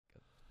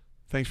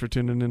Thanks for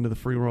tuning into the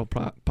Free World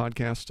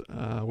podcast.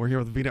 We're here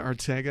with Vita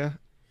Arteaga.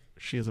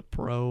 She is a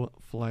pro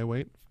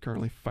flyweight,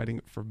 currently fighting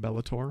for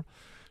Bellator.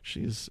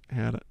 She's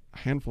had a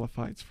handful of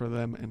fights for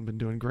them and been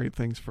doing great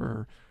things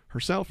for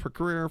herself, her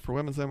career, for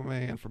women's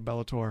MMA, and for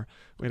Bellator.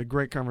 We had a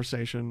great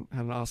conversation,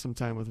 had an awesome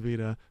time with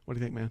Vita. What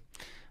do you think, man?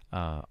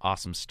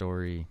 Awesome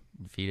story.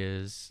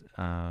 Vita's,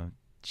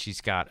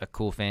 she's got a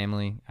cool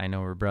family. I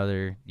know her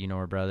brother. You know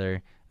her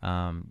brother.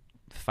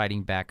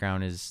 Fighting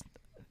background is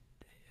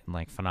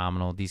like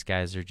phenomenal. These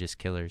guys are just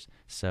killers.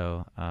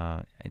 So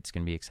it's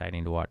going to be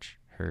exciting to watch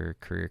her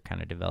career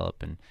kind of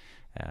develop and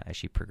as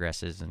she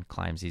progresses and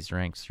climbs these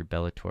ranks through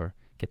Bellator,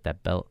 get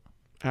that belt.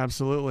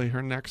 Absolutely.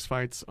 Her next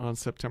fight's on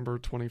September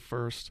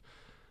 21st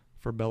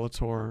for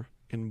Bellator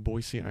in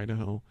Boise,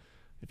 Idaho.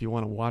 If you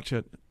want to watch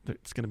it,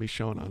 it's going to be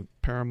shown on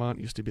Paramount.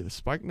 It used to be the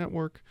Spike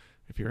Network.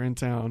 If you're in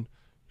town,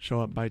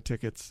 show up, buy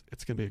tickets.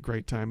 It's going to be a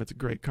great time. It's a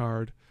great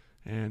card,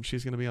 and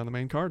she's going to be on the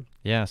main card.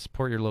 Yeah,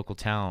 support your local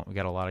talent. We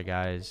got a lot of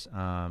guys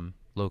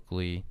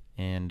locally.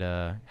 And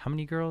how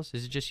many girls?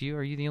 Is it just you? Or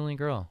are you the only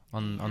girl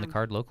on the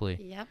card locally?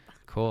 Yep.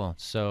 Cool.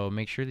 So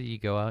make sure that you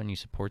go out and you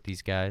support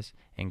these guys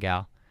and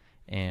gal,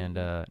 and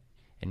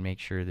make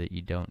sure that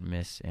you don't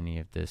miss any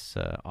of this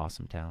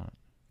awesome talent.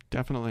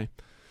 Definitely.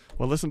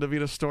 Well, listen to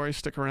Vita's story.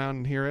 Stick around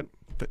and hear it.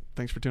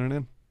 Thanks for tuning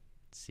in.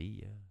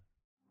 See ya.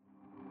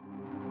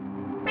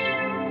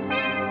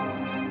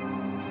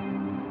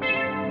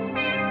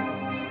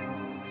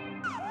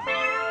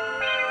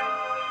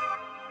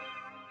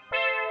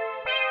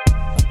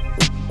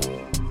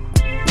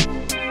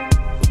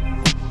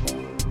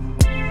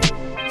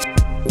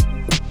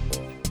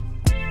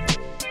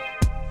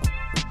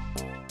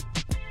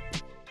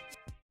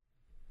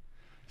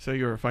 So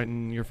you were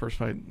fighting your first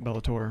fight,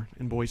 Bellator,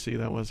 in Boise.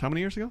 That was how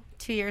many years ago?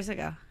 2 years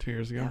ago. 2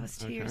 years ago? That was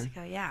 2 years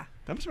ago, yeah.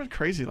 That must have been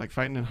crazy, like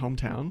fighting in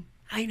hometown.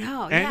 I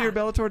know, And your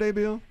Bellator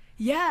debut?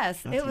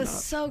 Yes, That's it was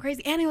nuts. so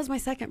crazy. And it was my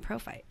second pro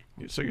fight.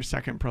 So your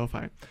second pro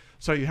fight.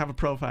 So you have a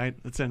pro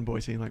fight that's in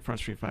Boise, like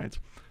Front Street Fights.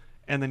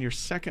 And then your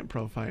second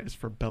pro fight is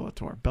for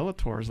Bellator.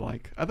 Bellator is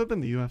like, other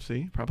than the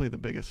UFC, probably the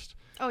biggest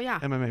Oh,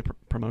 yeah. MMA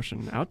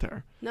promotion out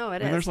there. No, it I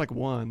mean, is. there's like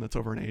one that's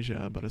over in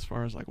Asia, but as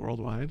far as like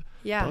worldwide,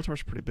 Yeah.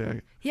 Bellator's pretty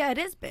big. Yeah, it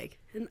is big.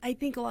 And I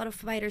think a lot of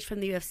fighters from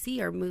the UFC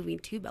are moving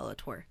to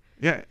Bellator.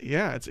 Yeah,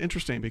 it's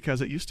interesting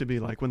because it used to be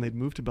like when they'd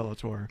moved to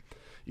Bellator,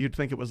 you'd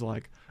think it was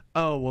like,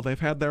 oh, well,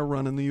 they've had their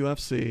run in the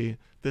UFC.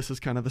 This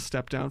is kind of the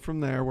step down from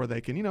there where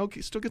they can,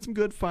 still get some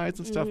good fights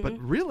and stuff. But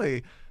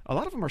really, a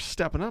lot of them are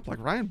stepping up. Like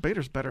Ryan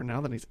Bader's better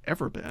now than he's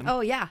ever been.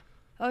 Oh, yeah.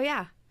 Oh,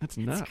 yeah. That's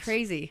nuts. It's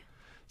crazy.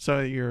 So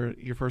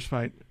your first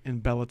fight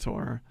in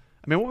Bellator.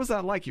 I mean, what was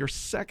that like? Your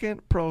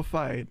second pro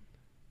fight,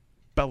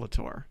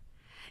 Bellator.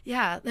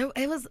 Yeah,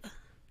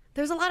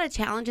 there's a lot of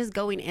challenges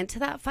going into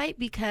that fight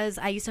because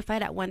I used to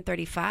fight at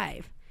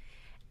 135.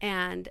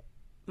 And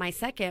my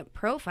second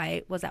pro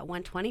fight was at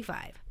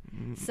 125.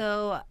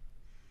 So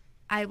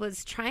I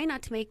was trying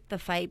not to make the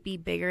fight be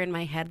bigger in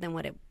my head than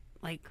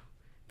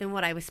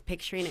what I was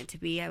picturing it to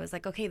be. I was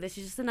like, okay, this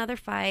is just another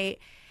fight,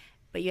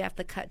 but you have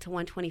to cut to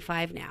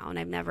 125 now. And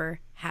I've never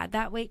had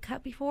that weight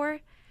cut before.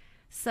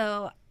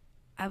 So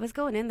I was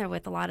going in there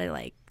with a lot of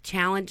like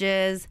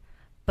challenges,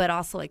 but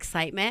also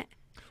excitement.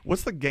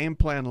 What's the game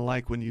plan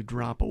like when you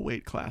drop a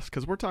weight class?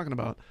 Because we're talking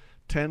about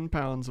 10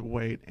 pounds of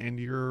weight, and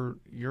you're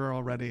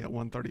already at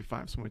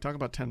 135. So when we talk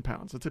about 10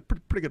 pounds, it's a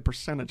pretty good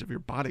percentage of your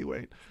body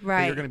weight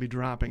that you're going to be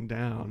dropping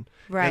down.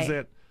 Right. Is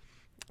it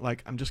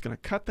like I'm just going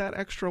to cut that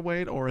extra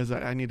weight, or is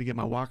it I need to get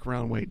my walk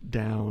around weight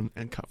down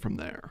and cut from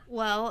there?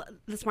 Well,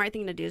 the smart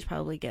thing to do is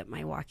probably get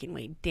my walking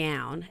weight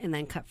down and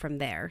then cut from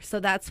there. So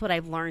that's what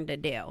I've learned to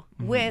do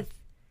with,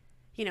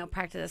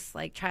 practice,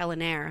 like trial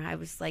and error. I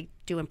was like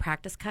doing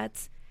practice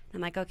cuts.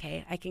 I'm like,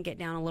 okay, I can get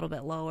down a little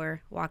bit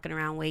lower, walking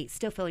around weight,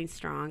 still feeling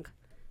strong,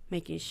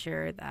 making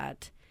sure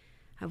that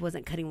I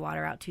wasn't cutting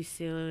water out too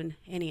soon,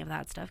 any of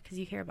that stuff, because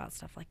you hear about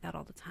stuff like that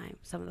all the time.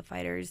 Some of the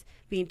fighters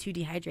being too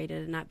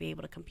dehydrated and not be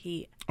able to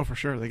compete. Oh, for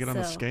sure. They get on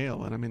the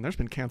scale. And I mean, there's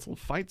been canceled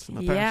fights in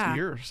the past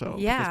year or so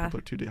because people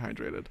are too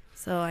dehydrated.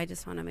 So I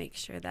just want to make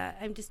sure that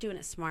I'm just doing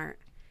it smart.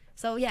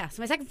 So,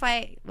 so my second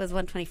fight was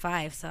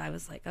 125. So I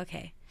was like,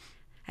 okay,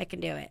 I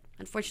can do it.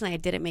 Unfortunately, I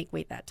didn't make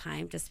weight that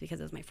time just because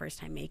it was my first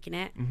time making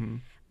it.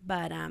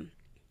 But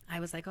I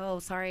was like, oh,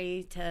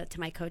 sorry to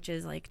my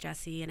coaches like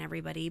Jesse and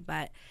everybody,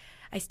 but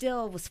I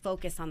still was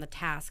focused on the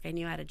task. I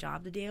knew I had a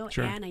job to do,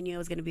 and I knew it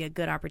was going to be a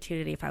good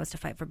opportunity if I was to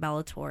fight for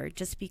Bellator,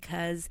 just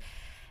because,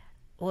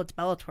 well, it's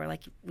Bellator,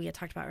 like we had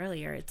talked about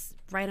earlier. It's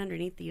right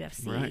underneath the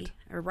UFC,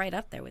 or right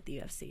up there with the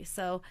UFC.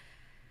 So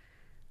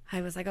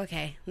I was like,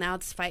 okay, now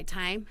it's fight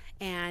time.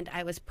 And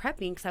I was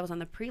prepping because I was on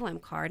the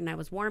prelim card, and I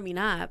was warming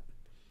up,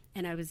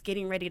 and I was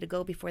getting ready to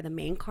go before the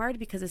main card,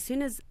 because as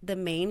soon as the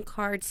main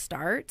card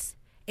starts,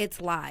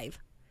 it's live.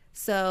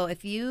 So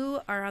if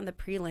you are on the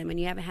prelim and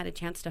you haven't had a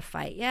chance to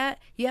fight yet,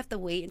 you have to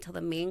wait until the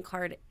main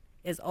card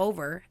is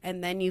over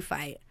and then you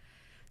fight.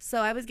 So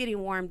I was getting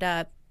warmed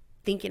up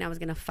thinking I was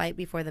going to fight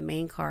before the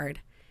main card.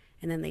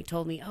 And then they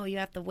told me, oh, you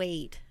have to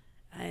wait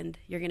and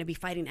you're going to be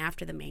fighting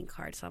after the main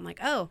card. So I'm like,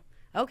 oh,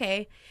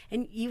 okay.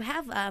 And you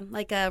have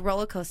like a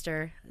roller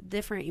coaster,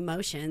 different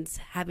emotions,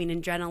 having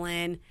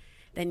adrenaline,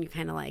 then you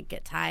kind of like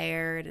get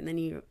tired, and then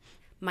you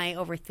might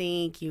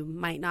overthink, you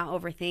might not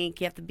overthink,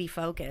 you have to be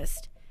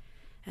focused.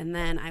 And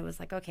then I was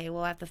like, okay,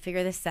 well, I have to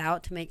figure this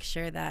out to make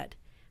sure that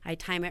I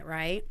time it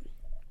right.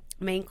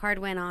 Main card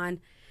went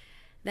on.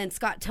 Then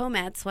Scott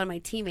Tometz, one of my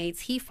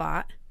teammates, he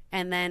fought,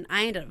 and then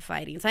I ended up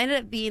fighting. So I ended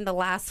up being the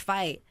last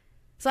fight.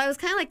 So I was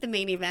kind of like the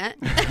main event.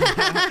 So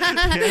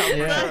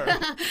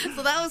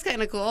that was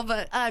kind of cool.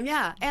 But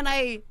yeah, and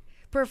I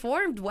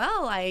performed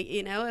well.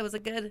 It was a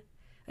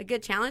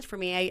good challenge for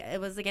me.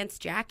 It was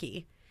against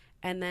Jackie,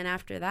 and then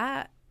after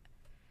that,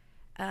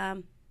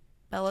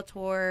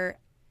 Bellator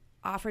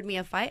offered me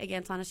a fight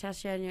against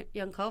Anastasia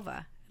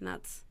Yankova, and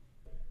that's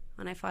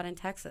when I fought in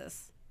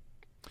Texas.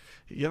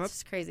 Yeah,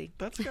 that's crazy.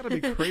 That's got to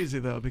be crazy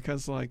though,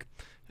 because like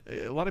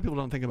a lot of people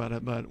don't think about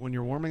it, but when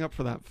you're warming up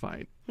for that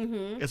fight,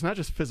 it's not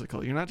just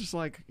physical. You're not just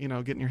like,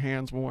 getting your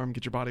hands warm,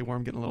 get your body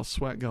warm, getting a little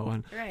sweat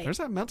going. Right. There's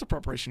that mental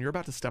preparation. You're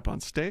about to step on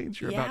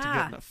stage. You're about to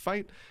get in a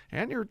fight,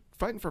 and you're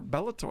fighting for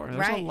Bellator.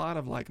 There's a lot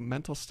of like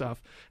mental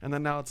stuff. And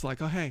then now it's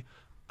like, oh, hey,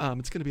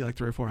 it's going to be like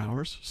 3 or 4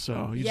 hours,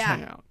 so you just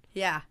hang out.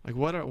 Yeah. Like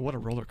what a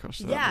roller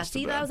coaster. Yeah,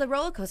 that was a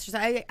roller coaster. So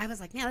I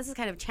was like, man, this is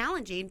kind of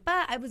challenging,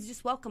 but I was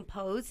just well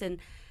composed, and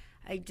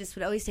I just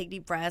would always take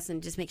deep breaths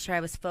and just make sure I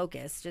was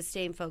focused, just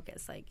staying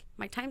focused. Like,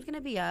 my time's going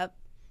to be up.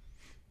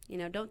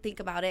 Don't think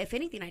about it. If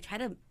anything, I try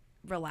to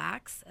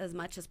relax as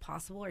much as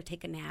possible, or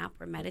take a nap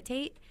or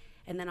meditate,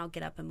 and then I'll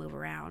get up and move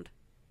around.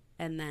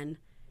 And then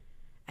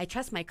I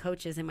trust my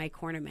coaches and my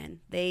cornermen.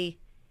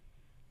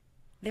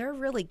 They're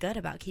really good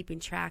about keeping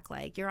track.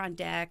 Like, you're on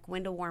deck,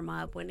 when to warm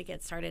up, when to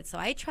get started. So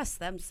I trust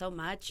them so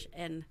much,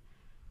 and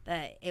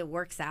that it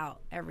works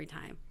out every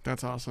time.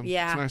 That's awesome.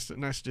 Yeah. It's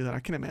nice to do that. I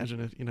can imagine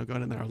it,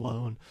 going in there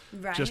alone,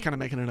 right? Just kind of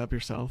making it up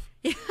yourself.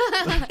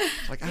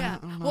 Like, yeah.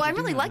 Well, I'm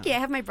really lucky. I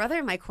have my brother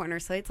in my corner,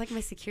 so it's like my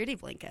security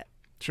blanket.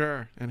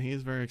 Sure, and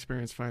he's a very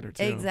experienced fighter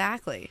too.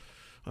 Exactly.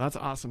 Well, that's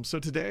awesome. So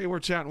today we're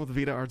chatting with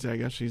Vita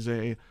Arteaga. She's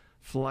a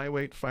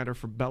flyweight fighter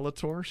for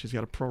Bellator. She's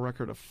got a pro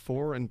record of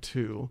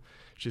 4-2.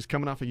 She's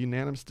coming off a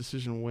unanimous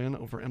decision win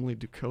over Emily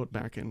Ducote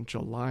back in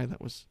July.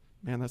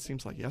 That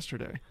seems like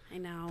yesterday. I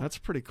know. That's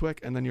pretty quick.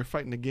 And then you're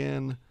fighting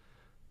again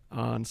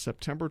on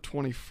September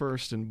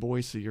 21st in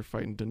Boise. You're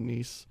fighting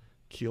Denise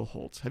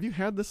Kielholtz. Have you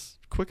had this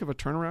quick of a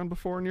turnaround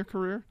before in your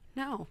career?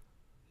 No.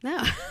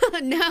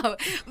 No.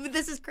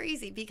 This is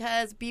crazy,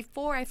 because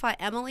before I fought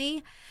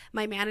Emily,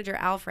 my manager,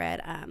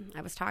 Alfred,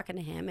 I was talking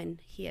to him,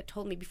 and he had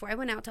told me before I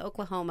went out to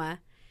Oklahoma,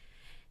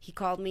 he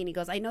called me and he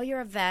goes, I know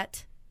you're a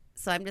vet,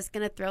 so I'm just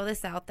going to throw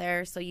this out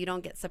there so you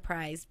don't get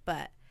surprised,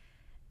 but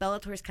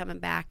Bellator's coming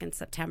back in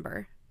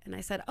September. And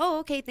I said, oh,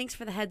 okay, thanks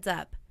for the heads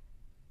up,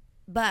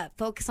 but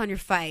focus on your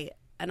fight.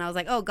 And I was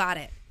like, oh, got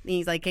it. And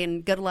he's like,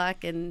 and good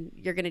luck, and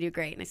you're going to do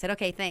great. And I said,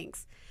 okay,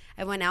 thanks.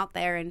 I went out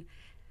there, and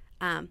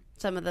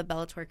some of the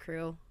Bellator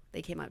crew,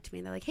 they came up to me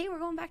and they're like, hey, we're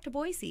going back to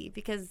Boise,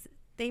 because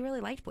they really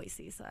liked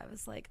Boise. So I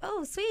was like,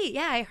 oh, sweet.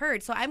 Yeah, I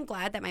heard. So I'm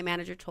glad that my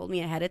manager told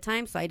me ahead of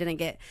time, so I didn't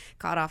get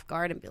caught off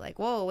guard and be like,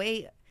 whoa,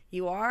 wait,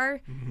 you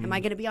are? Am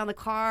I going to be on the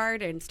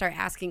card? And start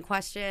asking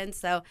questions.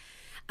 So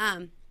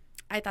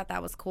I thought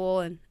that was cool.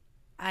 And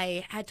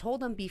I had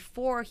told him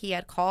before he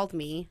had called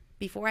me,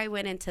 before I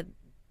went into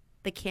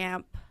the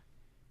camp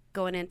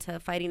going into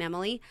fighting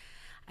Emily,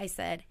 I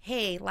said,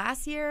 hey,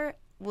 last year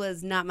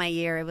was not my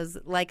year. It was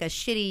like a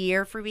shitty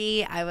year for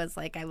me. I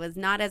was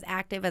not as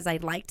active as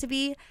I'd like to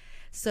be.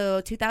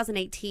 So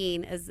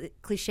 2018, as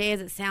cliche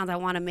as it sounds, I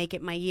want to make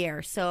it my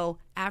year. So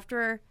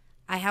after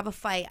I have a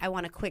fight, I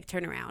want a quick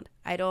turnaround.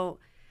 I don't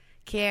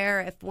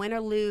care if win or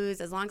lose.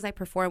 As long as I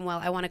perform well,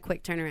 I want a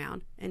quick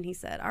turnaround. And he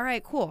said, all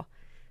right, cool.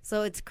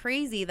 So it's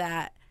crazy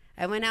that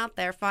I went out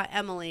there, fought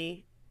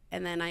Emily,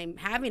 and then I'm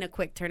having a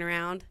quick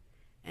turnaround,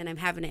 and I'm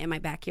having it in my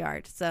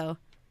backyard. So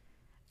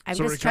I'm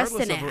just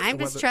trusting it. I'm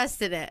just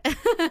trusting it.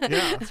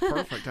 Yeah, it's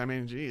perfect. I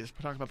mean, geez,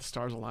 talk about the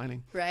stars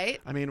aligning. Right?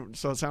 I mean,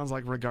 so it sounds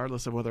like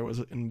regardless of whether it was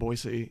in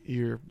Boise,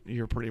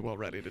 you're pretty well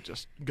ready to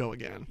just go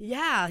again.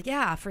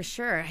 Yeah, for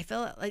sure. I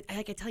feel like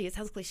I tell you, it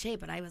sounds cliche,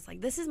 but I was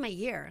like, this is my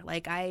year.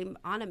 Like, I'm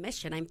on a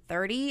mission. I'm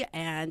 30,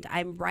 and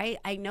I'm right.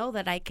 I know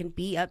that I can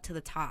be up to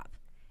the top,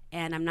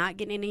 and I'm not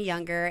getting any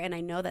younger, and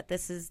I know that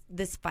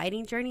this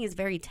fighting journey is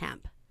very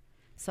temp.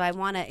 So I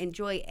want to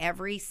enjoy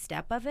every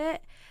step of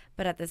it.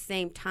 But at the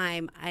same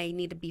time, I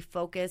need to be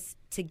focused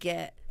to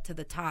get to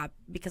the top,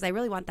 because I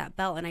really want that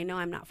belt, and I know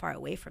I'm not far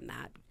away from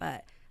that.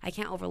 But I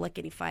can't overlook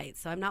any fights,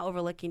 so I'm not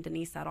overlooking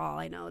Denise at all.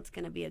 I know it's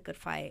going to be a good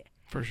fight.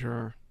 For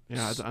sure.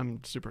 Yeah,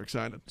 I'm super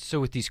excited. So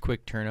with these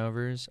quick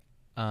turnovers,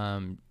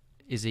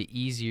 is it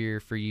easier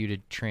for you to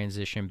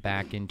transition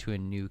back into a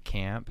new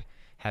camp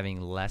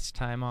having less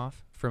time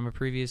off from a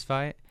previous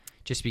fight,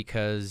 just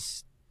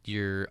because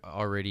you're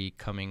already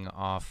coming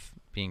off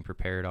being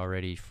prepared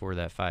already for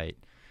that fight?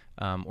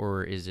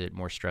 Or is it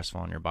more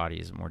stressful on your body?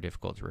 Is it more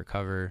difficult to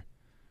recover?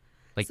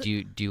 Like, so,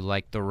 do you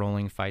like the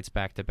rolling fights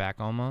back to back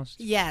almost?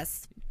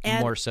 Yes.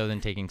 More so than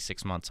taking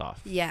 6 months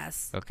off?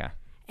 Yes. Okay.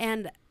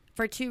 And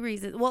for two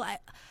reasons. Well,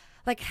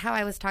 like how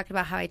I was talking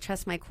about how I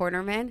trust my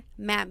cornerman,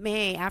 Matt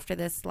May, after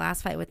this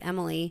last fight with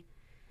Emily,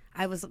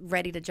 I was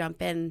ready to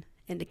jump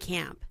into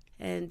camp.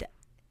 And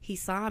he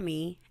saw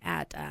me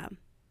at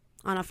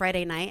on a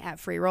Friday night at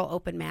Free Roll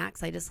Open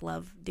Max. I just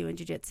love doing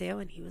jiu-jitsu.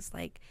 And he was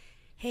like,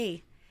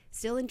 hey,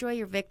 still enjoy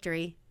your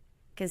victory,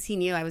 because he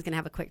knew I was going to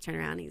have a quick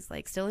turnaround. He's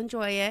like, still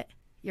enjoy it.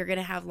 You're going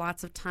to have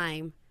lots of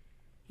time.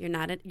 You're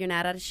not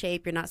out of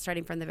shape. You're not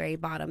starting from the very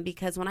bottom.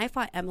 Because when I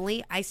fought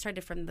Emily, I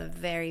started from the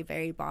very,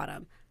 very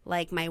bottom.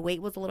 Like, my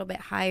weight was a little bit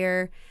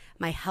higher.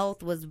 My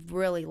health was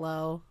really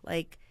low.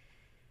 Like,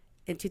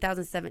 in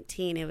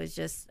 2017, it was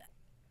just,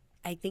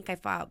 I think I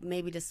fought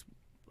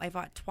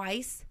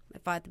twice. I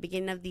fought at the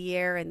beginning of the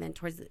year and then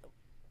towards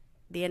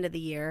the end of the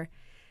year.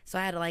 So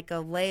I had like a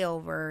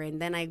layover, and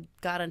then I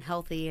got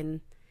unhealthy. And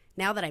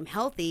now that I'm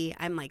healthy,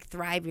 I'm like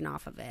thriving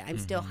off of it. I'm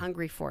still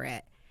hungry for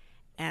it.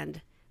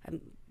 And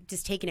I'm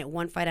just taking it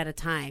one fight at a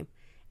time.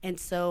 And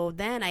so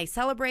then I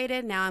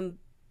celebrated. Now I'm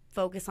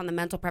focused on the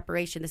mental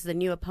preparation. This is a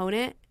new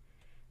opponent.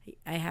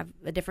 I have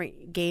a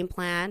different game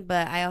plan,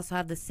 but I also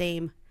have the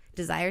same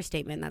desire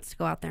statement. That's to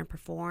go out there and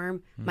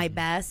perform my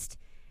best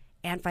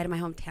and fight in my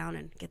hometown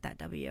and get that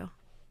W.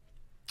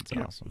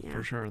 That's awesome.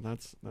 For sure.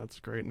 That's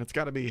great. And it's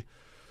got to be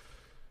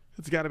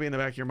in the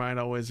back of your mind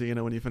always, you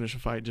know, when you finish a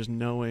fight, just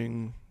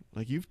knowing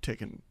like you've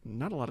taken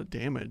not a lot of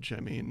damage. I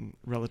mean,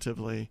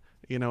 relatively,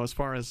 you know, as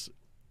far as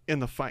in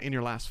the fight, in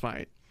your last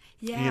fight.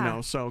 Yeah. You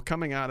know, so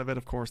coming out of it,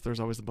 of course, there's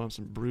always the bumps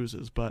and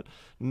bruises, but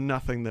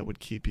nothing that would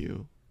keep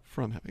you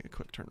from having a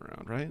quick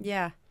turnaround, right?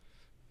 Yeah.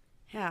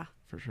 Yeah.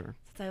 For sure.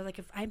 So I was like,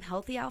 if I'm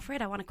healthy,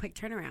 Alfred, I want a quick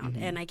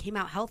turnaround. And I came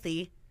out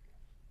healthy.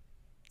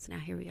 So now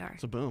here we are.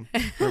 So boom.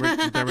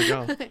 There we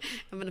go.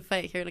 I'm going to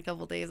fight here in a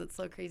couple days. It's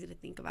so crazy to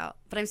think about.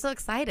 But I'm so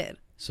excited.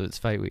 So it's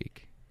fight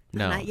week.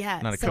 No, not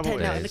yet. Not a couple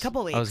days. No, in a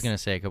couple weeks. I was going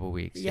to say a couple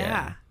weeks.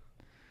 Yeah.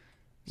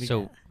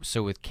 So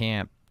with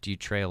camp, do you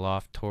trail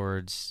off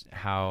towards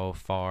how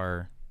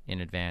far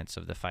in advance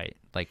of the fight?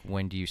 Like,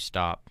 when do you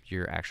stop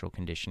your actual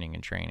conditioning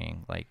and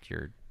training? Like,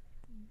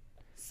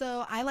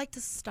 So I like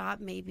to stop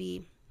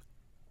maybe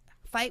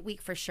fight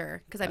week for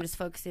sure, because I'm just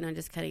focusing on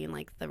just cutting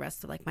like the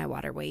rest of like my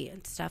water weight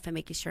and stuff and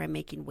making sure I'm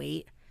making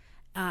weight.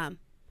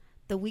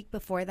 The week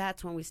before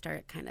that's when we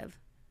start kind of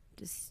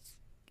just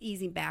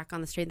easing back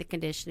on the strength and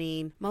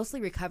conditioning, mostly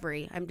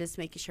recovery. I'm just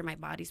making sure my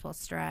body's well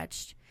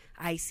stretched,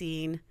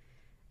 icing,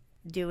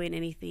 doing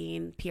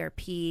anything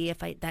PRP if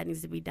that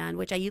needs to be done,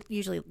 which I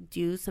usually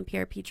do some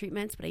PRP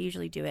treatments, but I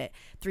usually do it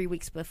 3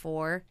 weeks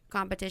before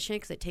competition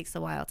because it takes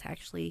a while to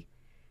actually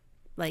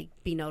like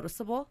be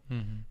noticeable.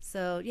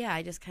 So yeah,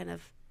 I just kind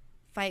of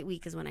fight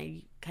week is when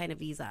I kind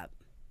of ease up.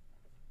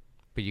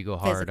 But you go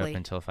hard physically up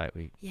until fight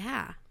week.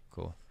 Yeah.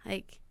 Cool.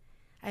 Like,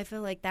 I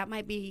feel like that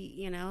might be,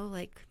 you know,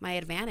 like my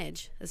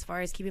advantage as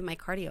far as keeping my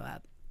cardio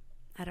up.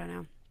 I don't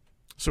know.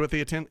 So with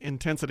the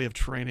intensity of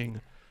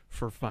training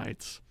for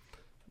fights,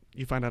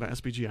 you find out at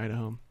SBG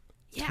Idaho,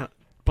 Yeah.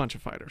 bunch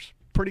of fighters,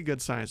 pretty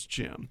good sized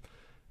gym.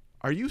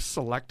 Are you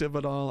selective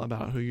at all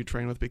about who you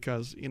train with?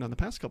 Because, you know, in the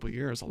past couple of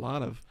years, a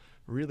lot of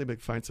really big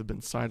fights have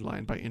been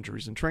sidelined by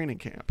injuries in training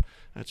camp.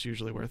 That's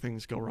usually where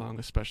things go wrong,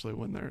 especially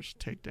when there's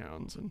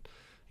takedowns and,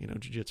 you know,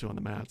 jiu-jitsu on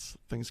the mats,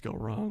 things go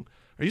wrong.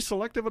 Are you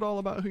selective at all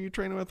about who you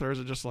train with, or is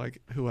it just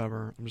like,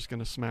 whoever, I'm just going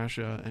to smash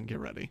you and get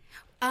ready?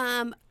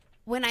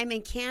 When I'm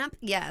in camp,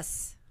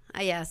 yes.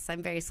 Yes,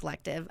 I'm very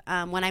selective.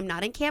 When I'm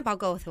not in camp, I'll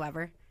go with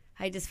whoever.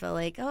 I just feel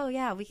like, oh,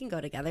 yeah, we can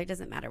go together. It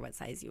doesn't matter what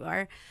size you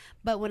are.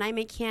 But when I'm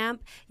in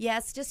camp,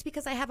 yes, just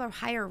because I have a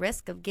higher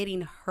risk of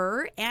getting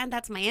hurt, and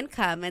that's my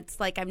income. It's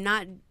like I'm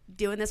not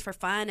doing this for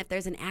fun. If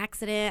there's an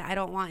accident, I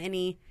don't want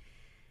any,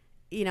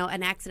 you know,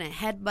 an accident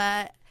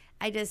headbutt.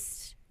 I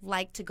just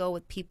like to go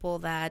with people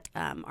that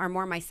are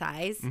more my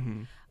size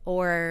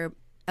or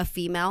a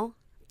female.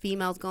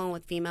 Females going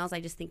with females.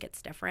 I just think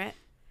it's different.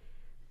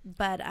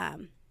 But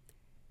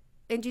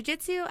in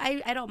jiu-jitsu,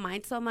 I don't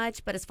mind so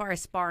much, but as far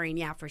as sparring,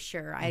 yeah, for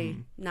sure.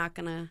 I'm not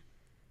going to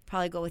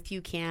probably go with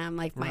you, Cam.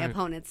 Like, my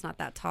opponent's not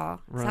that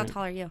tall. So how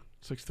tall are you?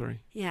 6'3".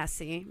 Yeah,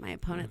 see, my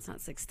opponent's not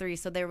 6'3",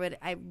 so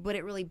I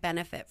wouldn't really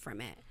benefit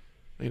from it.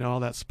 You know, all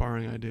that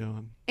sparring I do,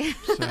 I'm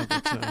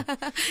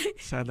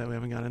sad that we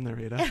haven't got in there,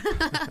 Vita.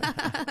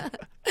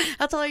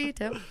 How tall are you,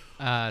 Tim?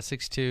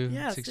 6'2",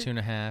 Yeah,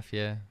 6'2.5",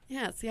 yeah.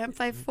 Yeah, see, I'm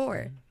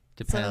 5'4".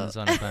 Depends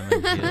on if I'm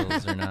in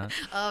heels or not.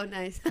 Oh,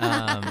 nice.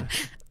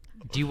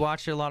 Do you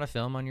watch a lot of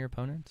film on your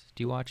opponents?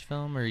 Do you watch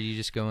film, or you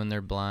just go in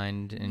there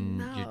blind and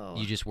No.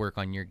 you just work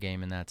on your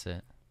game and that's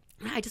it?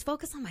 I just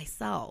focus on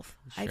myself.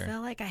 Sure. I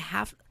feel like I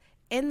have,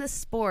 in the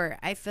sport,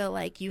 I feel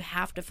like you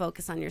have to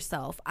focus on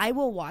yourself. I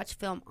will watch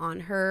film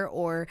on her,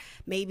 or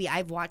maybe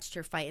I've watched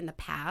her fight in the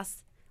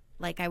past.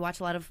 Like, I watch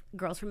a lot of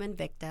girls from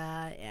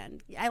Invicta,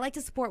 and I like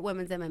to support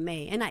women's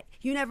MMA. And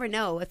you never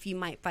know if you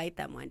might fight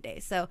them one day.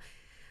 So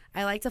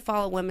I like to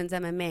follow women's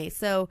MMA.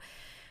 So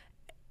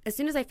as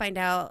soon as I find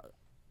out,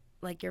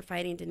 like, you're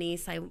fighting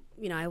Denise, I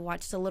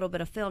watched a little bit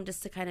of film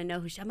just to kind of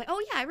know who I'm like,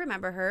 oh yeah, I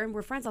remember her, and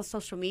we're friends on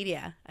social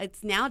media.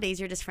 It's nowadays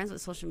you're just friends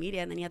with social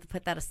media, and then you have to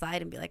put that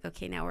aside and be like,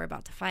 okay, now we're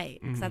about to fight.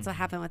 Because that's what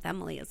happened with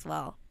Emily as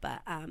well.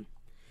 But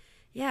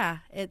Yeah,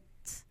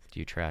 Do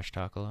you trash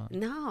talk a lot?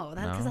 no,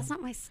 because No? that's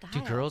not my style.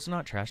 Do girls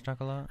not trash talk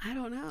a lot? I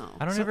don't know.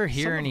 I don't Some- ever some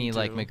hear of them any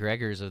like do.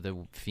 McGregors of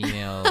the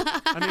female.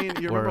 I mean,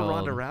 you remember World.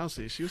 Ronda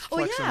Rousey? She was Oh,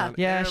 flexing yeah. on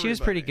Yeah, she was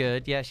pretty everybody.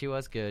 good. Yeah, she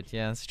was good.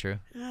 Yeah, that's true.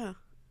 Yeah.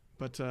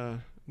 But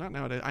not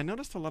nowadays. I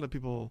noticed a lot of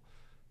people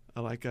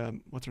like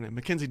what's her name,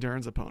 Mackenzie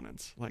Dern's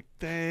opponents. Like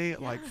they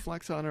like Yeah.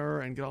 flex on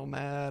her and get all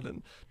mad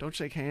and don't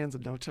shake hands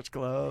and don't touch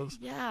gloves.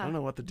 I Yeah. don't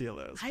know what the deal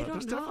is, I but don't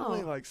there's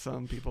definitely know. like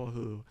some people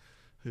who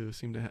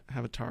seem to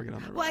have a target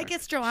on their Well, I back.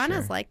 guess Joanna's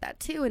Sure. like that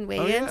too in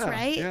weigh-ins, yeah.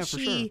 right? Yeah, for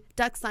She sure.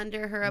 ducks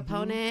under her Mhm.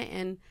 opponent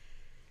and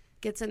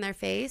gets in their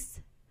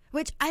face,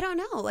 which I don't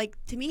know. Like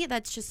to me,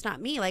 that's just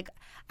not me. Like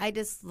I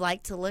just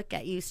like to look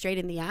at you straight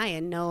in the eye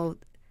and know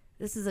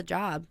this is a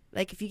job.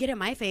 Like if you get in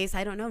my face,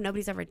 I don't know.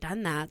 Nobody's ever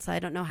done that, so I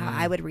don't know how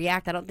I would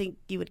react. I don't think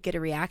you would get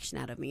a reaction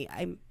out of me.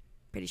 I'm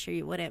pretty sure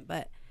you wouldn't,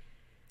 but.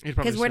 You'd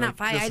probably Because we're say, not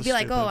fighting. "This I'd is be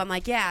like, stupid." oh, I'm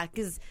like, yeah,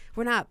 because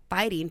we're not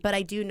fighting. But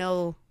I do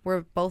know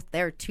we're both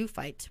there to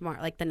fight tomorrow,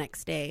 like the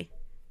next day.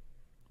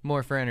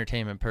 More for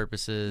entertainment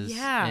purposes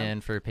Yeah.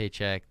 and for a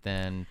paycheck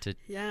than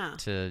Yeah.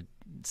 to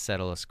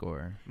settle a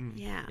score.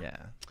 Yeah. Yeah.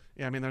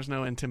 Yeah, I mean, there's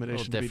no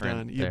intimidation to be different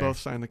done. You there. both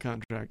signed the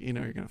contract. You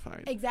know you're gonna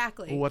fight.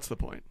 Exactly. Well, what's the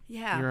point?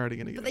 Yeah. You're already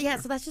gonna get. But in yeah,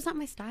 there. so that's just not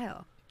my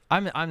style.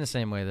 I'm the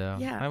same way though.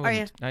 Yeah. I Are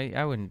wouldn't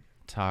I wouldn't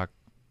talk.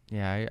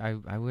 Yeah,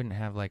 I wouldn't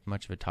have like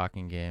much of a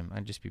talking game.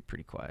 I'd just be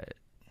pretty quiet.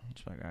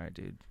 Just like, all right,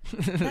 dude.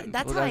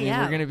 That's Well, how I mean,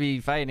 am. We're gonna be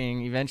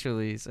fighting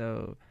eventually,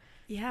 so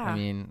Yeah. I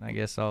mean, I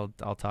guess I'll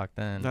talk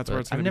then. That's but where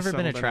it's I've gonna be never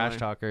been a settled trash anyway.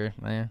 talker.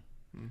 Yeah.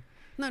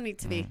 no need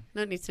to be.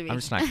 No need to be. I'm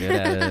just not good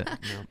at it.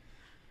 No.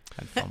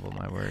 I'd fumble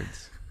my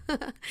words.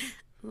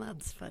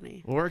 That's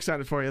funny. Well, we're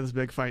excited for you. This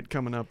big fight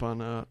coming up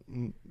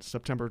on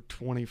September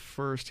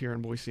 21st here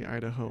in Boise,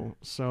 Idaho.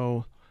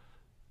 So,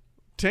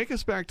 take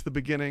us back to the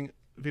beginning,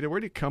 Vita. Where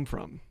do you come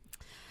from?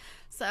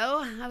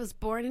 So I was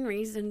born and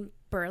raised in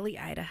Burley,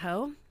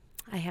 Idaho.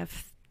 I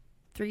have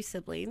three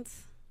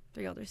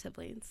older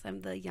siblings.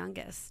 I'm the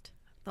youngest,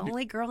 the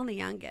only girl and the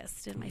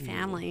youngest in my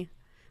family.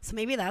 So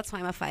maybe that's why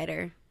I'm a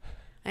fighter.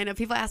 I know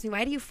people ask me,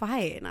 why do you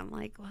fight? And I'm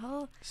like,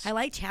 well, I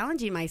like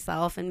challenging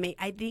myself, and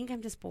I think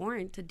I'm just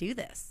born to do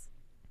this.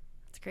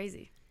 It's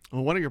crazy.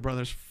 Well, one of your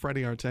brothers,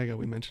 Freddie Arteaga,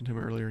 we mentioned him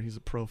earlier. He's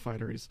a pro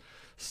fighter. He's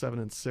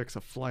 7-6,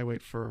 a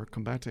flyweight for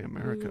Combate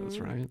Americas,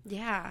 right?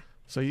 Yeah.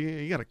 So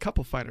you got a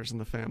couple fighters in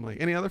the family.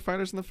 Any other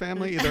fighters in the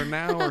family, either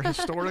now or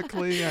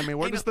historically? I mean,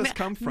 where I does know. this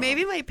come from?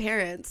 Maybe my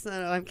parents.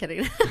 No, I'm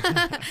kidding.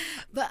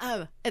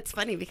 But it's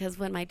funny because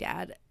when my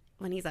dad,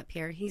 when he's up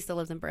here, he still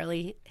lives in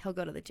Burley. He'll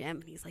go to the gym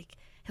and he's like,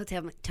 he'll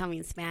tell me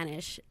in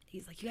Spanish.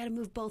 He's like, you got to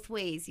move both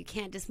ways. You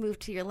can't just move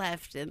to your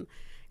left. And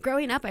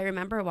growing up, I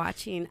remember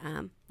watching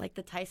like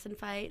the Tyson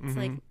fights,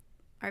 like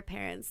our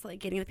parents like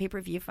getting the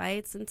pay-per-view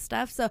fights and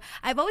stuff. So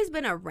I've always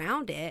been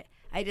around it.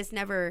 I just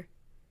never,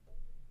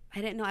 I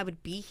didn't know I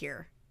would be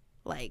here,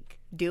 like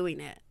doing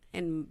it.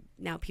 And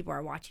now people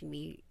are watching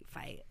me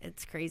fight.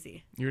 It's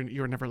crazy. You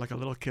were never like a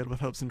little kid with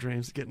hopes and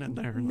dreams getting in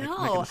there and like,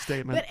 making No, a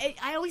statement. but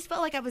I always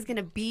felt like I was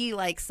gonna be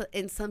like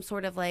in some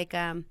sort of like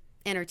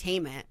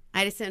entertainment.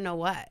 I just didn't know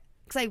what,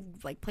 because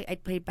I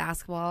played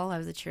basketball. I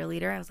was a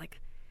cheerleader. I was like,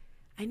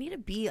 I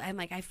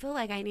feel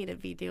like I need to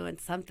be doing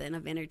something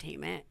of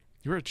entertainment.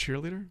 You were a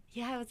cheerleader?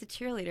 Yeah, I was a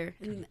cheerleader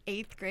in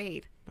 8th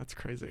grade. That's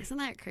crazy. Isn't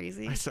that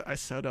crazy? I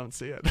so don't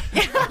see it.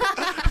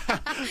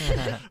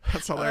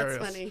 That's Oh, hilarious.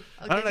 that's funny.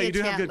 I don't know. You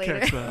do have good later.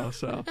 kicks though.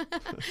 So,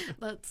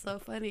 That's so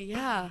funny.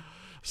 Yeah.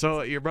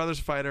 so your brother's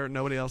a fighter.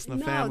 Nobody else in the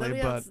No, family.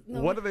 nobody But else.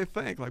 No. what do they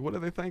think? Like, what do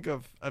they think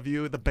of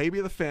you, the baby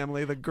of the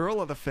family, the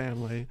girl of the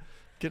family,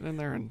 getting in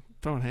there and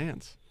throwing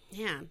hands?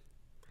 Man.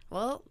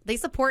 Well, they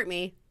support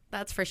me.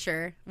 That's for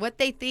sure. What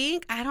they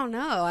think, I don't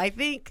know. I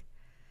think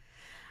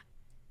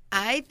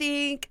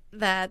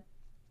that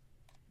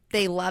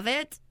they love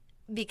it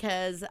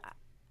because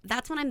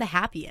that's when I'm the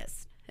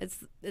happiest.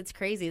 It's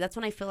crazy. That's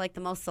when I feel like the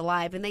most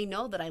alive, and they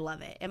know that I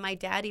love it. And my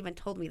dad even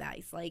told me that.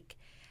 He's like,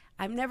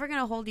 I'm never going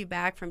to hold you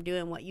back from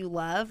doing what you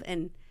love,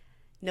 and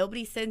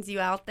nobody sends you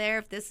out there.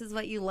 If this is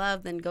what you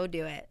love, then go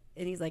do it.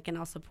 And he's like, and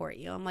I'll support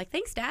you. I'm like,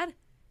 thanks, Dad.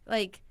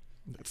 Like,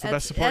 It's the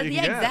best support you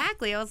yeah, can get.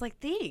 exactly. I was like,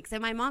 thanks.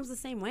 And my mom's the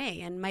same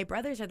way, and my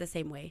brothers are the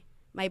same way.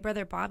 My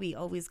brother Bobby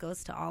always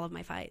goes to all of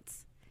my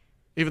fights.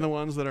 Even the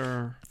ones that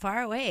are.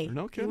 Far away.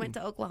 No He kidding. went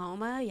to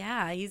Oklahoma.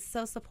 Yeah, he's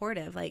so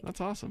supportive. Like, That's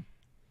awesome.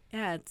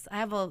 yeah, I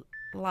have a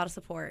lot of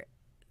support.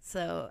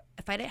 So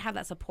if I didn't have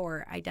that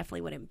support, I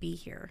definitely wouldn't be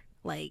here,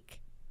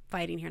 like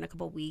fighting here in a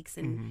couple of weeks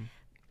and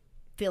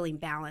feeling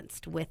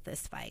balanced with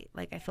this fight.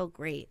 Like, I feel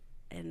great,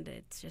 and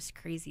it's just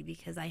crazy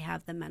because I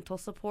have the mental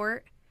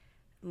support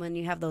when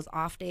you have those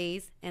off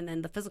days, and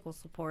then the physical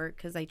support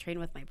because I train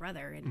with my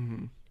brother.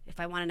 And if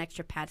I want an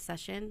extra pad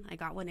session, I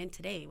got one in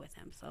today with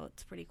him, so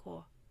it's pretty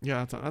cool.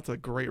 Yeah, that's a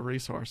great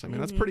resource. I mean,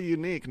 that's pretty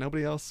unique.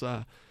 Nobody else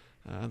that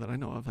I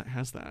know of that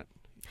has that.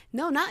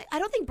 No, I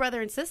don't think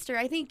brother and sister.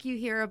 I think you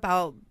hear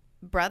about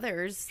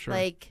brothers, Sure.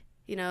 like,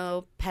 you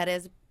know,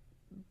 Pettis,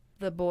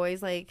 the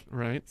boys, like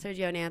Right.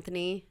 Sergio and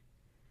Anthony.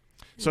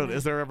 So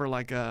is there ever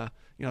like a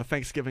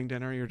Thanksgiving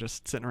dinner? You're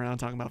just sitting around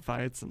talking about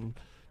fights and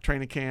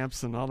training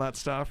camps and all that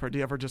stuff, or do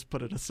you ever just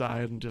put it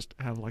aside and just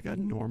have like a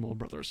normal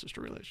brother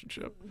sister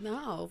relationship?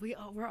 No,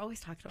 we're always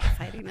talking about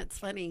fighting. It's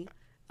funny,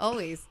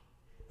 always.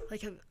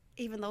 Like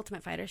even the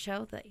Ultimate Fighter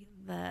show,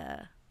 the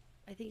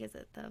I think is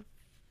it the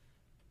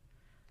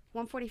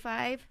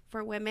 145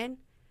 for women.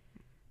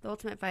 The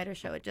Ultimate Fighter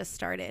show, it just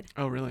started.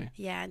 Oh, really?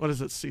 Yeah. What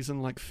is it,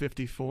 season like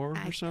 54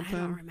 or something? I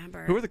don't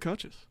remember. Who are the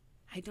coaches?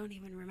 I don't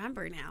even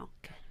remember now.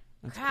 Okay.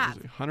 That's Crap.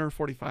 crazy.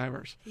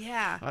 145ers.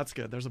 Yeah. That's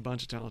good. There's a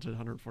bunch of talented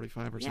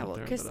 145ers Yeah, out well,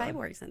 there. Chris but,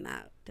 Cyborg's in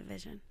that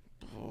division.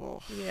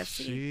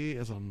 UFC. She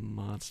is a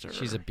monster.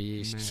 She's a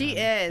beast. Man. She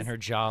is. And her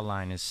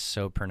jawline is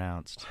so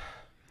pronounced.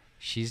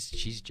 She's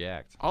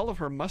jacked. All of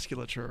her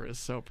musculature is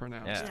so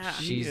pronounced. Yeah,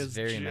 She she's is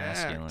very jacked.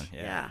 masculine.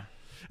 Yeah.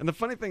 And the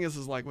funny thing is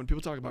like when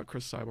people talk about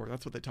Chris Cyborg,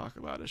 that's what they talk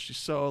about. Is she's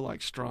so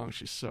like strong.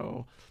 She's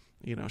so,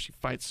 she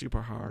fights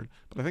super hard.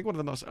 But I think one of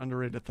the most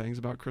underrated things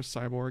about Chris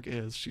Cyborg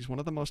is she's one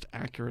of the most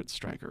accurate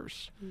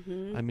strikers.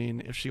 Mm-hmm. I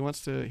mean, if she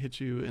wants to hit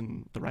you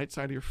in the right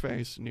side of your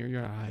face, near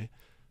your eye,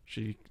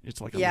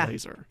 it's like a Yeah.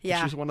 laser.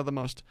 Yeah. She's one of the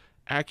most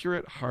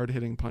accurate,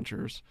 hard-hitting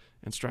punchers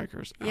and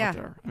strikers out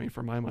there. I mean,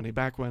 for my money,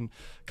 back when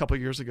a couple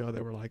of years ago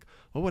they were like,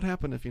 well, what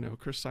happened if,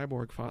 Chris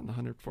Cyborg fought in the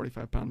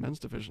 145-pound men's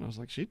division? I was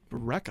like, she'd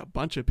wreck a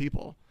bunch of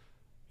people.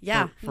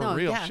 Yeah. For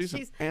real. Yeah, She's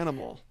an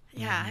animal.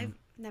 Yeah, I've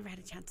never had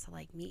a chance to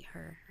like meet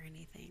her or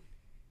anything.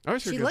 I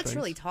always hear She good looks things.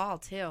 really tall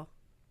too.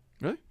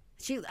 Really?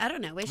 I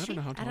don't know. Is I she? don't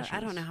know how tall she I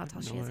don't is. know how I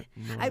tall have she no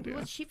is.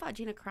 idea. She fought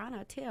Gina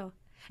Carano too.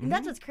 And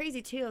that's what's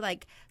crazy too.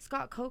 Like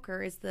Scott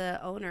Coker is the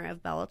owner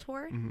of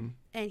Bellator,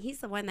 and he's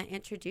the one that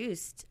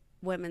introduced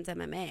women's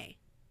MMA.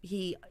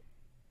 He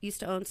used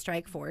to own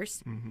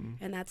Strikeforce,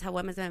 and that's how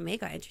women's MMA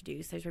got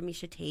introduced. There's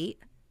Ramisha Tate.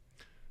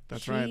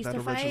 That's She right. used That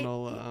to fight.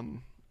 original,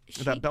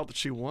 that belt that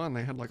she won,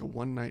 they had like a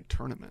one-night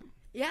tournament.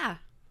 Yeah,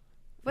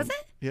 was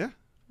it? Yeah.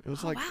 It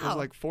was Oh, like it wow. was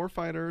like 4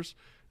 fighters,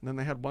 and then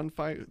they had one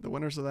fight. The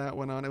winners of that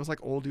went on. It was like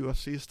old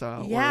UFC style,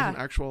 where it Yeah. was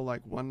an actual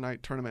like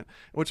one-night tournament,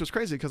 which was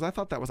crazy because I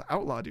thought that was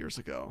outlawed years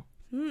ago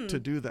to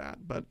do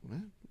that. But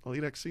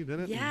Elite XC did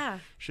it. and Yeah.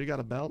 she got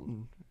a belt,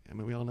 and I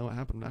mean we all know what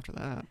happened after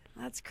that.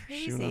 That's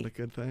She went on crazy. to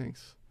good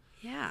things.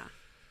 Yeah.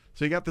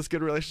 So you got this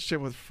good relationship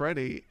with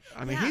Freddie.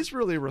 I mean, Yeah. he's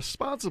really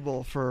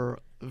responsible for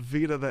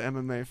Vita, the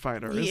MMA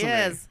fighter, He isn't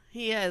is.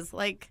 He is.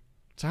 Like,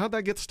 So how'd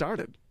that get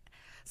started?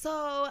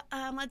 so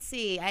let's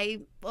see.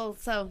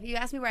 So you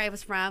asked me where I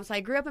was from. So I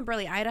grew up in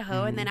Burley,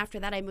 Idaho, and then after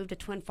that I moved to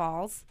Twin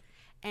Falls,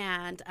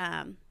 and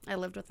I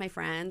lived with my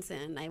friends,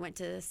 and I went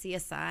to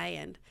CSI,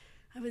 and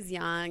I was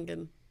young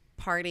and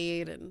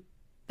partied, and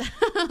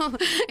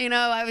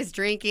I was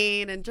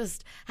drinking and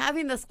just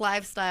having this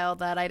lifestyle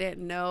that I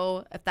didn't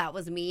know if that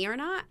was me or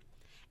not,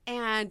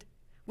 and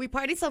we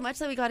partied so much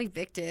that we got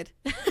evicted.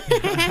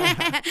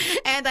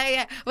 And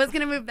I was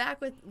going to move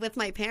back with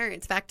my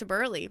parents back to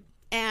Burley.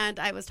 And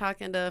I was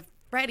talking to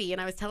Freddie,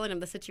 and I was telling him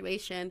the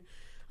situation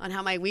on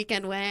how my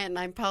weekend went, and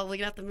I'm probably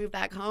going to have to move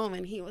back home.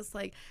 And he was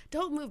like,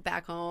 don't move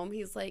back home.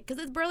 He's like,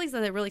 because Burley's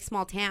a really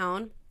small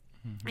town.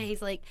 And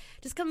he's like,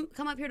 just come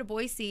up here to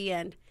Boise,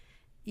 and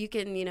you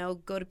can,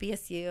 go to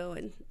BSU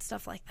and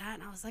stuff like that.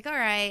 And I was like, all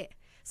right.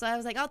 So I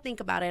was like, I'll think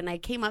about it. And I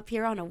came up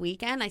here on a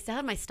weekend. I still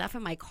had my stuff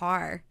in my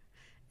car.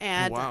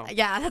 And wow.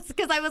 yeah, that's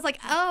because I was like,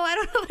 oh, I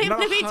don't know what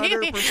I'm going to be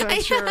doing.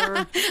 100%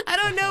 sure. I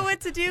don't know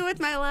what to do with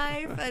my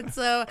life. And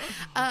so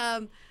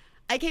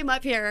I came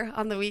up here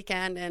on the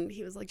weekend, and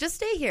he was like, just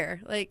stay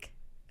here.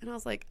 And I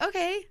was like,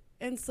 okay.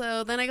 And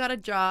so then I got a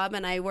job,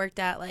 and I worked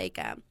at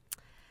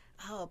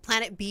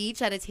Planet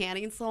Beach at a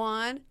tanning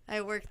salon.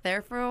 I worked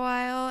there for a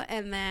while,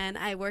 and then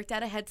I worked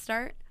at a Head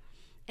Start.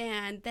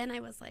 And then I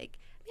was like,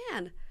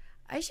 man,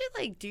 I should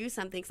do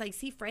something, because I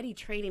see Freddie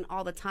training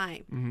all the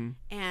time.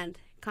 And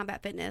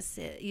Combat Fitness,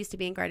 it used to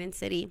be in Garden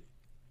City.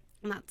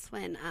 And that's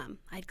when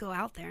I'd go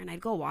out there and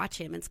I'd go watch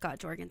him. And Scott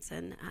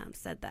Jorgensen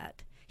said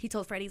that he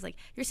told Freddie, he's like,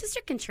 your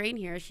sister can train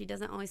here. She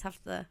doesn't always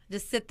have to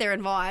just sit there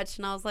and watch.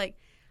 And I was like,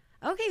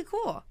 okay,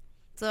 cool.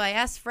 So I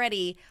asked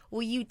Freddie,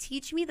 will you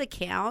teach me the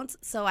counts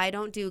so I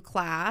don't do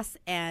class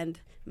and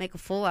make a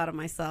fool out of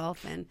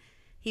myself? And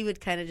he would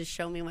kind of just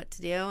show me what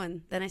to do.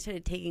 And then I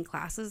started taking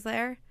classes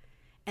there.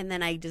 And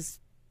then I just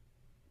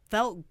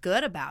felt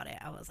good about it.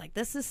 I was like,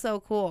 this is so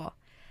cool.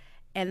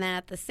 And then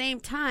at the same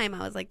time,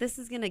 I was like, this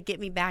is going to get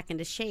me back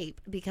into shape,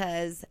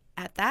 because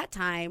at that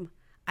time,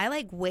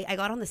 I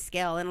got on the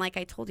scale, and like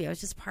I told you, I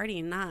was just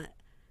partying, I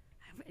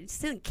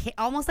just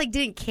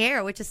didn't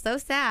care, which is so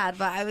sad.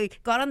 But I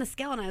got on the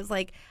scale, and I was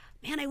like,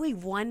 man, I weigh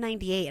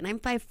 198 and I'm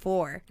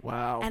 5'4".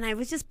 Wow. And I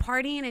was just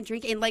partying and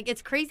drinking. And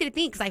it's crazy to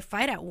think, because I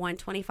fight at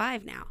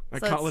 125 now.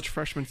 That So it's- college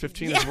freshman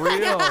 15 is real,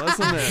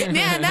 isn't it?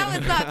 Man, that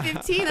was not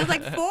 15. It was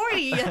like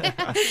 40.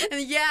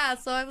 And yeah,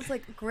 so I was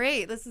like,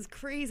 great. This is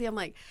crazy. I'm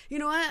like, you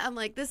know what? I'm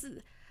like,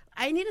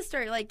 I need to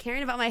start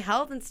caring about my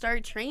health and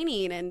start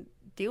training and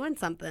doing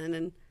something.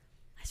 And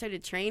I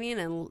started training,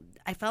 and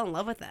I fell in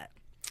love with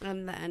it.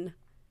 And then,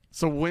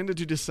 So when did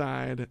you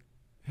decide,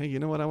 hey, you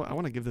know what? I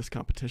want to give this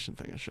competition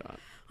thing a shot.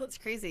 Well, it's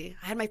crazy.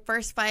 I had my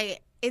first fight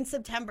in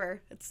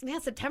September.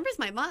 September's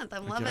my month.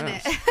 I'm loving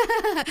guess.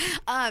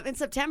 it. In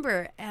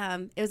September,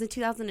 it was in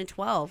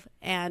 2012,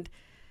 and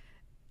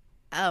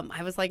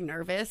I was like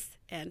nervous,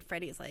 and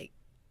Freddie's like,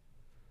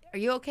 "Are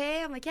you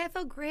okay?" I'm like, "Yeah, I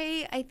feel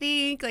great. I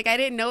think." Like, I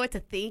didn't know what to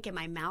think, and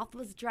my mouth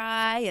was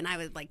dry, and I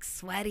was like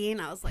sweating.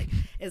 I was like,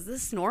 "Is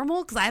this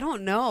normal?" Because I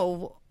don't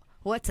know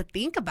what to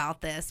think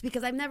about this,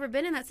 because I've never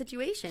been in that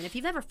situation. If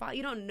you've never fought,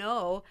 you don't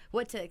know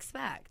what to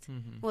expect.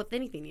 Well, if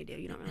anything you do,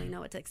 you don't really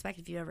know what to expect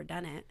if you've ever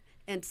done it.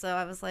 And so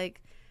I was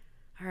like,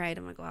 all right,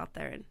 I'm gonna go out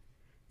there and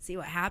see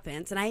what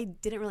happens. And I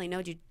didn't really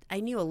know I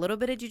knew a little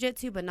bit of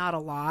jiu-jitsu, but not a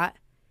lot.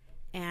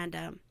 And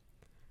I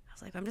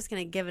was like, I'm just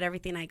gonna give it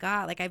everything I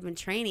got. Like, I've been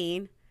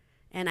training,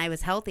 and I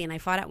was healthy, and I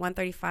fought at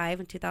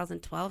 135 in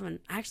 2012, and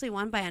I actually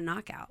won by a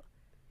knockout.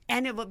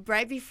 And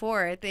right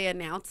before they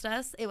announced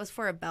us, it was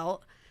for a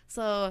belt.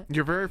 So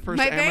your very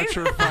first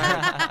amateur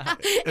fight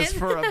is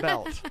for a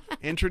belt.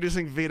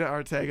 Introducing Vida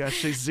Arteaga.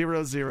 She's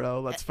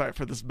 0-0. Let's fight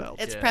for this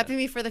belt. It's prepping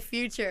me for the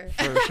future.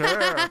 For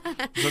sure.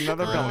 There's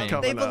another belt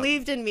coming They up.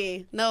 believed in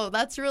me. No,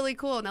 that's really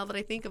cool. Now that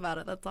I think about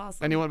it, that's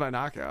awesome. And you won by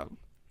knockout.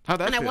 How'd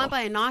that feel? I won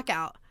by a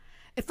knockout.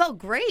 It felt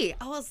great.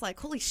 I was like,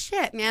 holy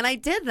shit, man, I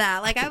did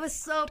that. Like, I was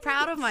so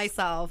proud of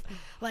myself.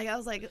 Like, I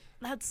was like,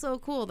 that's so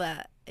cool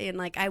and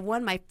like, I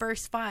won my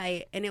first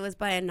fight, and it was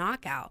by a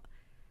knockout.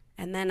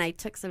 And then I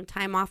took some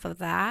time off of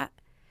that.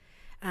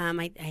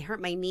 I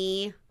hurt my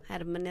knee,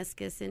 had a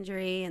meniscus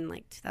injury in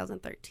like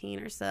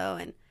 2013 or so.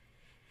 And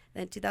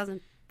then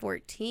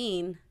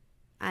 2014,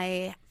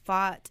 I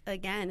fought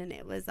again, and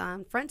it was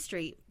on Front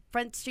Street.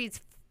 Front Street's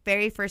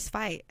very first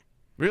fight.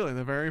 Really?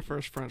 The very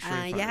first Front Street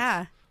fight?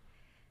 Yeah.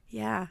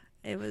 Yeah.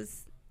 It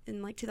was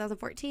in like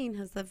 2014. It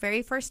was the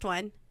very first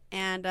one.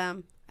 And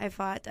I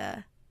fought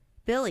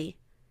Billy,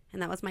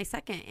 and that was my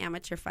second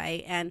amateur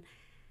fight. And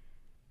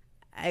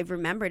I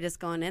remember just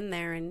going in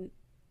there and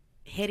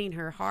hitting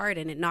her hard,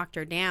 and it knocked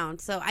her down.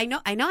 So I know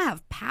I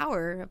have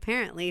power,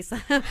 apparently. So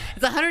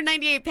it's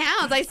 198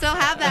 pounds. I still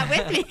have that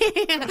with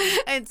me.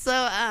 And so,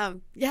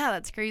 yeah,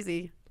 that's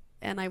crazy.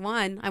 And I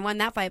won. I won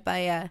that fight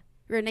by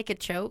rear naked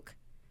choke.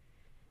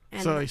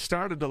 And so you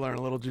started to learn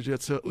a little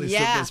jiu-jitsu at least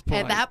at this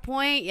point. At that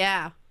point,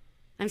 yeah.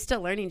 I'm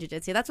still learning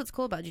jiu-jitsu. That's what's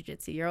cool about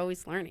jiu-jitsu. You're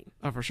always learning.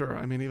 Oh, for sure.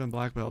 I mean, even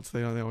black belts,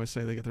 they always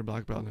say they get their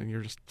black belt, and you're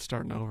just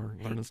starting over,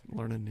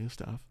 learning new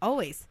stuff.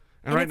 Always.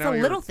 And right it's now the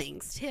little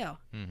things, too.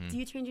 Mm-hmm. Do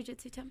you train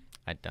jiu-jitsu, Tim?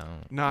 I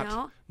don't.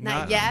 Not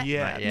yet?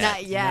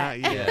 Not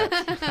yet.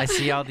 I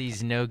see all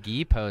these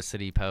no-gi posts that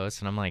he posts,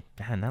 and I'm like,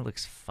 man, that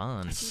looks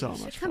fun. It's so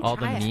much fun. All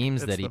the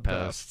memes It's that he the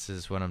posts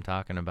is what I'm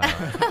talking about.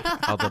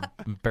 All the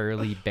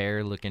burly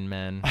bear-looking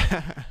men.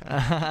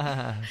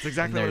 It's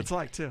exactly what it's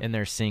like, too. In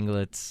their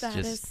singlets, That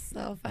is just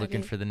so funny.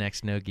 looking for the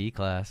next no-gi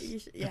class.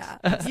 Yeah.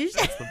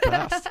 It's the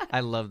best.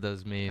 I love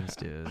those memes,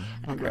 dude.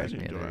 I'm glad Crack you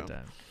me enjoy every them.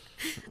 time.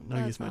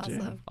 No, use my jam.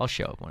 awesome. I'll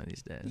show up one of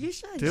these days. You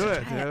should. Do You it,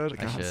 should try dude. I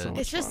God, should. so much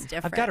It's just fun.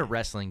 different. I've got a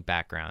wrestling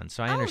background,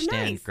 so I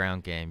understand nice.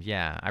 ground game.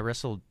 Yeah, I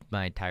wrestled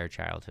my entire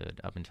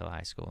childhood up until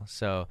high school.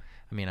 So,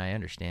 I mean, I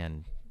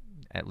understand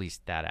at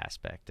least that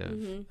aspect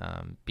of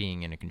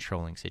being in a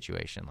controlling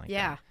situation like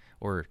that.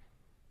 Or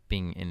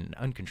being in an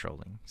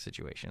uncontrolling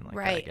situation like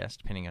that, I guess,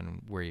 depending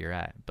on where you're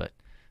at. But,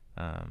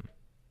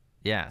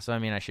 yeah, so, I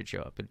mean, I should show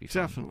up. It'd be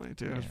fun. Definitely,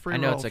 dude. Yeah. Free I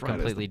know roll it's a Friday's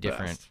the completely best.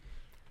 different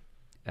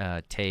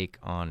take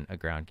on a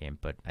ground game,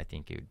 but I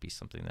think it would be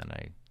something that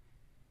I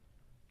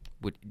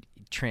would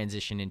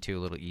transition into a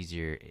little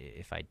easier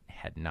if I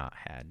had not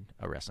had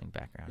a wrestling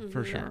background.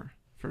 For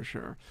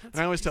sure. That's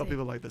And I always tell crazy.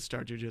 people like that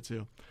start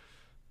jiu-jitsu,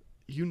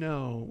 you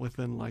know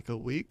within like a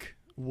week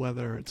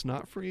whether it's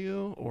not for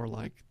you or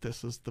like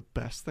this is the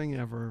best thing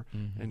ever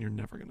and you're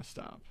never going to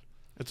stop.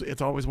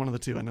 It's always one of the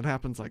two, and it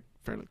happens like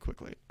fairly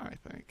quickly, I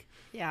think.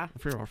 Yeah.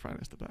 Free roll Friday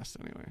is the best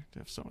anyway. You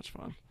have so much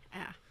fun.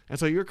 Yeah. And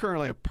so you're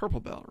currently a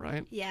purple belt,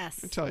 right? Yes.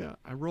 I tell you,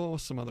 I roll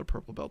with some other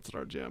purple belts at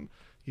our gym.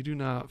 You do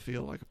not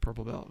feel like a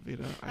purple belt,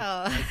 Vida.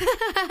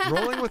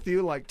 Rolling with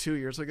you like 2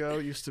 years ago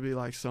used to be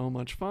like so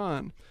much fun.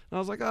 And I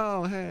was like,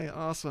 oh, hey,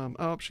 awesome.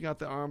 Oh, she got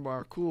the arm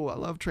bar. Cool. I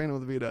love training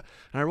with Vida.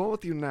 And I roll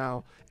with you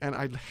now, and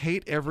I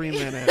hate every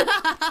minute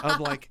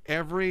of like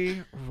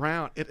every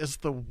round. It is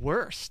the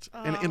worst.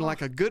 And in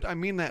like a good, I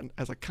mean that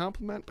as a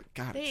compliment, but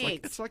God,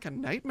 it's like a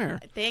nightmare.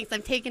 Thanks.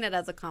 I'm taking it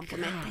as a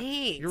compliment. God,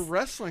 Thanks. Your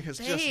wrestling has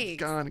just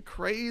Thanks. gone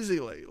crazy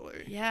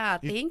lately. Yeah,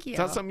 thank you. Is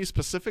that something you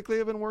specifically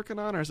have been working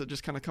on, or has it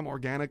just kind of come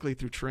organically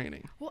through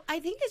training? Well, I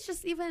think it's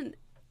just even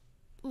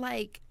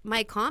like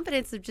my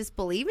confidence of just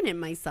believing in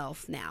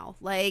myself now.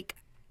 Like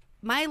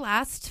my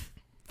last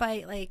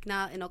fight, like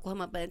not in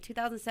Oklahoma, but in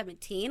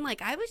 2017,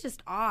 like I was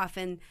just off,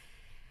 and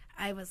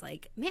I was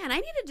like, man, I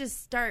need to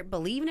just start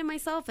believing in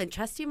myself and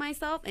trusting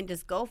myself and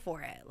just go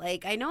for it.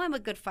 Like, I know I'm a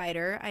good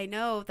fighter. I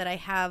know that I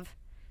have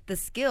the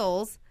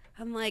skills.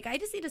 I'm like, I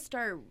just need to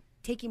start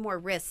taking more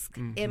risk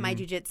in my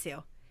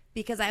jiu-jitsu,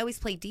 because I always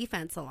play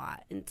defense a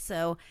lot. And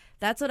so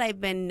that's what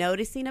I've been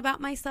noticing about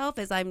myself,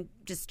 is I'm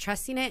just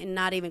trusting it and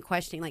not even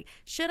questioning, like,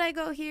 should I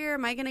go here?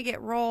 Am I going to get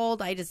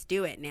rolled? I just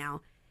do it now.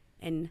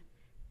 And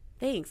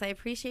Thanks. I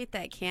appreciate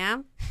that,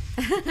 Cam.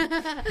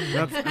 I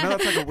know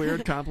that's like a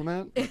weird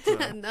compliment.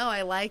 But, No,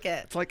 I like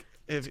it. it's like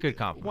if It's a good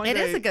compliment. one It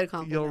is day a good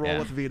compliment. You'll roll Yeah.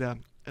 with Vita,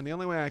 and the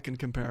only way I can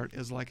compare it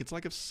is like it's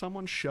like if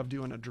someone shoved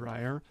you in a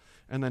dryer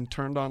and then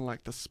turned on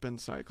like the spin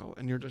cycle,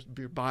 and your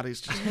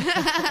body's just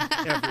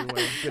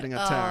everywhere getting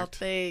Oh, attacked.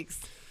 thanks.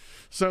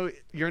 So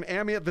you're an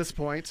Ammy at this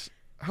point.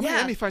 How many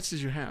Yeah. Ammy fights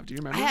did you have? Do you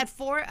remember? I had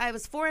 4. I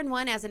was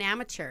 4-1 as an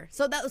amateur.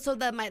 that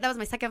was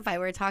my second fight.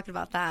 We were talking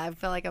about that. I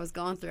felt like I was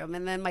going through them.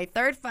 And then my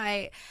third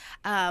fight,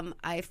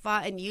 I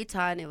fought in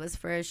Utah, and it was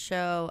for a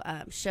show,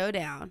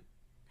 Showdown.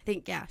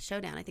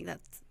 Showdown. I think that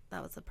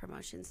was the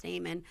promotion's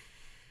name. And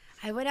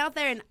I went out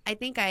there, and I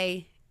think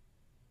I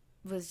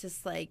was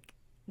just like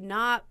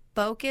not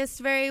focused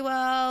very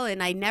well,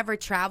 and I never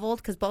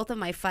traveled because both of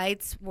my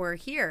fights were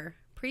here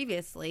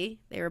previously.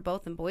 They were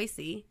both in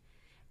Boise.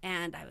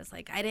 And I was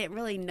like, I didn't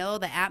really know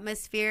the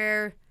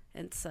atmosphere.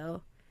 And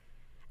so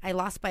I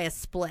lost by a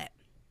split.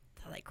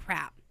 So like,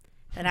 crap.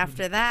 Then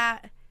after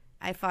that,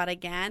 I fought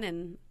again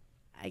and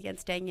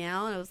against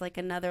Danielle. And it was like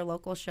another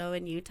local show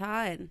in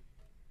Utah. And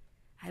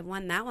I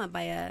won that one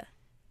by a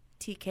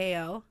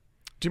TKO.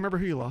 Do you remember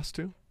who you lost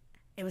to?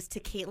 It was to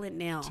Caitlin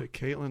Neal. To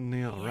Caitlin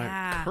Neal, right?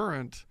 Yeah.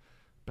 Current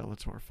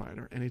Bellator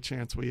fighter. Any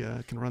chance we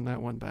can run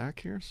that one back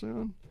here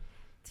soon?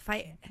 To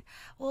fight.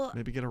 Well,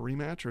 Maybe get a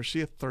rematch, or is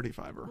she a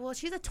 35er? Well,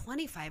 she's a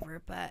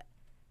 25er, but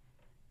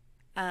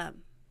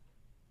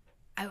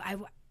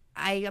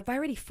I've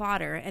already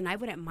fought her, and I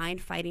wouldn't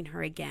mind fighting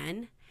her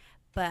again.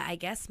 But I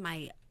guess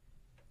my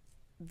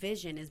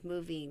vision is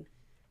moving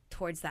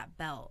towards that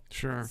belt.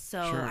 Sure.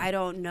 So sure. I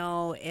don't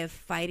know if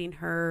fighting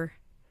her,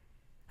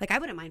 like I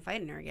wouldn't mind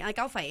fighting her again. Like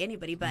I'll fight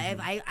anybody, but if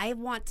I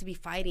want to be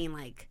fighting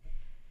like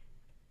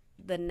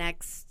the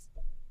next.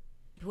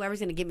 Whoever's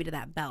going to get me to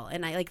that belt.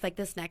 And I like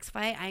this next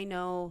fight, I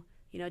know,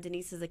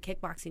 Denise is a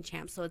kickboxing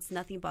champ, so it's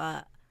nothing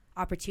but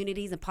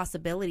opportunities and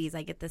possibilities.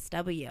 I get this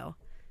W.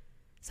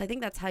 So I think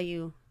that's how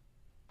you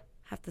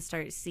have to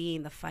start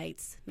seeing the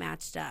fights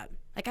matched up.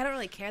 Like, I don't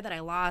really care that I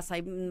lost. I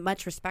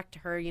much respect to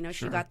her. She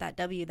Sure. got that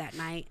W that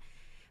night.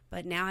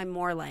 But now I'm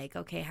more like,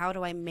 okay, how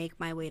do I make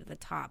my way to the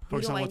top? Who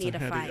Focus do on I what's need to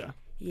ahead of fight? ya.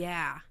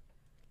 Yeah.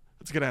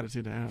 It's a good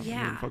attitude to have.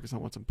 Yeah. Focus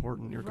on what's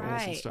important, your goals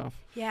and Right. stuff.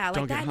 Yeah, like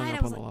Don't get that hung night up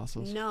I was on the like,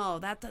 losses. no,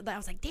 that I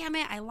was like, damn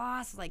it, I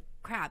lost. I was like,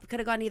 crap, it could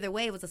have gone either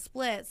way. It was a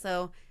split,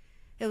 so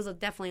it was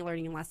definitely a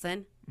learning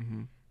lesson. Mm-hmm.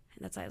 And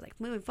that's why I was like,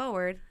 moving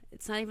forward,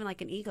 it's not even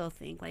like an ego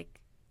thing.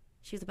 Like,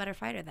 she was a better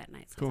fighter that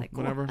night. So Cool. I was like,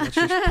 cool. Whatever. Let's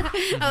just,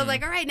 I was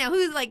like, all right, now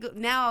who's like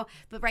now?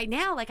 But right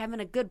now, like I'm in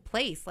a good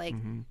place. Like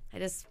I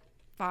just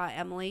fought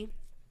Emily.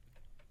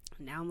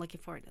 Now I'm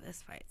looking forward to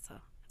this fight. So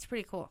it's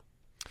pretty cool.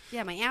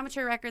 Yeah, my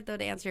amateur record, though,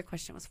 to answer your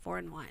question, was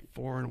 4-1.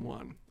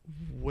 4-1.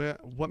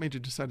 What made you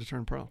decide to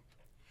turn pro?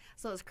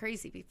 So it was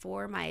crazy.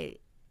 Before my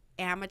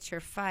amateur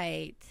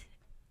fight,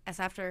 as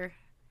after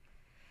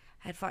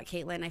I fought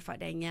Caitlin, I fought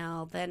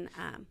Danielle, then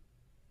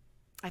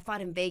I fought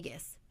in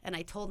Vegas. And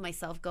I told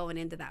myself going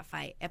into that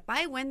fight, if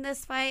I win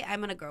this fight, I'm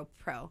going to go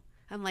pro.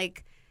 I'm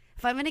like,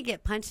 if I'm going to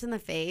get punched in the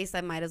face,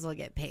 I might as well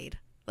get paid.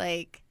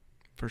 Like,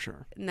 For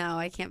sure. no,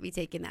 I can't be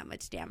taking that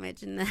much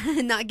damage and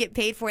not get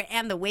paid for it.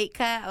 And the weight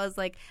cut, I was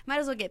like, might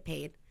as well get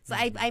paid. So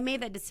I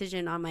made that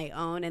decision on my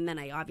own. And then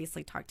I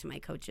obviously talked to my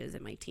coaches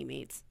and my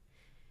teammates.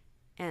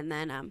 And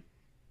then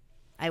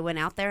I went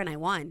out there and I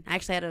won. I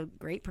actually had a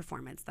great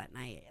performance that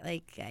night.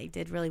 Like, I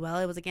did really well.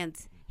 It was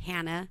against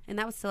Hannah, and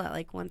that was still at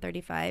like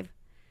 135.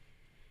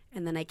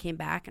 And then I came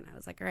back and I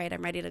was like, all right,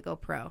 I'm ready to go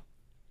pro.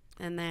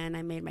 And then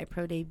I made my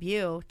pro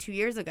debut 2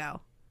 years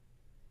ago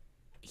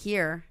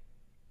here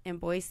in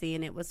Boise,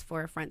 and it was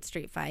for a Front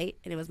Street fight,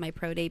 and it was my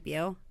pro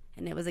debut,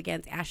 and it was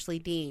against Ashley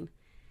Dean.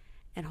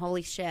 And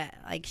holy shit,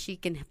 like, she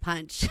can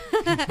punch.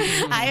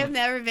 I have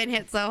never been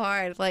hit so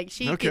hard. Like,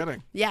 she No can,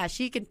 kidding. Yeah,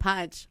 she can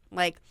punch.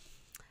 Like,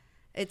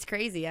 it's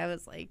crazy. I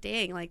was like,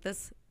 dang, like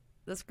this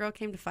girl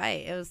came to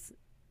fight.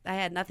 I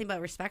had nothing but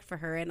respect for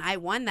her, and I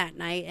won that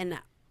night, and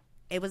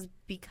it was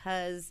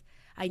because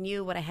I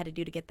knew what I had to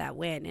do to get that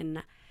win.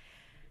 And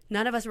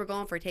none of us were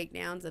going for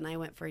takedowns, and I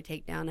went for a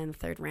takedown in the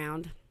third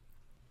round.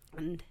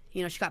 And,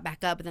 she got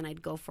back up, and then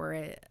I'd go for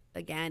it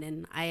again,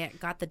 and I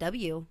got the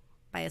W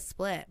by a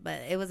split.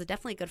 But it was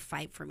definitely a good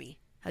fight for me,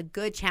 a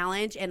good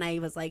challenge. And I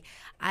was like,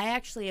 I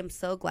actually am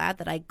so glad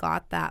that I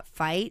got that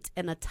fight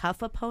and a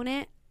tough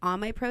opponent on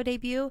my pro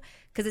debut,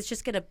 because it's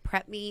just going to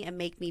prep me and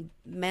make me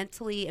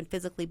mentally and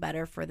physically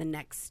better for the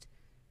next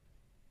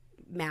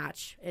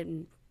match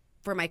and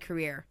for my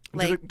career.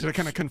 Like, Did it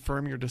kind of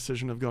confirm your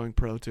decision of going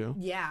pro too?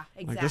 yeah,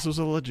 exactly. Like, this was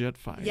a legit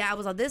fight. Yeah, I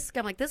was on this.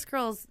 I'm like, this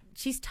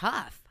she's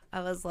tough.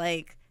 I was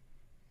like,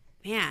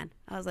 man,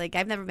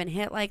 I've never been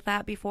hit like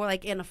that before,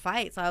 like in a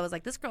fight. So I was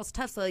like, this girl's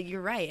tough. So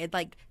you're right. It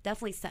like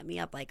definitely set me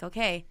up. Like,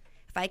 okay,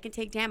 if I can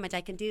take damage,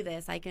 I can do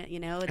this. I can,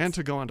 And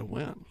to go on to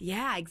win.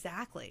 Yeah,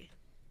 exactly.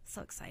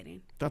 So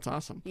exciting. That's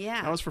awesome.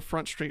 Yeah. That was for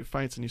Front Street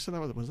fights, and you said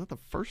was that the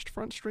first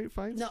Front Street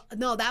fights?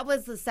 No, that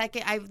was the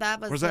second.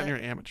 Was that in your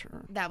amateur?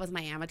 That was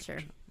my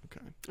amateur.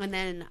 Okay. And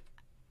then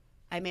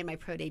I made my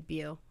pro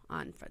debut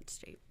on Front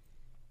Street.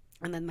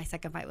 And then my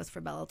second fight was for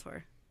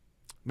Bellator.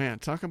 Man,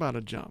 talk about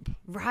a jump.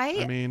 Right?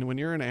 I mean, when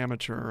you're an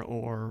amateur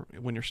or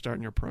when you're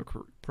starting your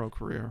pro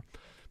career,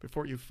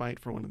 before you fight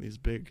for one of these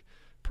big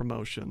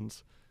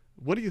promotions,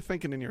 what are you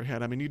thinking in your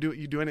head? I mean, you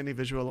doing any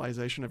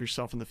visualization of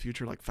yourself in the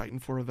future, like fighting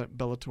for that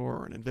Bellator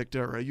or an Invicta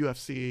or a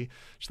UFC?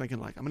 Just thinking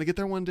like, I'm gonna get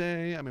there one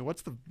day. I mean,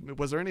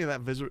 was there any of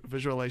that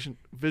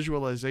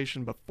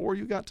visualization before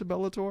you got to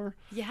Bellator?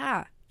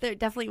 Yeah, there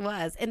definitely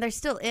was, and there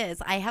still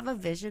is. I have a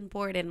vision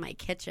board in my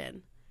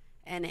kitchen,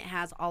 and it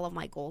has all of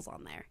my goals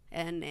on there,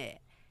 and it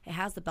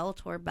has the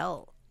Bellator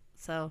belt.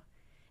 So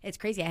it's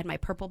crazy. I had my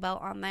purple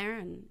belt on there,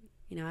 and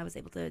I was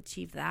able to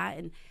achieve that.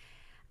 And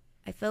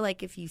I feel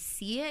like if you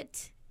see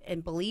it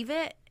and believe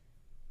it,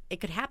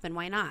 it could happen.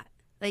 Why not?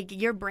 Like,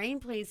 your brain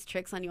plays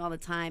tricks on you all the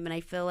time, and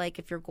I feel like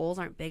if your goals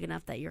aren't big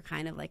enough that you're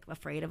kind of like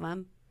afraid of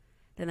them,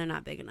 then they're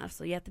not big enough.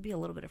 So you have to be a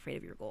little bit afraid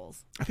of your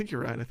goals. I think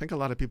you're right. I think a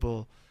lot of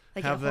people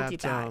Like, have it'll hold you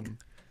that. back.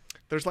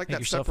 There's like Make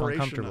that yourself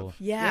separation. uncomfortable.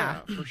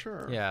 Yeah. For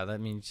sure. Yeah, that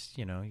means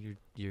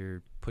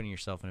you're putting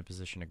yourself in a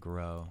position to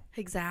grow.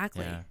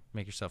 Exactly. Yeah,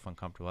 make yourself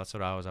uncomfortable. That's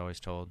what I was always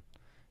told.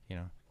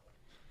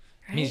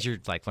 Right? It means you're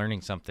like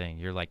learning something.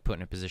 You're like put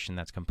in a position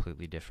that's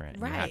completely different.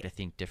 And You have Right. to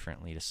think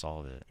differently to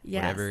solve it.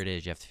 Yes. Whatever it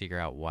is, you have to figure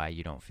out why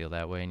you don't feel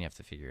that way, and you have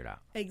to figure it out.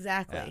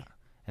 Exactly. Yeah.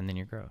 And then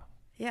you grow.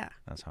 Yeah.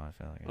 That's how I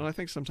feel. Like Well, I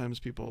think sometimes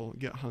people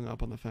get hung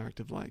up on the fact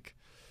of like,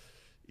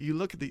 you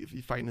look at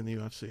you fighting in the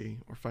UFC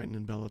or fighting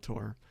in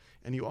Bellator,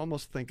 and you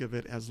almost think of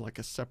it as like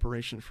a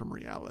separation from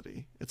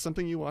reality. It's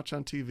something you watch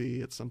on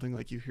TV. It's something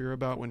like you hear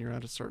about when you're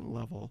at a certain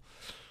level.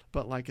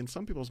 But like in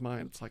some people's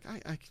mind, it's like,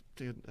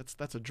 dude,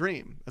 that's a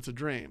dream. That's a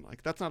dream.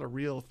 Like, that's not a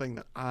real thing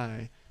that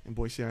I in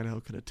Boise, Idaho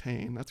could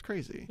attain. That's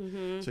crazy.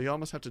 Mm-hmm. So you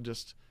almost have to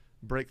just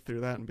break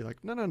through that and be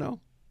like, no.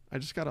 I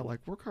just gotta like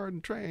work hard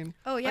and train.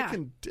 Oh, yeah.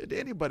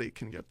 Anybody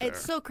can get there.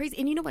 It's so crazy.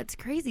 And you know what's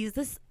crazy is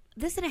this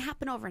didn't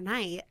happen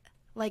overnight.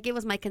 Like, it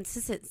was my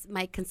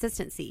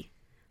consistency.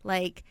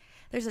 Like,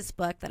 there's this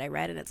book that I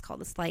read, and it's called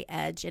The Slight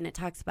Edge, and it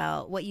talks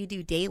about what you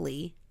do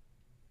daily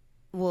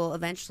will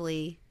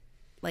eventually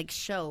like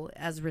show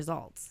as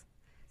results.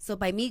 So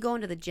by me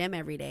going to the gym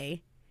every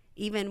day,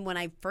 even when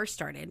I first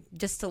started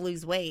just to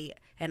lose weight,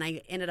 and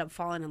I ended up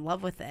falling in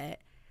love with it,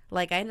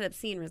 like, I ended up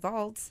seeing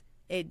results.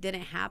 It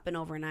didn't happen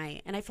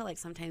overnight. And I feel like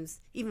sometimes,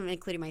 even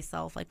including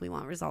myself, like, we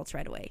want results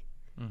right away,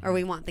 or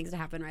we want things to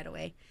happen right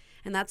away.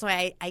 And that's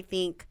why I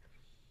think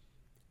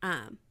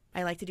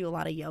I like to do a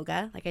lot of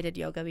yoga. Like, I did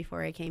yoga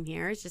before I came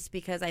here. It's just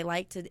because I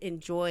like to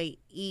enjoy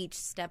each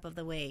step of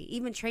the way,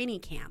 even training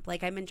camp.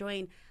 Like, I'm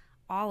enjoying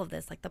all of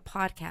this, like the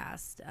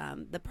podcast,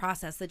 the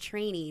process, the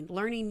training,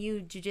 learning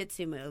new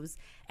jiu-jitsu moves,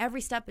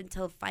 every step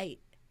until fight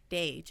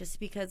day, just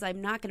because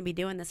I'm not going to be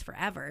doing this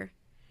forever.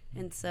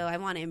 And so I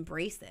want to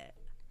embrace it.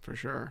 For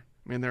sure.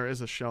 I mean, there is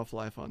a shelf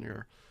life on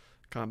your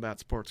combat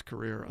sports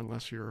career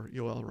unless you're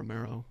Yoel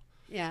Romero.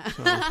 Yeah.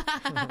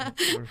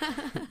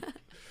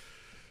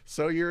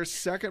 So your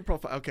second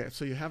profile. Okay,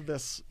 so you have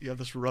this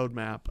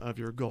roadmap of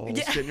your goals,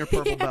 getting your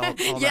purple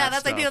belt. All Yeah, that I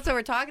think stuff. that's what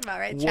we're talking about,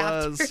 right?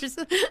 Was- Chapters.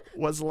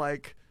 Was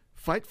like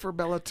fight for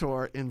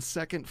Bellator in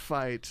second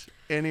fight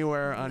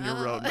anywhere on your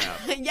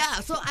roadmap. Yeah,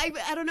 so I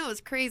don't know,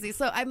 it's crazy.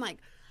 So I'm like,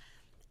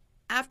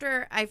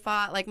 after I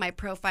fought like my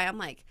pro fight, I'm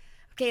like,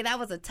 okay, that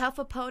was a tough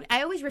opponent.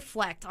 I always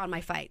reflect on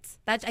my fights.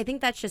 I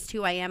think that's just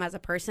who I am as a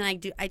person.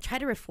 I try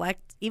to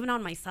reflect even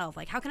on myself.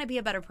 Like, how can I be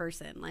a better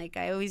person? Like,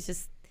 I always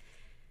just,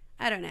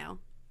 I don't know.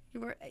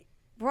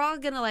 We're all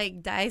gonna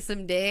like die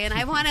someday, and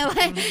I want to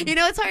like,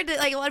 it's hard to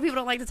like. A lot of people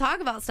don't like to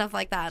talk about stuff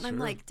like that, and I'm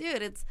like,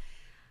 dude,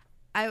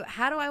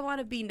 how do I want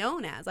to be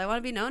known as? I want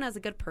to be known as a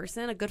good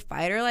person, a good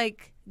fighter.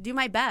 Like, do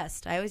my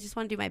best. I always just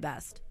want to do my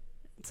best.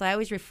 So I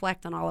always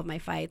reflect on all of my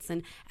fights.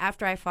 And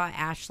after I fought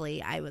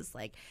Ashley, I was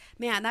like,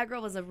 man, that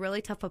girl was a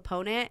really tough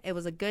opponent. It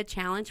was a good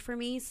challenge for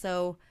me.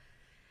 So,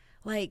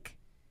 like,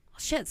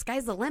 shit,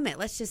 sky's the limit.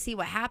 Let's just see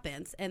what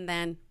happens. And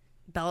then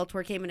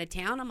Bellator came into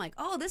town. I'm like,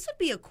 oh, this would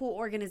be a cool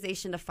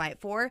organization to fight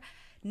for.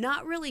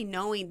 Not really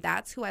knowing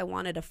that's who I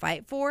wanted to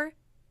fight for,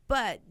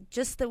 but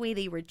just the way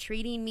they were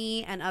treating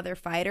me and other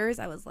fighters,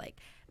 I was like,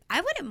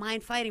 I wouldn't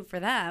mind fighting for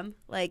them.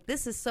 Like,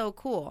 this is so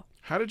cool.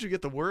 How did you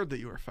get the word that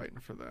you were fighting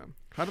for them?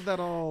 How did that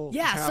all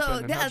Yeah, happen? so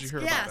and how did you hear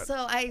about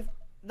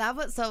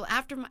it? so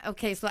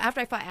after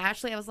I fought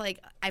Ashley, I was like,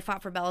 I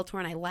fought for Bellator,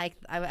 and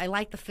I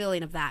liked the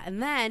feeling of that.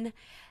 And then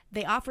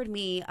they offered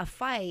me a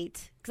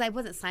fight because I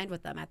wasn't signed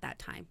with them at that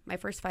time. My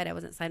first fight, I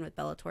wasn't signed with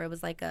Bellator. It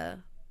was like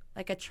a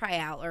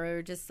tryout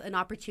or just an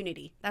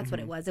opportunity. That's what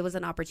it was. It was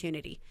an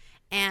opportunity.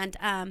 And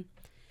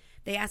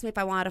they asked me if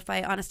I wanted to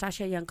fight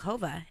Anastasia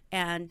Yankova,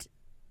 and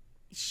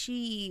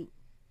she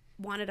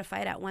wanted to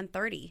fight at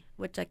 130,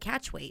 which a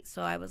catch weight.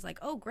 So I was like,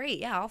 oh, great.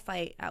 Yeah, I'll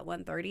fight at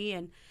 130.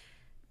 And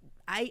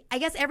I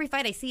guess every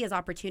fight I see is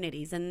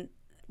opportunities. And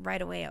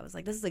right away, I was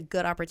like, this is a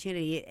good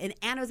opportunity. And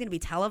it was going to be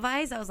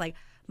televised. I was like,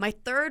 my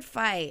third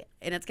fight,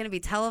 and it's going to be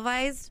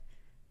televised.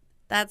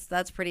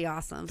 That's pretty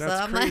awesome. That's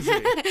so I'm crazy.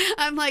 like,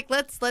 I'm like,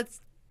 let's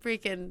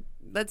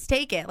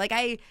take it. Like,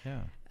 I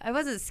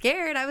wasn't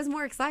scared. I was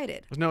more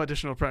excited. There's no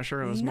additional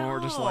pressure. It was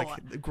more just like,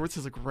 this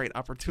is a great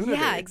opportunity.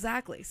 Yeah,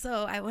 exactly.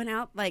 So I went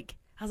out like,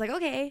 I was like,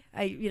 okay.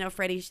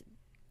 Freddie,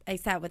 I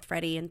sat with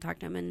Freddie and talked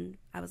to him, and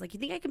I was like, you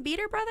think I can beat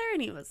her, brother?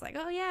 And he was like,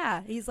 oh,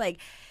 yeah. He's like,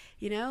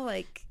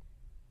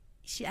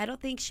 I don't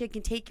think she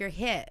can take your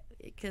hit,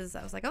 because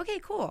I was like, okay,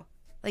 cool.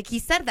 Like, he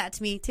said that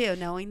to me, too,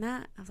 knowing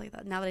that. I was like,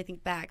 now that I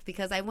think back,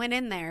 because I went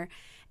in there,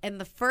 and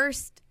the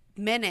first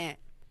minute,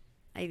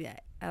 I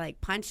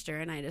like, punched her,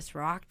 and I just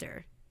rocked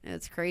her. And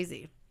it's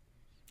crazy,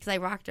 because I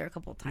rocked her a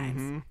couple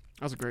times. Mm-hmm.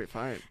 That was a great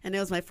fight. And it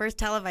was my first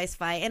televised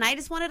fight. And I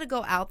just wanted to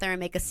go out there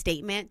and make a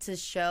statement to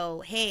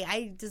show, hey,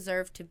 I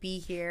deserve to be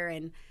here,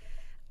 and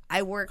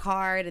I work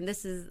hard, and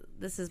this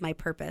is my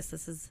purpose.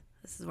 This is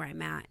where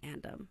I'm at.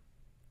 And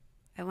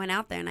I went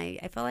out there, and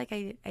I felt like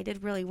I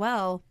did really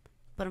well.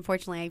 But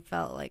unfortunately, I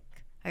felt like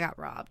I got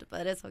robbed.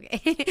 But it's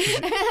okay.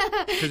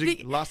 Because you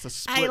lost a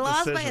split decision, I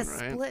lost by a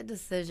right? split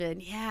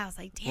decision. Yeah, I was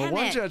like, damn it.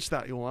 Well, one judge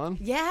thought you won.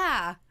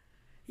 Yeah.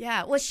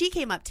 Yeah. Well, she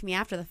came up to me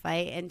after the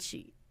fight, and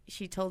she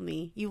told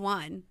me, you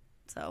won.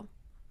 So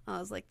I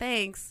was like,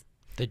 thanks.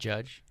 The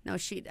judge? No,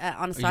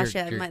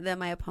 Anastasia,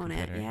 my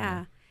opponent.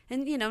 Yeah.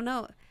 And,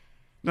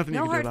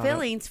 no hard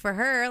feelings for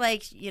her.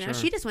 Like, Sure.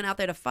 She just went out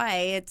there to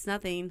fight. It's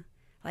nothing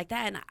like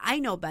that. And I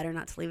know better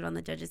not to leave it on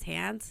the judge's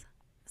hands.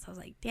 So I was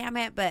like, damn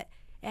it. But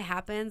it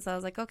happened. So I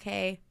was like,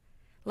 okay,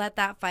 let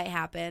that fight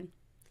happen.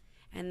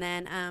 And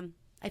then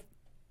I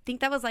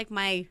think that was like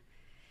my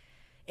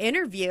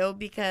interview,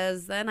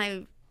 because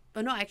then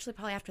actually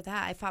probably after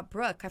that, I fought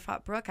Brooke.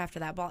 After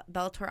that.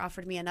 Bellator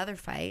offered me another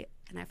fight,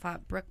 and I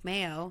fought Brooke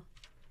Mayo.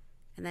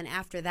 And then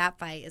after that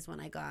fight is when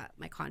I got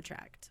my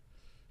contract.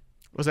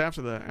 Was it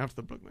after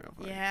the Brooke Mayo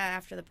fight? Yeah,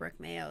 after the Brooke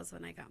Mayo is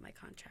when I got my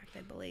contract,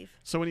 I believe.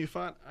 So when you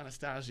fought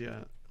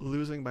Anastasia,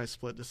 losing by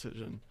split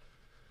decision,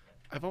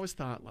 I've always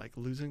thought, like,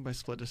 losing by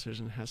split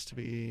decision has to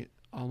be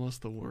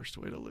almost the worst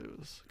way to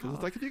lose. Because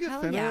it's like, if you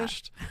get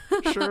finished,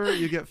 sure,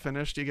 you get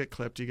finished, you get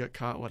clipped, you get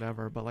caught,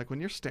 whatever. But, like, when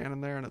you're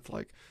standing there and it's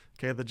like,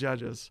 okay, the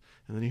judges,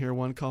 and then you hear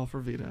one call for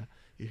Vita,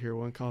 you hear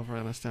one call for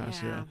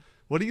Anastasia. Yeah.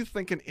 What are you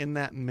thinking in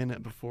that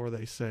minute before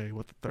they say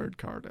what the third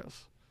card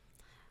is?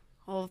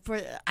 Well,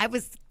 I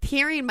was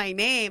hearing my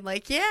name,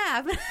 like,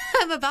 yeah,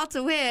 I'm about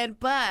to win.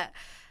 But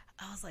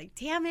I was like,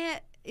 damn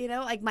it.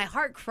 Like, my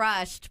heart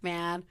crushed,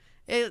 man.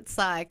 It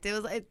sucked.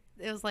 It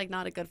was like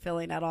not a good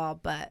feeling at all.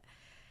 But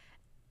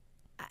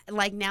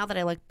like, now that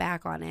I look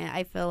back on it,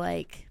 I feel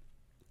like,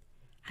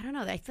 I don't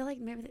know. I feel like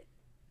maybe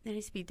there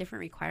needs to be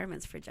different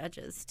requirements for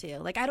judges too.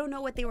 Like, I don't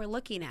know what they were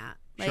looking at.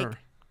 Like, Sure.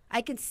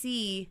 I can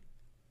see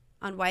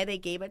on why they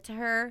gave it to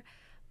her,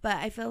 but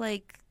I feel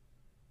like,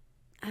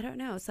 I don't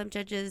know. Some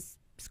judges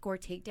score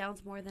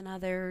takedowns more than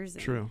others.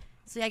 True.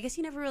 So I guess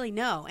you never really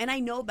know. And I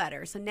know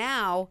better. So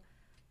now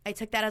I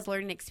took that as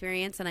learning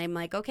experience, and I'm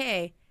like,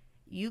 okay,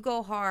 you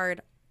go hard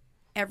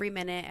every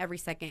minute, every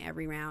second,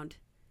 every round.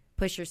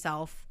 Push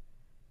yourself.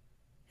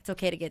 It's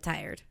okay to get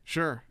tired.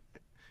 Sure.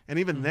 And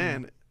even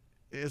then,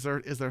 is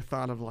there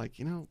thought of, like,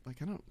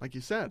 like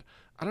you said,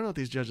 I don't know what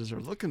these judges are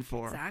looking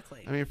for.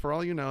 Exactly. I mean, for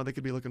all you know, they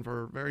could be looking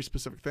for very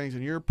specific things,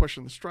 and you're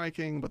pushing the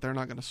striking, but they're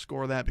not going to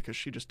score that because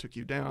she just took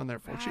you down.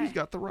 Therefore, Right. she's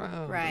got the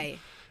round. Right.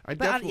 I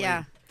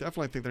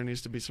definitely think there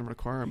needs to be some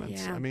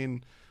requirements. Yeah. I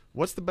mean,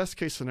 what's the best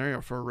case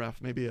scenario for a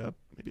ref? Maybe a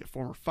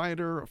former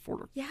fighter, a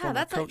former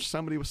that's coach, like,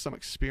 somebody with some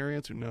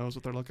experience who knows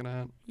what they're looking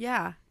at.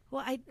 Yeah.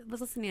 Well, I was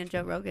listening to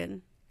Joe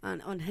Rogan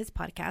on his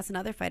podcast, and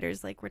other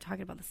fighters, like, we're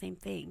talking about the same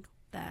thing,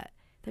 that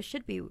there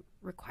should be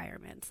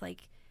requirements.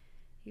 Like,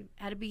 you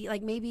had to be,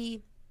 like,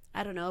 maybe,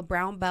 I don't know, a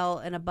brown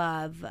belt and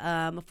above,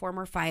 a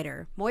former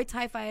fighter, Muay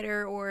Thai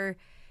fighter, or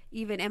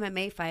even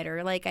MMA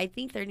fighter. Like, I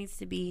think there needs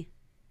to be,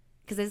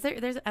 because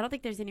I don't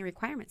think there's any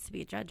requirements to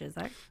be a judge, is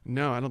there?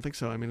 No, I don't think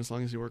so. I mean, as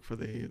long as you work for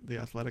the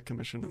athletic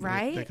commission,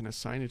 right? They can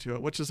assign you to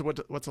it, which is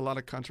what's a lot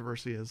of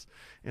controversy is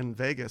in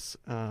Vegas.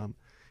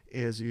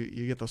 Is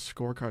you get those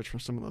scorecards from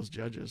some of those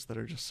judges that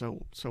are just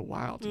so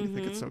wild. And you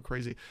think it's so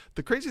crazy.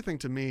 The crazy thing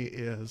to me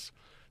is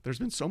there's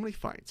been so many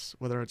fights,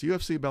 whether it's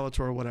UFC,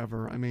 Bellator, or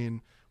whatever. I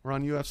mean, we're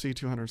on UFC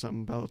 200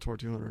 something, Bellator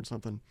 200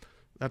 something.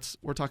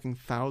 We're talking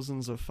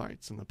thousands of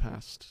fights in the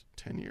past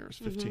 10 years,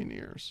 15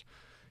 years.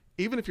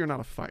 Even if you're not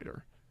a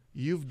fighter,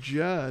 you've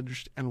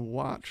judged and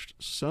watched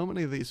so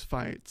many of these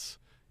fights.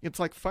 It's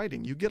like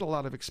fighting. You get a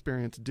lot of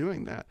experience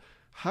doing that.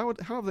 How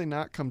have they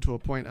not come to a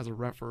point as a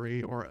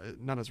referee, or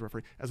not as a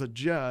referee, as a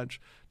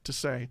judge, to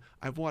say,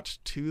 I've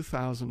watched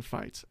 2,000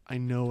 fights. I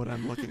know what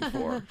I'm looking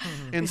for.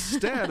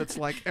 Instead, it's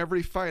like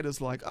every fight is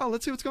like, oh,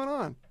 let's see what's going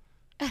on.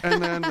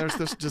 And then there's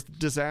this just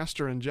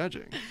disaster in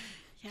judging.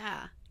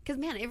 Yeah. Because,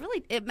 man,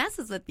 it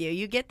messes with you.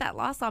 You get that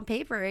loss on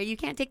paper. You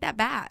can't take that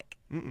back.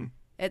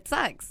 It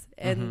sucks.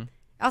 And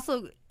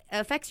also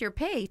affects your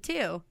pay,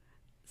 too.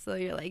 So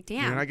you're like,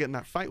 damn. You're not getting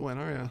that fight win,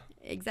 are you?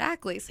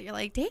 Exactly. So you're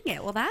like, dang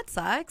it. Well, that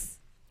sucks.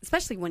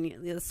 Especially when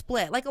you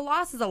split. Like, a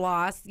loss is a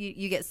loss.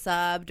 You get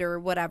subbed or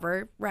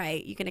whatever.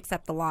 Right. You can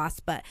accept the loss.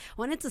 But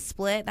when it's a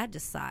split, that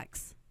just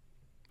sucks.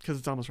 Because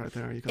it's almost right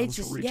there. You can It's almost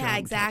just, reach out yeah, and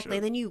exactly. touch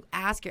And then you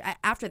ask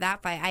after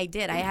that fight,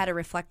 I had to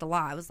reflect a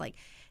lot. I was like,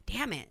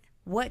 damn it.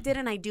 What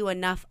didn't I do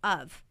enough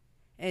of?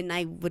 And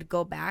I would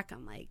go back.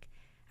 I'm like,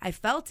 I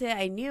felt it.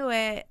 I knew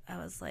it. I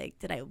was like,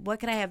 what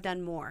could I have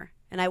done more?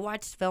 And I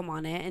watched film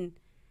on it,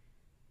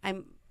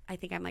 and I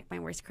think I'm like my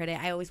worst critic.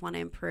 I always want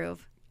to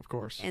improve. Of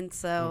course. And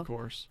so Of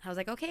course. I was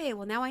like, okay,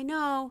 well now I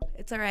know.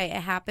 It's all right.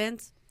 It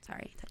happens.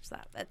 Sorry, touch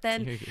that. But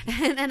then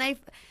and then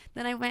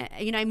I went,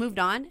 I moved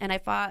on and I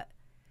fought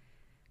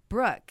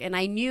Brooke, and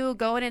I knew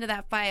going into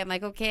that fight, I'm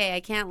like, okay, I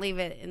can't leave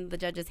it in the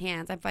judge's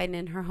hands. I'm fighting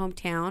in her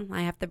hometown.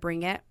 I have to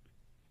bring it.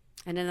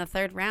 And in the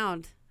third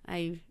round,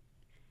 I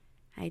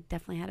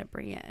definitely had to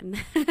bring it. And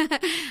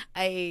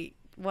I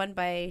won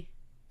by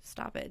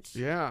stoppage.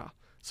 Yeah.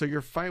 So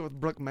your fight with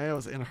Brooke Mayo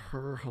is in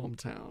her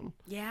hometown.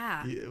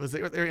 Yeah. Was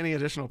there any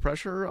additional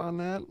pressure on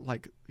that?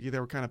 Like they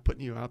were kind of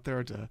putting you out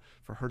there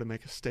for her to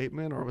make a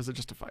statement, or was it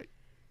just a fight?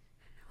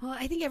 Well,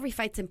 I think every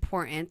fight's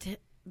important,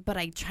 but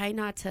I try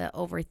not to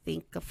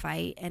overthink a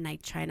fight, and I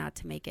try not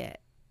to make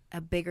it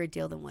a bigger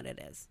deal than what it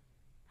is.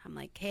 I'm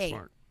like, hey,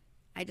 Smart.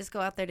 I just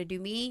go out there to do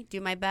me, do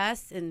my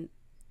best, and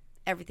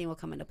everything will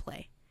come into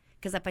play.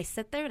 Because if I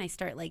sit there and I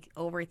start like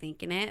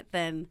overthinking it,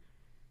 then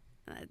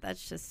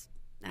that's just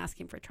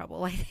asking for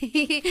trouble, I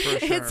think. For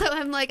sure. And so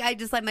I'm like, I'm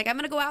going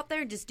to go out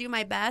there and just do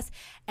my best.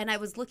 And I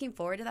was looking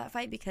forward to that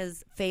fight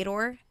because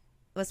Fedor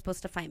was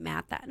supposed to fight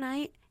Matt that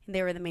night, and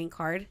they were the main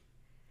card.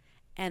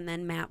 And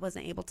then Matt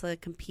wasn't able to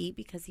compete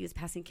because he was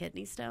passing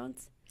kidney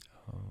stones.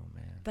 Oh,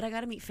 man. But I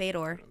got to meet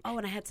Fedor. Oh,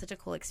 and I had such a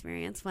cool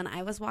experience. When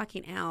I was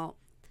walking out,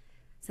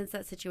 since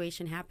that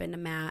situation happened to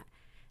Matt,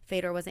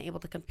 Fedor wasn't able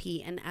to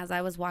compete. And as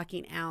I was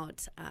walking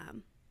out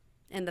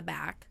in the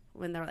back,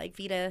 when they're like,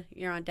 Vita,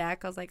 you're on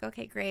deck, I was like,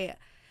 okay, great.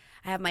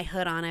 I have my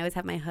hood on. I always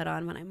have my hood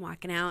on when I'm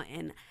walking out.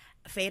 And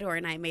Fedor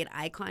and I made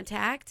eye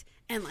contact.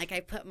 And, like, I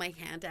put my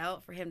hand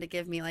out for him to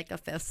give me, like, a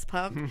fist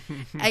pump.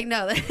 I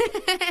know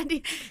that.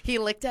 And he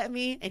looked at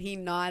me, and he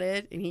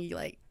nodded, and he,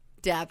 like,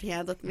 dabbed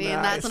hands with me. Nice.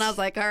 And that's when I was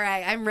like, all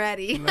right, I'm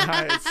ready.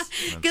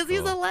 Nice. Because he's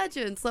a cool.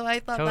 legend. So I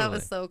thought that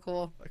was so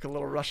cool. Like a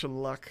little Russian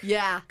luck.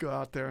 Yeah. Go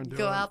out there and do it.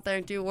 Go out there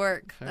and do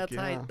work. Heck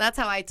yeah. That's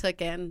how I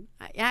took it. And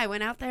I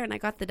went out there and I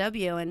got the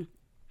W. And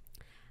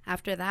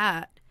after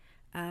that,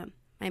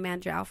 my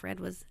manager Alfred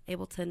was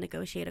able to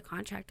negotiate a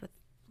contract with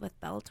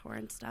Bellator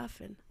and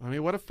stuff. And I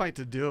mean, what a fight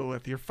to do it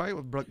with. Your fight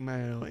with Brooke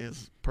Mayo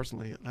is,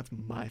 personally, that's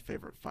my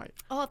favorite fight.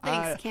 oh,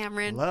 thanks,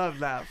 Cameron. Love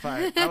that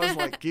fight. I was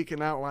like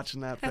geeking out watching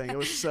that thing. It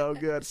was so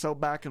good, so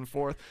back and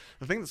forth.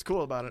 The thing that's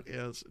cool about it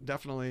is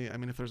definitely, I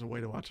mean, if there's a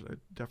way to watch it, I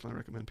definitely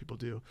recommend people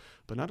do.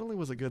 But not only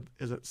was it good,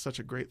 is it such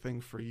a great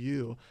thing for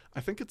you, I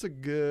think it's a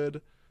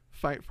good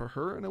fight for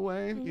her in a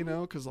way, you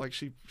know, because like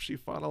she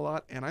fought a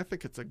lot. And I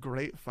think it's a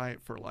great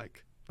fight for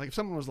like if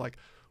someone was like,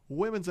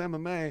 women's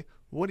MMA,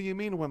 what do you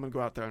mean women go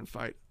out there and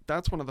fight?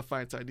 That's one of the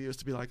fights I'd use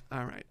to be like,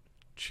 all right,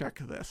 check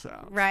this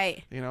out.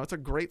 Right. You know, it's a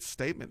great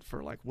statement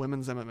for like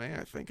women's MMA,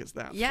 I think, is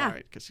that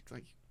fight. Because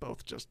like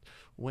both just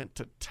went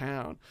to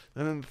town.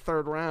 And then the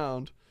third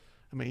round,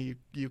 I mean,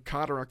 you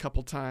caught her a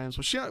couple times.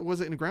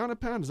 Was it in ground and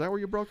pound? Is that where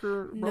you broke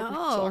her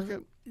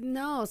socket?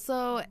 No.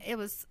 So it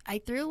was, I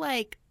threw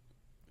like,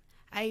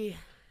 I'm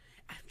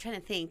trying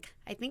to think.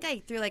 I think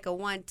I threw like a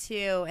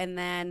 1-2 and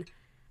then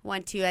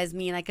 1-2 as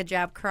me, like a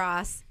jab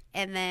cross.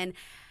 And then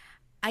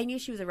I knew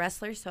she was a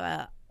wrestler,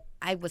 so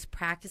I was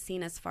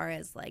practicing as far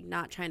as like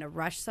not trying to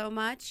rush so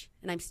much.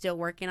 And I'm still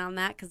working on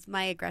that because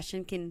my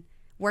aggression can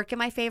work in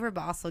my favor,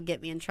 but also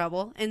get me in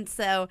trouble. And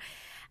so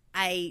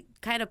I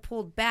kind of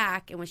pulled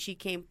back, and when she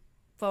came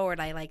forward,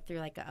 I like threw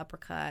like an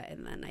uppercut,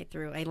 and then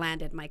I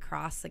landed my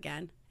cross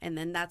again. And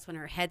then that's when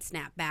her head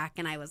snapped back,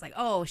 and I was like,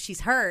 oh,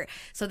 she's hurt.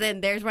 So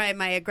then there's why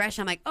my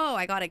aggression, I'm like, oh,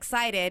 I got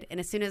excited. And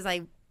as soon as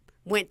I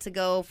went to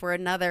go for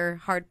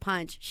another hard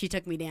punch, she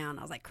took me down.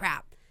 I was like,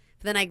 crap.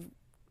 But then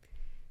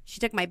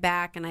she took my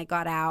back, and I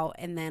got out,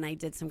 and then I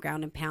did some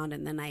ground and pound,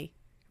 and then I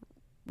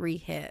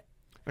re-hit.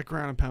 That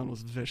ground and pound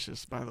was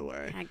vicious, by the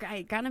way.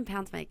 Ground and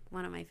pound's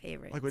one of my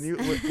favorites. Like when you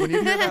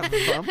hear that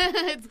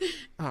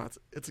thump,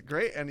 it's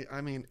great. And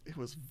I mean, it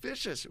was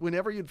vicious.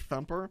 Whenever you'd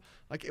thump her,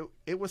 like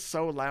it was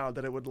so loud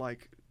that it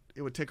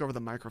would take over the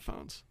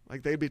microphones.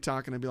 Like they'd be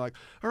talking and be like,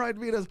 all right,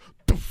 Vita's,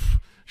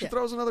 she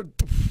throws another,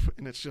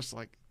 and it's just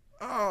like,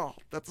 oh,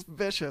 that's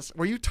vicious.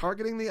 Were you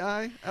targeting the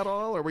eye at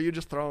all, or were you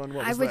just throwing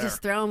what was there? I was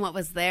just throwing what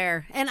was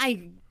there. And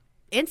I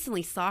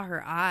instantly saw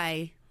her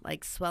eye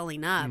like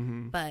swelling up,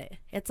 but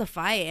it's a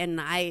fight,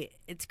 and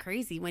it's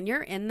crazy when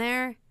you're in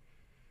there.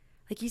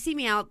 Like you see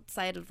me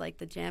outside of like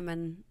the gym,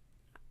 and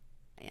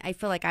I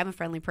feel like I'm a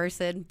friendly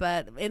person,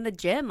 but in the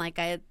gym, like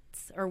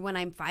or when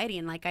I'm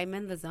fighting, like I'm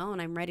in the zone,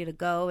 I'm ready to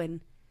go,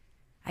 and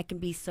I can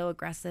be so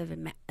aggressive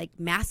and like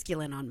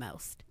masculine on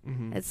most.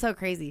 It's so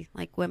crazy,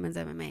 like women's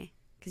MMA,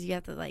 because you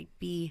have to like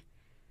be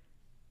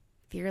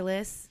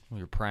fearless. Well,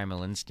 your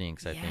primal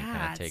instincts, I think,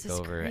 kind of take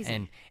over,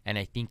 crazy. and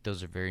I think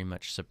those are very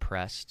much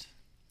suppressed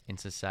in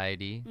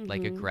society,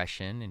 like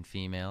aggression in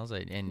females.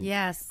 And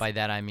yes, by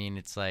that I mean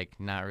it's like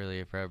not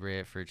really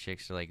appropriate for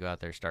chicks to like go out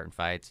there starting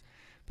fights.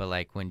 But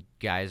like when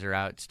guys are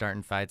out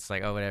starting fights,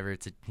 like, oh, whatever,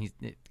 he's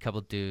a couple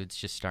dudes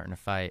just starting a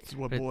fight. It's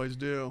what boys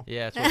do.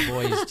 Yeah, it's what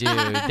boys do.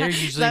 They're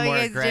usually more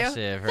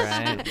aggressive,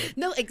 right?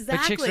 No, exactly.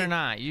 But chicks are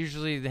not.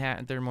 Usually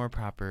they're more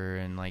proper,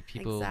 and like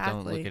people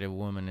don't look at a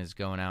woman as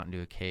going out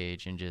into a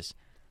cage and just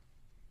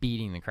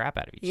beating the crap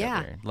out of each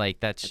other.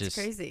 Like that's just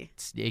crazy.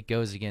 It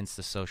goes against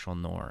the social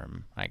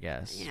norm, I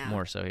guess. Yeah.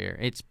 More so here.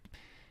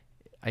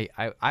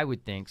 I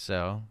would think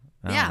so.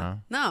 I don't know.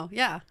 No,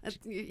 yeah.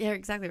 You're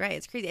exactly right.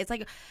 It's crazy. It's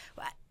like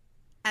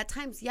at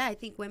times, I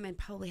think women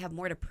probably have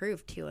more to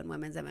prove too in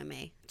women's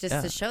MMA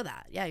just to show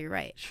that. Yeah, you're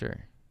right. Sure.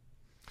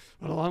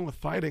 But along with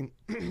fighting,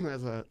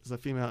 as a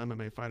female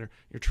MMA fighter,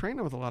 you're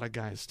training with a lot of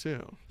guys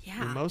too. Yeah.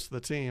 I mean, most of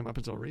the team up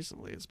until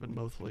recently has been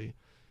mostly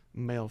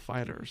male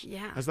fighters.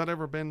 Yeah. Has that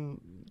ever been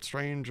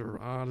strange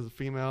or odd as a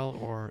female,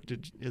 or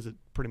is it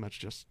pretty much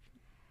just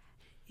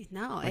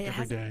like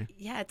every day?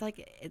 Yeah,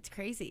 it's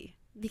crazy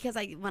because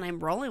when I'm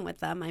rolling with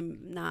them, I'm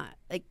not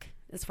like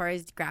as far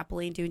as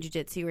grappling, doing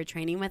jiu-jitsu or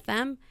training with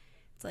them.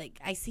 It's like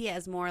I see it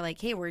as more like,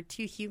 hey, we're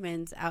two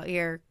humans out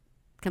here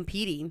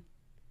competing.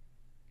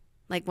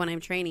 Like when I'm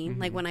training,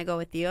 like when I go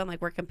with you, I'm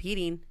like, we're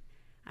competing.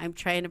 I'm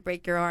trying to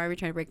break your arm, you're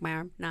trying to break my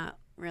arm. Not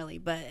really,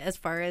 but as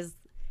far as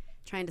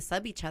trying to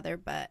sub each other,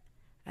 but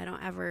I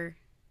don't ever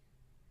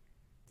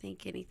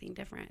think anything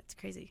different. It's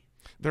crazy.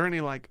 There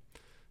any like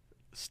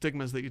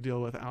stigmas that you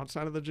deal with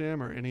outside of the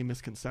gym, or any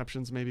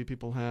misconceptions maybe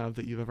people have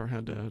that you've ever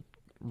had to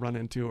run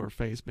into or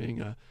face being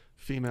a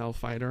female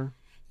fighter?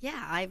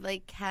 Yeah, I've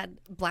like had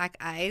black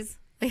eyes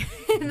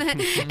in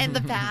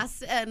the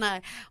past, and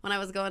when I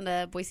was going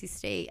to Boise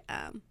State,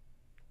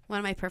 one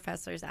of my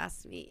professors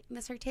asked me,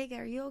 "Miss Ortega,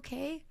 are you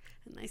okay?"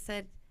 And I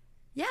said,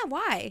 "Yeah,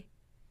 why?"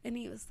 And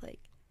he was like,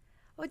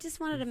 "Oh, I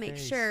just wanted to make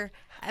sure."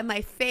 And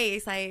my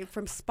face,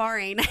 from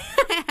sparring,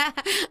 I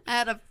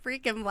had a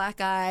freaking black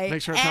eye.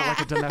 Make sure it's not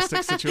like a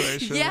domestic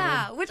situation.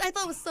 Yeah, which I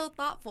thought was so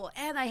thoughtful.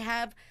 And I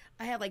have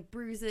like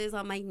bruises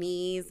on my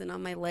knees and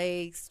on my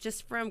legs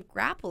just from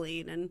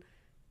grappling and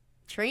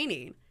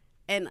training.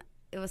 And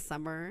it was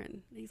summer,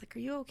 and he's like, "Are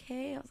you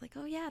okay?" I was like,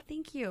 "Oh yeah,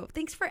 thank you.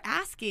 Thanks for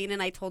asking."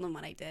 And I told him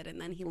what I did, and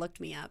then he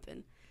looked me up,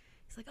 and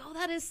he's like, "Oh,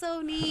 that is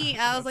so neat."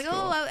 I was like, cool.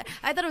 "Oh,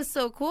 I thought it was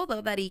so cool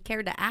though that he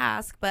cared to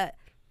ask." But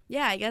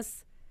yeah, I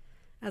guess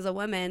as a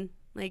woman,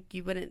 like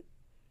you wouldn't.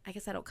 I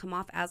guess I don't come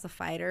off as a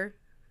fighter.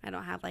 I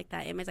don't have like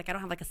that image. Like I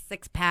don't have like a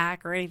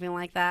 6-pack or anything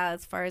like that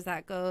as far as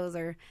that goes.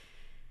 Or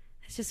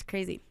it's just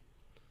crazy.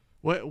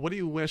 What do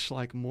you wish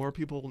like more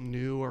people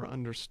knew or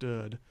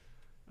understood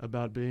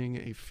about being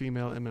a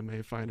female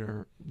MMA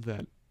fighter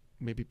that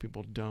maybe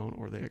people don't,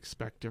 or they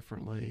expect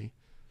differently?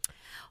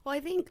 Well,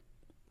 I think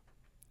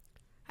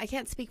I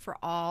can't speak for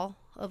all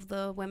of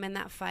the women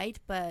that fight,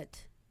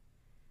 but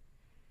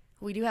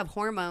we do have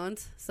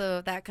hormones,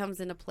 so that comes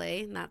into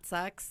play, and that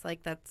sucks.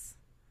 Like that's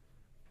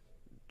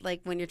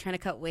like when you're trying to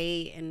cut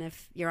weight, and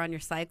if you're on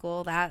your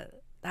cycle,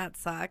 that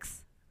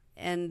sucks,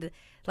 and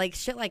like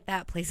shit like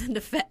that plays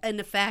into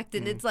effect,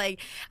 and it's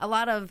like a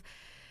lot of.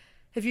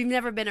 If you've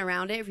never been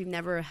around it, if you've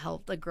never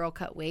helped a girl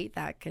cut weight,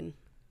 that can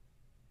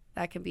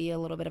be a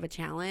little bit of a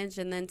challenge.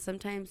 And then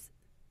sometimes,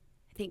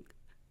 I think,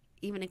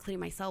 even including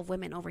myself,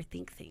 women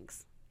overthink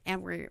things,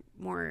 and we're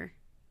more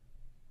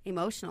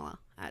emotional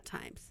at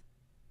times.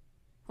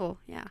 Oh,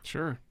 yeah.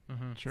 Sure.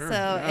 Sure.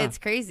 So it's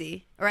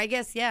crazy. Or I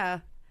guess,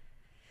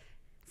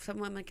 some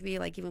women can be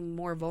like even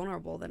more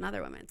vulnerable than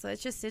other women. So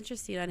it's just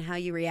interesting on how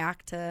you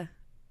react to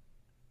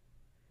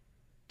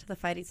the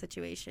fighting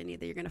situation.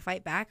 Either you're going to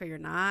fight back or you're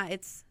not.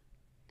 It's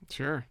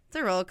a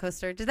roller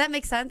coaster. Does that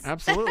make sense?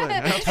 Absolutely.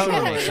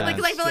 Totally makes sense.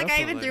 Because I feel like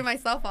I even threw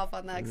myself off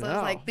on that because I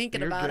was like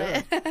thinking about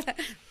it.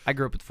 I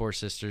grew up with 4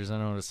 sisters. I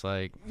know what it's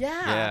like.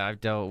 Yeah, I've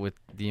dealt with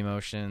the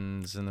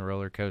emotions and the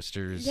roller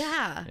coasters.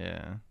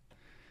 Yeah.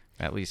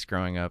 At least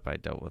growing up, I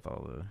dealt with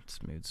all the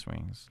smooth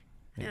swings.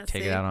 They'd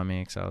take it out on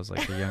me because I was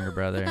like the younger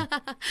brother.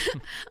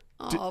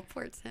 Oh,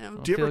 poor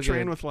Tim. Do you ever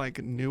train with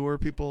like newer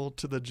people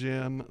to the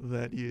gym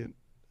that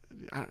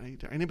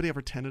anybody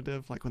ever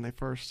tentative, like when they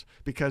first,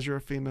 because you're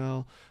a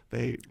female,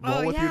 they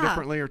roll with you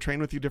differently or train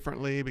with you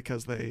differently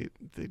because they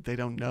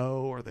don't know,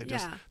 or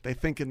they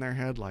think in their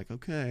head like,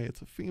 okay,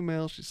 it's a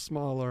female, she's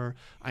smaller,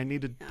 I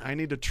need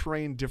to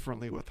train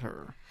differently with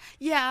her?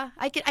 Yeah,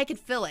 I could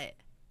feel it.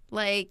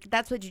 Like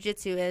that's what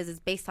jiu-jitsu is. It's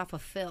based off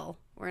of feel.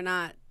 We're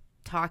not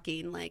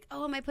talking like,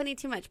 oh, am I putting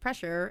too much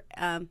pressure?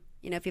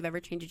 If you've ever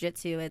trained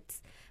jiu-jitsu,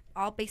 it's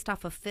all based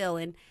off of feel,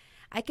 and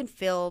I can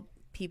feel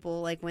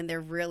people like when they're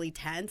really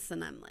tense,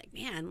 and I'm like,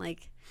 man,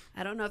 like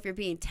I don't know if you're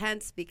being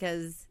tense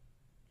because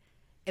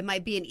it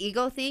might be an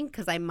ego thing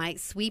because I might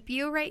sweep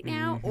you right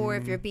now, or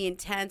if you're being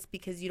tense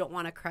because you don't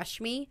want to crush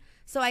me.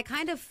 So I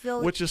kind of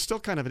feel, which is still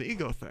kind of an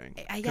ego thing.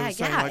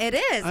 Yeah, it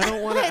is. I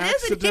don't want to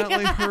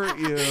accidentally hurt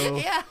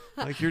you.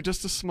 Like you're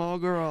just a small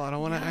girl. I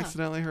don't want to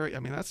accidentally hurt you. I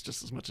mean, that's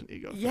just as much an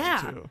ego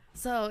thing too.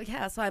 So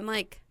I'm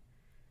like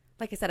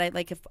I said,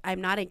 if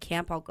I'm not in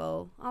camp,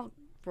 I'll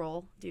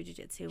do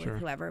jiu-jitsu with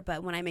whoever,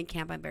 but when I'm in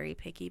camp I'm very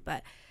picky.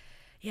 But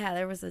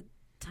there was a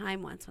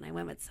time once when I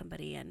went with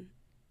somebody and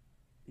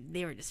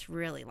they were just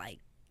really like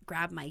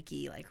grabbed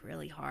Mikey like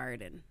really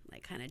hard and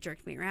like kind of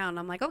jerked me around.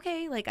 I'm like,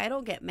 okay, like I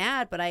don't get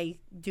mad, but I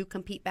do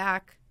compete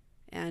back,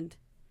 and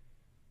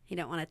he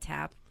didn't want to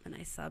tap, and I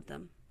subbed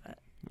him. But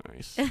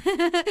Nice.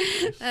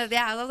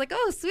 yeah, I was like,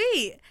 oh,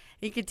 sweet.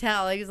 You could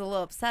tell he was a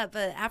little upset,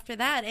 but after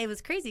that, it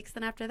was crazy because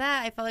then after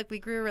that, I felt like we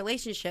grew a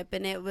relationship,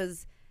 and it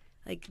was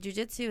like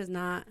jiu-jitsu is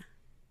not.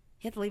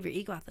 You have to leave your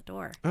ego out the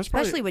door, That's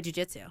especially probably- with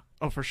jiu-jitsu.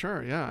 Oh, for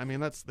sure. Yeah. I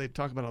mean, they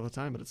talk about it all the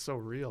time, but it's so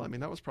real. I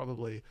mean, that was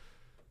probably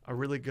a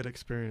really good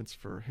experience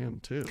for him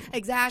too.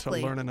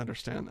 Exactly. To learn and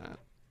understand that.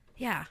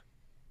 Yeah.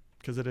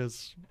 Because it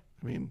is,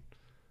 I mean,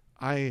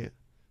 I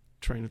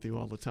train with you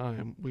all the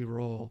time. We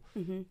roll.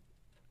 Mm-hmm.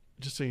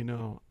 Just so you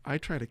know, I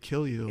try to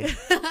kill you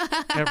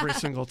every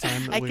single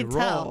time that I we can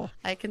roll. tell.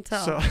 I can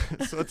tell.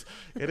 So it's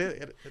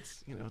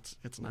you know,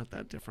 it's not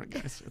that different,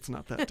 guys. It's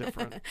not that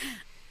different.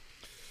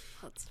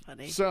 That's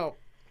funny. So,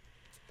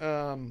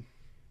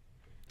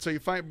 so you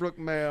fight Brooke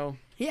Mayo.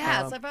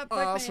 Yeah, so I fought Brooke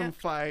Mayo. Awesome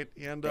fight.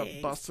 You end up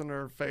Thanks. busting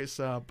her face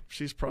up.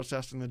 She's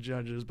protesting the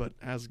judges, but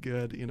as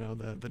good, you know,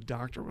 the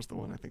doctor was the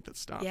one I think that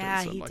stopped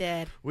Yeah, it. So he like,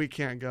 did. we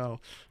can't go.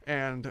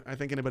 And I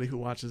think anybody who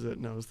watches it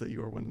knows that you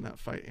were winning that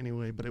fight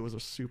anyway, but it was a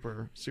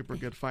super, super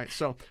good fight.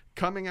 So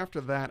coming after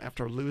that,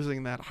 after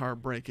losing that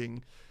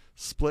heartbreaking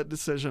split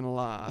decision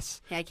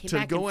loss, Yeah, I came to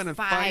back go in in and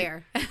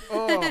fire.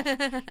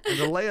 and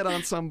to lay it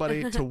on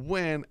somebody to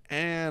win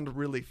and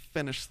really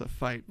finish the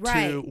fight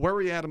Right. too. Where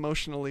were you at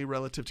emotionally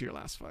relative to your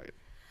last fight?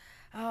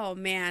 Oh,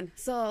 man.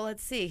 So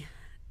let's see.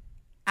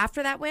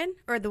 After that win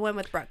or the one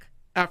with Brooke?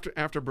 After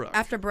Brooke.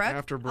 After Brooke?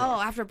 After Brooke. Oh,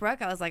 after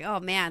Brooke, I was like, oh,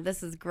 man,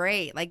 this is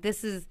great. Like,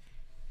 this is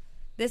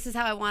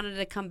how I wanted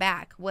to come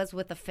back, was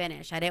with a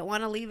finish. I didn't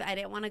want to leave. I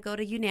didn't want to go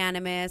to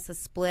unanimous, a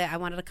split. I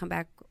wanted to come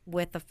back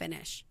with a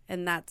finish.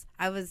 And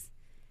I was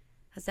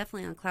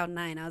definitely on cloud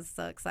nine. I was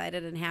so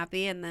excited and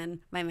happy. And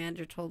then my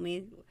manager told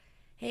me,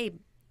 hey,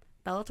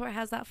 Bellator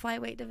has that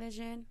flyweight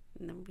division.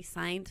 And then we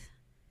signed.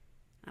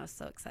 I was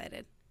so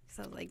excited.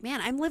 So I was like,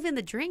 man, I'm living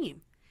the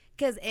dream.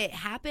 Because it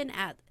happened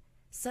at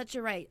such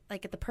a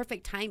like at the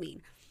perfect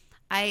timing.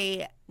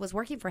 I was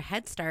working for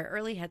Head Start,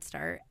 early Head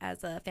Start,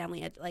 as a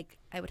family,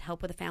 I would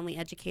help with the family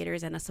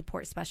educators and a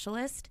support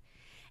specialist.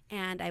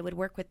 And I would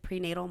work with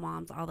prenatal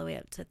moms all the way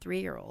up to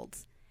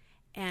 3-year-olds.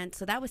 And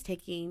so that was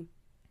taking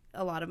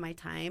a lot of my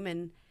time.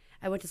 And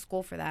I went to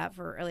school for that,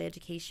 for early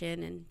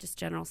education and just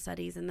general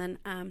studies. And then,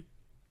 where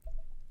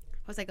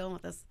was I going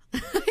with this?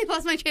 I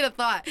lost my train of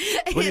thought.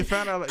 When you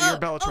found out that your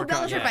Bellator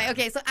Bellator Yeah. fight.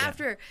 Okay, so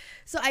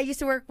so I used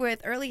to work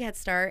with early Head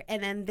Start,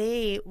 and then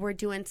they were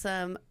doing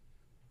some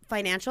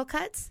financial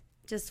cuts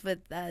just with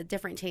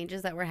different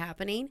changes that were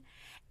happening.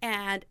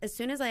 And as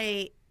soon as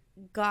I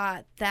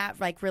got that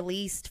like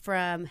released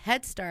from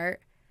Head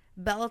Start,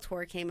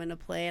 Bellator came into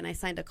play and I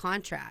signed a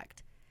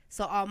contract.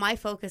 So all my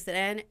focus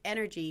and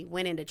energy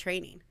went into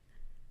training.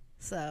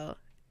 So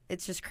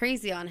it's just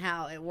crazy on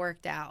how it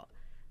worked out.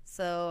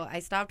 So I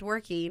stopped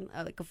working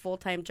like a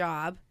full-time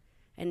job,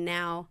 and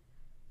now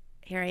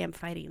here I am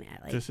fighting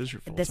it. Like, This is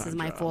your this full-time is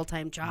my job.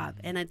 full-time job.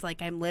 And it's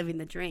like I'm living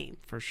the dream.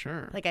 For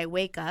sure. Like I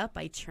wake up,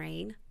 I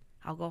train,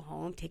 I'll go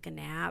home, take a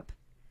nap,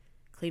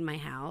 clean my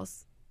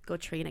house, go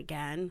train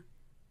again,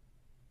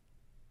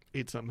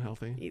 Eat something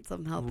healthy. eat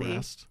something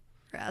healthy,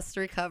 Rest.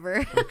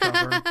 recover,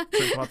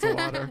 Drink lots of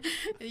water.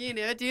 you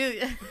know, do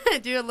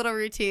a little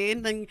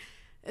routine. Then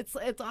it's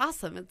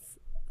awesome. It's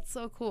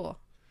so cool.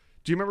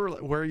 Do you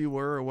remember where you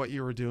were or what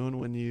you were doing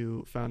when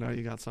you found out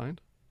you got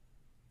signed?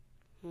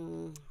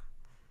 No,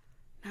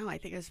 I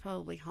think I was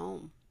probably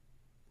home.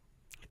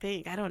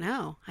 I don't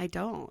know. I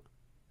don't.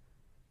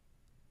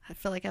 I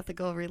feel like I have to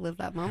go relive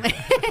that moment.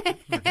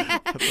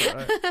 That's all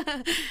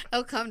right.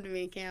 It'll come to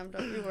me, Cam.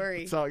 Don't you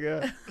worry. It's all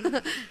good.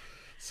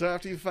 So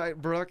after you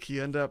fight Brooke,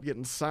 you end up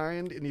getting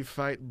signed and you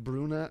fight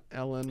Bruna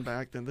Ellen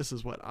back then. This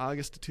is what,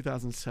 August of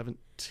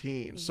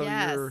 2017. So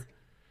Yes. you're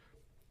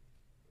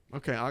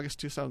okay, August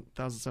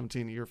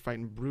 2017, you're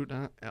fighting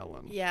Bruna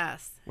Ellen.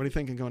 Yes. What are you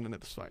thinking going into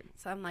this fight?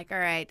 So I'm like, all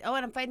right. Oh,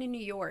 and I'm fighting in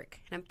New York,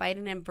 and I'm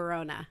fighting in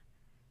Verona.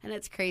 And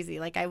it's crazy.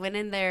 Like, I went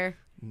in there,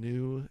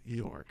 New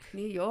York.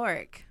 New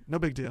York. No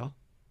big deal.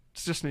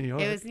 It's just New York.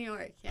 It was New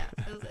York, yeah.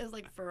 It was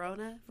like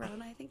Verona,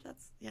 I think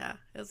that's, yeah.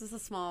 It was just a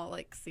small,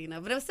 like, scene,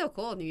 but it was still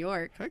cool, New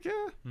York. Heck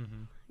yeah.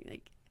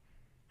 Like,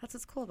 that's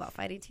what's cool about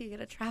fighting, too. You get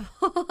to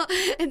travel.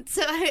 And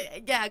so,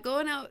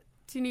 going out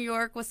to New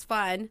York was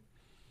fun.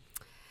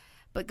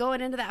 But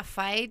going into that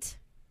fight,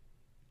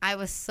 I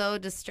was so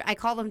I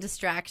call them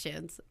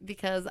distractions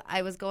because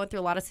I was going through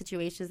a lot of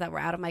situations that were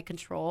out of my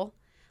control.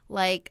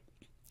 Like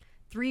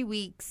 3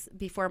 weeks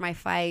before my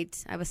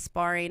fight, I was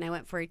sparring. I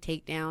went for a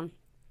takedown.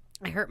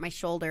 I hurt my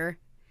shoulder.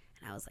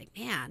 And I was like,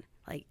 man,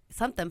 like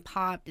something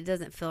popped. It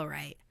doesn't feel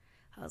right.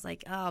 I was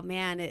like, oh,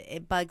 man,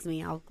 it bugs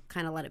me. I'll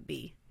kind of let it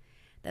be.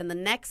 Then the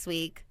next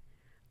week,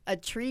 a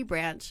tree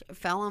branch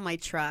fell on my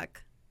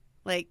truck,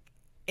 like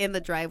in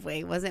the driveway.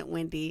 It wasn't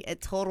windy.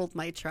 It totaled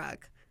my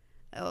truck.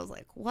 I was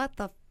like, what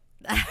the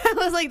I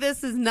was like,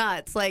 this is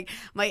nuts. Like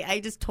I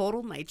just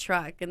totaled my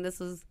truck, and this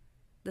was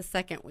the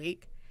second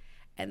week.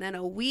 And then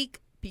a week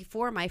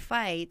before my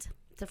fight,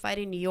 to fight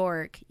in New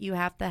York, you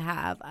have to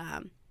have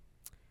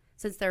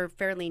since they're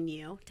fairly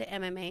new to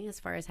MMA, as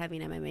far as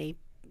having MMA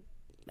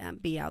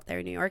be out there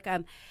in New York,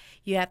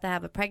 you have to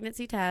have a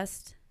pregnancy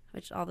test,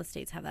 which all the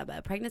states have that, but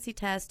a pregnancy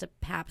test, a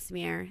pap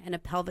smear, and a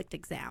pelvic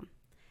exam.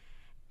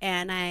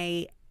 And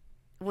I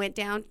went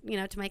down,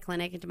 to my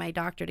clinic and to my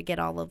doctor to get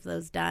all of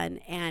those done.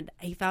 And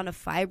he found a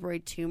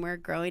fibroid tumor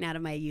growing out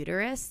of my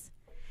uterus.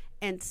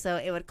 And so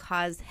it would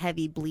cause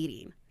heavy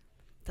bleeding.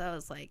 So I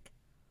was like,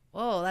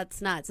 whoa,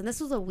 that's nuts. And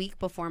this was a week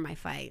before my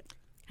fight.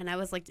 And I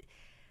was like,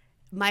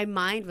 my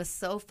mind was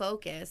so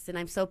focused and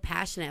I'm so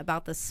passionate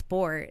about the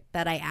sport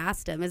that I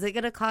asked him, is it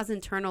going to cause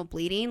internal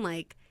bleeding?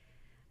 Like,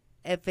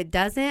 if it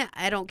doesn't,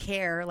 I don't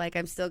care. Like,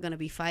 I'm still going to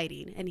be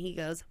fighting. And he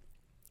goes,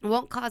 it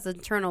won't cause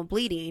internal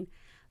bleeding,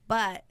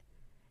 but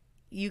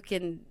you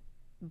can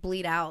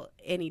bleed out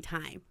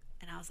anytime.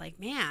 And I was like,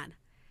 man.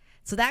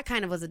 So that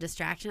kind of was a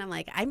distraction. I'm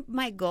like, I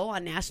might go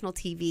on national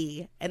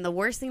TV, and the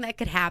worst thing that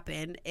could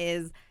happen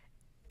is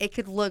it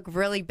could look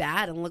really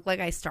bad and look like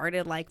I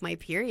started like my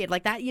period.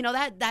 Like that,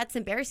 that's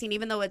embarrassing,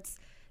 even though it's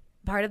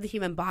part of the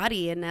human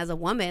body, and as a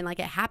woman, like,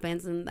 it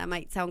happens, and that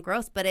might sound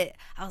gross, but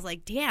I was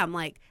like, damn,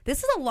 like, this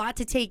is a lot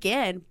to take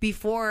in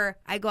before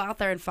I go out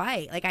there and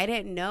fight. Like, I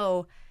didn't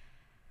know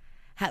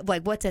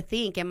what to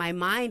think, and my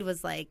mind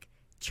was like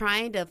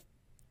trying to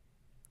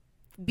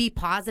be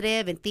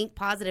positive and think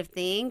positive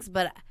things,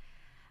 but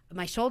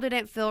my shoulder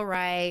didn't feel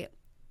right.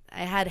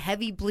 I had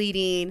heavy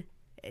bleeding.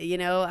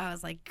 I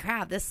was like,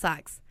 crap, this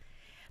sucks.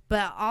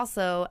 But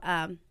also,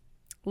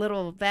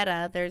 little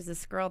Veta, there's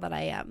this girl that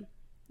I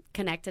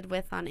connected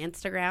with on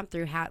Instagram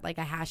through a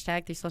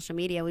hashtag through social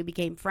media. We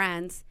became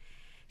friends.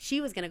 She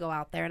was going to go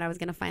out there, and I was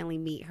going to finally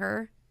meet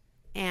her.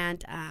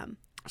 And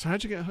so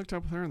how'd you get hooked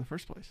up with her in the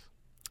first place?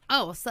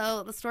 Oh,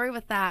 so the story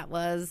with that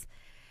was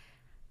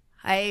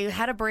I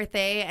had a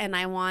birthday, and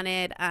I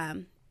wanted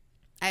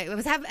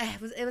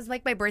it was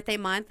like my birthday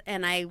month,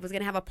 and I was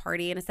gonna have a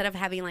party, and instead of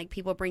having like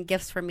people bring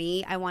gifts for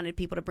me, I wanted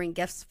people to bring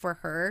gifts for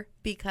her,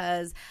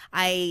 because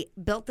I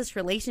built this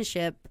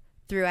relationship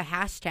through a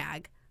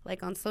hashtag.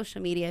 Like on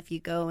social media, if you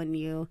go and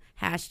you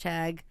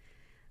hashtag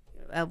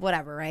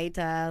whatever, right?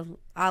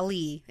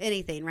 Ali,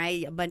 anything,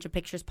 right? A bunch of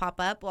pictures pop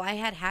up. Well, I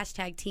had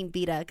hashtag Team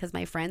Vita because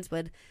my friends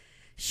would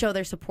show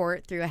their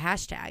support through a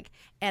hashtag.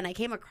 And I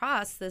came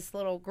across this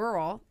little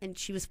girl, and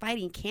she was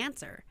fighting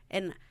cancer.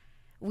 And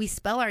we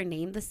spell our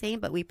name the same,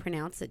 but we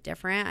pronounce it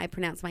different. I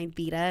pronounce mine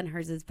Vita, and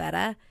hers is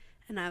Veta.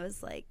 And I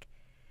was like,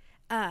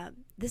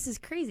 this is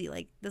crazy.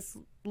 Like, this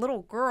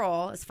little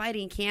girl is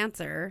fighting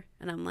cancer.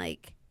 And I'm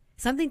like,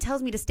 something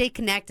tells me to stay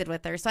connected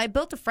with her. So I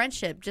built a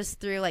friendship just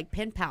through like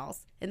pen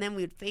pals. And then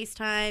we would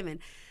FaceTime, and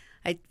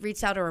I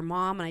reached out to her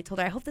mom, and I told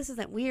her, I hope this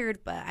isn't weird,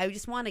 but I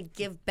just want to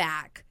give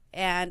back.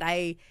 And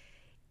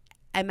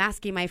I'm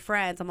asking my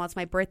friends, it's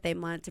my birthday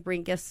month, to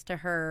bring gifts to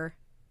her.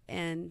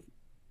 And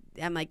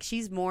I'm like,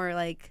 she's more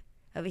like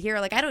of a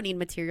hero. Like, I don't need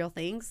material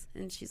things.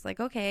 And she's like,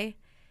 okay,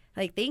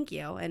 like, thank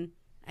you. And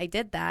I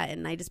did that,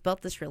 and I just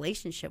built this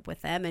relationship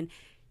with them. And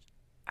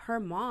her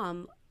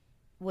mom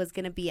was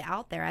going to be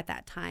out there at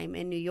that time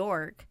in New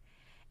York.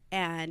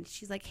 And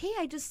she's like, hey,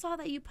 I just saw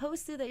that you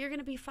posted that you're going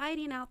to be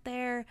fighting out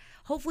there.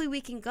 Hopefully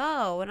we can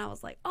go. And I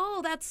was like, oh,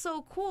 that's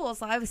so cool.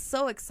 So I was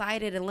so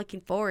excited and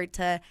looking forward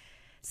to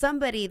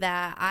somebody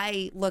that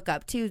I look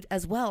up to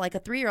as well, like a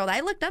 3-year-old.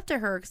 I looked up to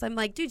her because I'm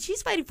like, dude,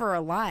 she's fighting for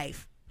her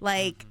life.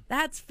 Like,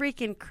 that's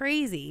freaking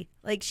crazy.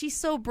 Like, she's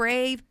so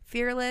brave,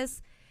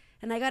 fearless.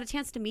 And I got a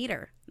chance to meet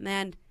her.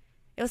 And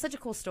it was such a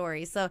cool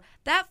story. So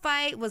that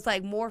fight was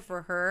like more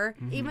for her.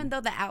 Even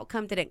though the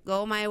outcome didn't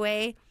go my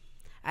way,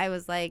 I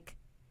was like,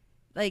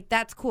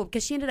 that's cool,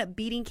 because she ended up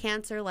beating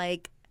cancer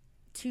like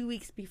 2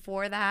 weeks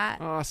before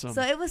that. Awesome.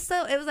 So it was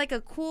like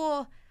a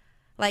cool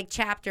like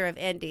chapter of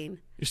ending.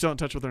 You still in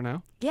touch with her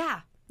now?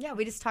 Yeah,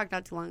 we just talked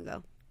not too long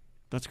ago.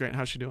 That's great.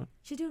 How's she doing?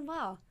 She's doing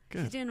well.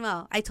 Good. She's doing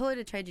well. I told her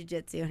to try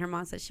jiu-jitsu, and her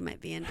mom said she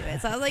might be into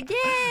it. So I was like,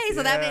 yay!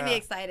 So that made me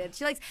excited.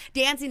 She likes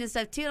dancing and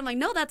stuff too. And I'm like,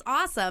 no, that's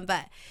awesome.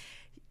 But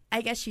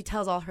I guess she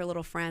tells all her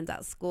little friends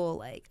at school,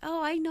 like,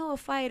 oh, I know a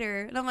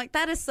fighter. And I'm like,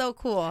 that is so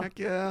cool. Heck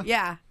yeah.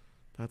 Yeah.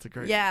 That's a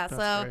great. Yeah,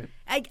 that's so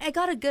great. I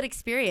got a good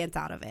experience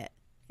out of it.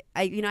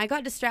 I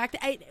got distracted.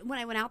 When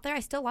I went out there, I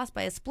still lost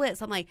by a split.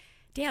 So I'm like,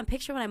 damn,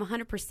 picture when I'm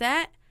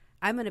 100%,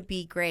 I'm going to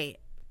be great.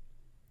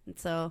 And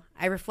so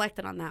I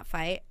reflected on that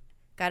fight.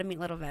 Got to meet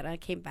little Veta.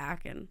 Came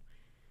back, and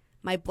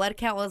my blood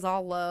count was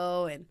all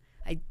low, and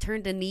I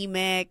turned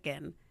anemic,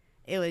 and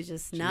it was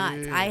just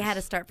nuts. I had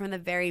to start from the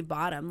very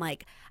bottom.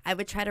 Like, I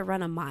would try to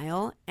run a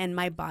mile, and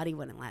my body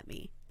wouldn't let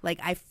me. Like,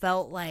 I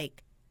felt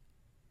like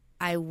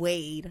I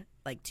weighed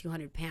like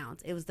 200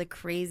 pounds. It was the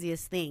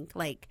craziest thing.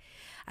 Like,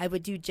 I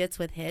would do jits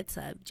with hits,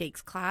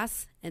 Jake's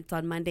class. It's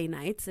on Monday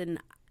nights, and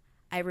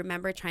I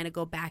remember trying to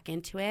go back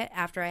into it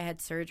after I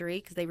had surgery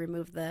because they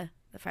removed the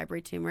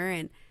fibroid tumor,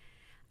 and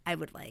I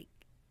would like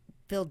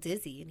feel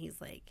dizzy, and he's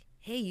like,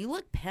 hey, you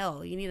look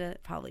pale, you need to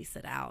probably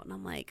sit out. And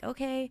I'm like,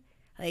 okay.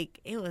 Like,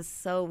 it was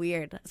so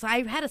weird. So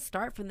I had to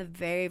start from the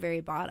very,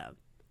 very bottom,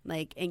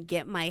 like, and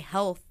get my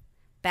health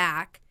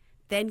back,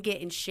 then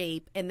get in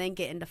shape, and then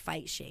get into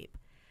fight shape.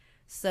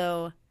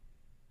 So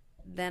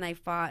then I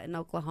fought in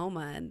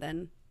Oklahoma, and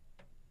then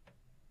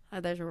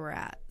there's where we're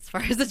at as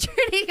far as the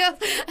journey goes.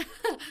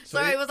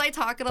 Sorry, was I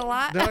talking a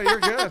lot? No, you're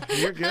good.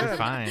 You're good. You're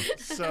fine.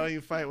 So you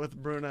fight with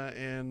Bruna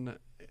in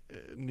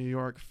New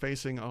York,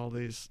 facing all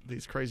these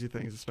crazy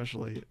things,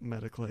 especially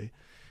medically.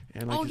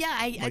 And like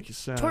I you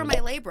said, tore my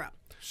labrum.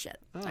 Shit,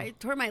 Oh. I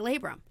tore my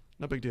labrum.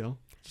 no big deal.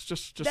 It's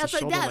just That's a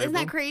shoulder isn't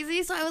that labrum.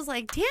 crazy? So I was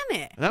like, damn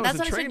it. And that was that's in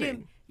when I started training.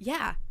 doing.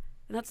 Yeah,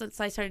 and that's when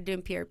I started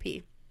doing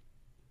PRP.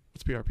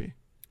 What's PRP?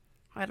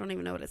 I don't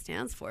even know what it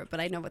stands for, but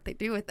I know what they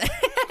do with it.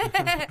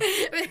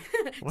 Do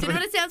you know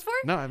what it stands for?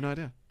 No, I have no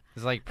idea.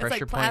 It's like It's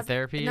pressure like point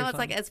therapy. No, or it's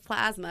like something? it's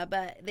plasma,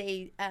 but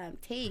they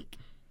take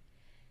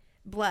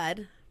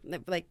blood,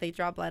 like they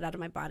draw blood out of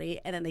my body,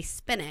 and then they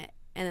spin it,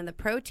 and then the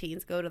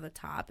proteins go to the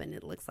top, and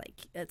it looks like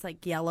it's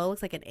like yellow,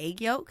 looks like an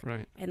egg yolk,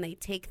 Right. and they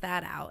take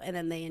that out, and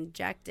then they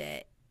inject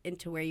it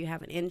into where you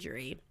have an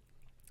injury.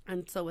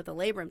 And so with a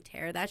labrum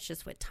tear, that's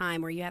just with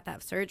time where you have to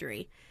have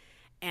surgery,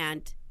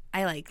 and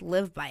I like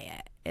live by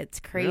it. It's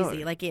crazy.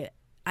 Really? Like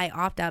I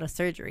opt out of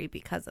surgery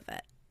because of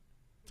it.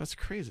 That's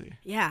crazy.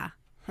 Yeah.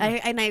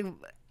 I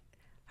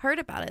heard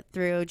about it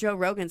through Joe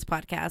Rogan's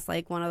podcast.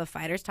 Like one of the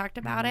fighters talked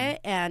about it,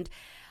 and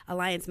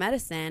Alliance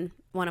Medicine,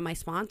 one of my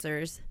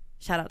sponsors,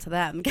 shout out to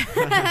them.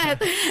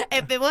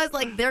 If it was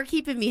like, they're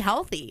keeping me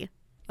healthy.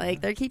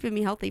 Like they're keeping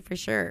me healthy for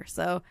sure.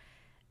 So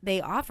they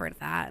offered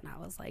that, and I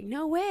was like,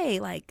 no way.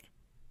 Like,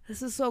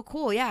 this is so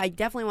cool. Yeah, I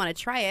definitely want to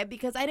try it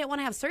because I didn't want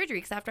to have surgery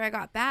because after I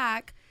got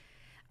back,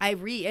 I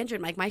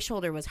re-injured. Like my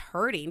shoulder was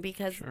hurting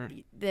because Sure.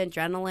 the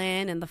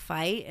adrenaline and the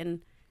fight,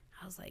 and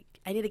I was like,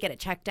 I need to get it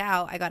checked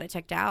out. I got it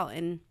checked out,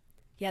 and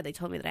yeah, they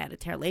told me that I had a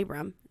tear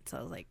labrum. So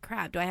I was like,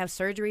 crap, do I have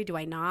surgery? Do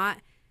I not?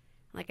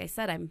 Like I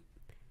said, I'm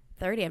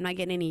 30. I'm not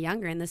getting any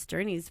younger, and this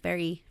journey is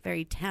very,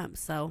 very tense.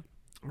 So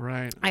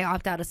Right. I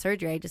opt out of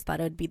surgery. I just thought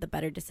it would be the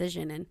better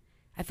decision, and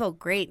I feel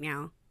great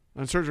now.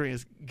 And surgery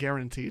is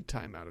guaranteed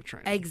time out of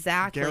training.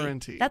 Exactly.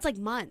 Guaranteed. That's like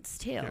months,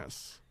 too.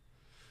 Yes.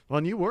 Well,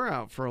 and you were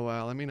out for a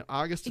while. I mean,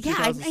 August of Yeah,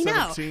 I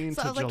know. 2017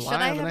 So I to was like, July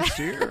should I of the have- next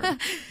year.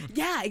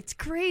 Yeah, it's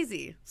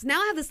crazy. So now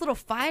I have this little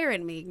fire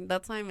in me.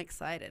 That's why I'm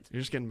excited.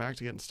 You're just getting back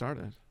to getting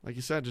started. Like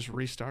you said, just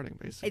restarting,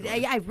 basically.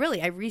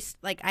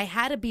 I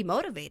had to be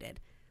motivated.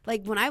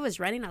 Like when I was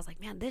running, I was like,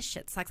 man, this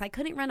shit sucks. I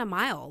couldn't run a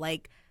mile.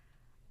 Like,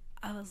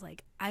 I was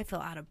like, I feel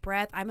out of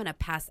breath. I'm going to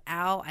pass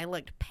out. I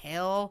looked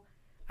pale.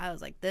 I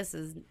was like, this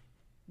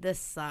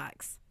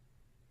sucks.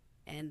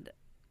 And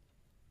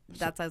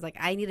that's why I was like,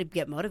 I need to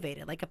get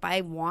motivated. Like if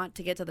I want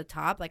to get to the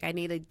top, like I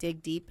need to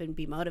dig deep and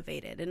be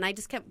motivated. And I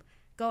just kept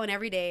going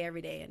every day.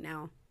 And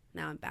now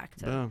I'm back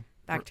to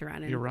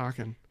running. You're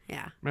rocking.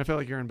 Yeah. I mean, I feel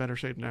like you're in better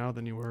shape now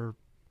than you were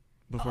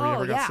before you Oh,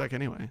 ever got yeah. sick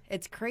anyway.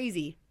 It's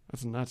crazy.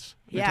 That's nuts.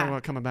 You're Yeah. talking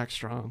about coming back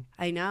strong.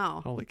 I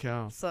know. Holy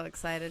cow. So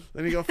excited.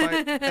 Then you go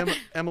fight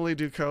Emily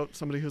Ducote,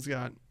 somebody who's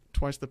got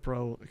twice the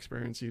pro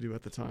experience you do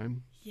at the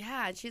time.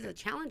 Yeah, and she's a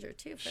challenger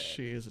too. For it.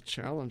 She is a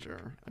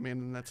challenger. I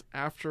mean, that's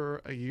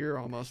after a year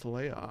almost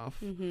layoff.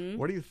 Mm-hmm.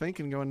 What are you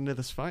thinking going into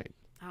this fight?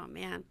 Oh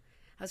man,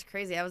 that was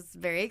crazy. I was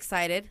very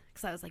excited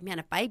because I was like, man,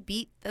 if I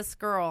beat this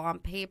girl on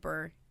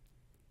paper,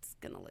 it's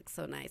gonna look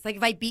so nice. Like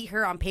if I beat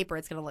her on paper,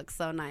 it's gonna look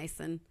so nice.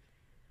 And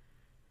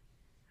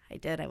I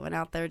did. I went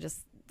out there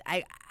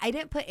I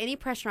didn't put any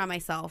pressure on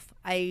myself.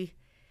 I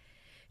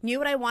knew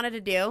what I wanted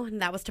to do,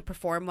 and that was to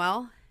perform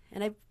well.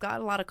 And I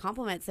got a lot of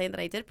compliments saying that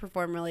I did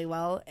perform really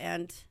well,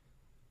 and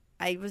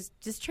I was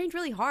just trained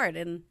really hard,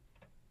 and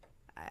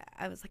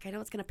I was like, I know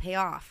it's going to pay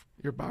off.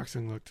 Your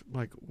boxing looked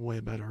like way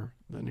better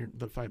than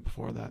the fight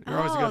before that. You're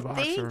always a good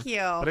boxer. Thank you.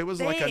 But it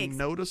was like a Thanks.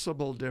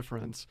 noticeable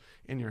difference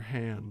in your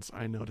hands,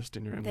 I noticed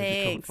in your Emily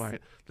Ducote Thanks.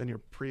 fight, than your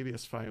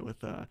previous fight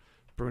with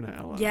Bruna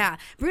Ella. Yeah.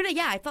 Bruna,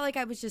 yeah, I felt like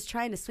I was just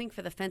trying to swing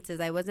for the fences.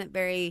 I wasn't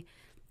very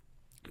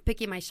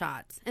picking my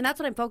shots. And that's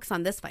what I'm focused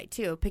on this fight,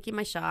 too. Picking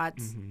my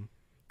shots, Mm-hmm.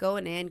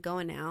 going in,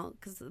 going out,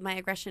 because my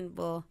aggression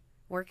will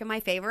work in my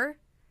favor,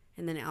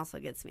 and then it also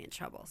gets me in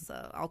trouble.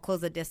 So I'll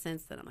close the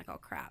distance, then I'm like, oh,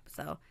 crap.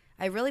 So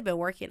I've really been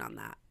working on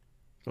that.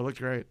 It looked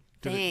great.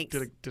 Thanks.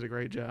 Did a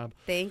great job.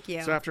 Thank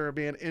you. So after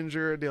being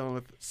injured, dealing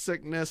with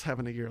sickness,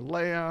 having a year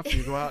layoff,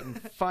 you go out and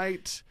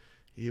fight.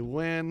 You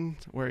win.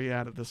 Where are you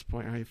at this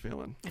point? How are you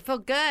feeling? I feel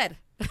good.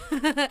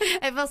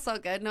 I feel so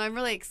good. No, I'm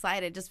really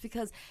excited just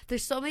because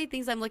there's so many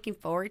things I'm looking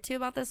forward to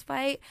about this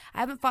fight. I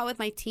haven't fought with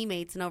my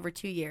teammates in over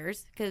 2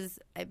 years because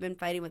I've been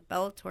fighting with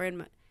Bellator,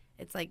 and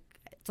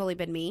it's only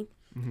been me.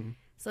 Mm-hmm.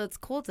 So it's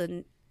cool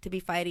to be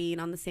fighting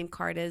on the same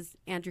card as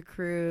Andrew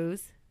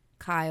Cruz,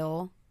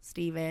 Kyle,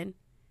 Steven,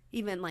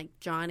 even like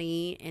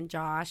Johnny and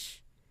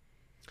Josh,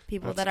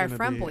 people that are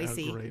from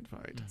Boise. A great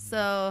fight.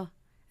 So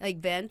like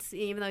Vince,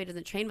 even though he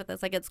doesn't train with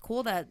us, like it's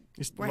cool that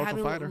He's a we're local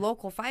having fighter.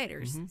 local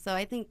fighters. Mhm. So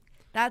I think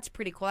that's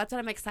pretty cool. That's what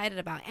I'm excited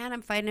about. And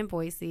I'm fighting in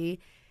Boise,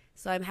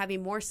 so I'm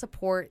having more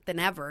support than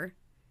ever.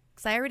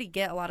 Because I already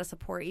get a lot of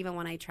support even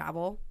when I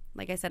travel.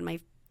 Like I said, my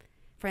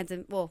friends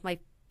my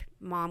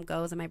mom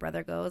goes and my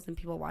brother goes, and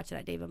people watch it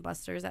at Dave and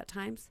Buster's at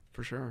times.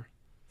 For sure.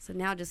 So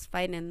now just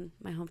fighting in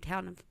my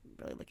hometown, I'm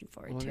really looking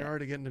forward Well, to you're it.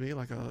 already getting to be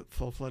like a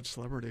full-fledged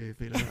celebrity,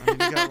 Vita. I mean,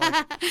 you got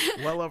like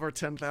well over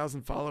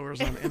 10,000 followers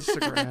on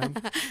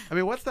Instagram. I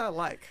mean, what's that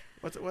like?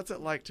 What's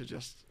it like to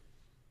just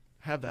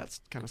have that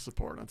kind of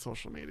support on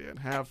social media and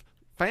have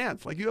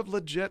fans? Like, you have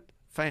legit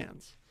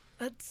fans.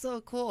 That's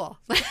so cool.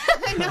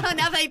 I know,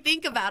 now that I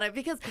think about it,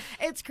 because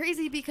it's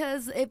crazy,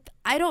 because if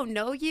I don't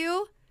know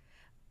you,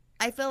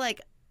 I feel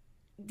like,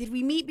 did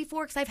we meet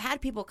before? Because I've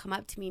had people come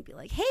up to me and be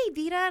like, hey,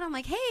 Vita. And I'm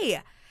like, hey.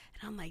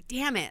 And I'm like,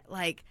 damn it.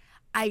 Like,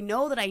 I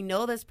know that I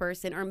know this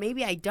person, or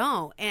maybe I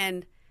don't.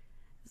 And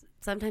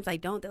sometimes I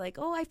don't. They're like,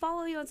 oh, I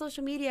follow you on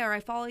social media, or I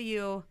follow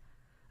you,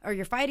 or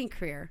your fighting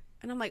career.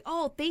 And I'm like,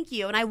 oh, thank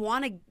you. And I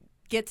want to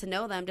get to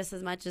know them just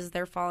as much as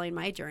they're following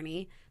my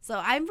journey. So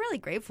I'm really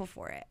grateful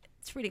for it.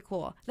 It's pretty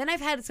cool. Then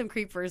I've had some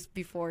creepers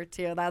before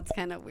too. That's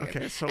kind of weird.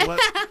 Okay, so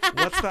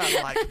what's that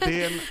like,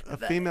 being a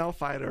female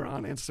fighter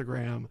on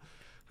Instagram?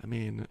 I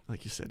mean,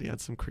 like you said, you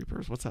had some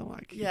creepers. What's that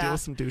like? You Yeah. deal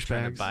with some Trying to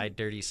douchebags. buy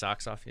dirty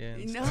socks off you.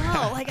 and No,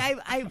 stuff. like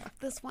I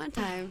this one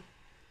time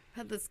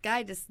had this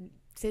guy just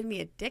send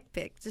me a dick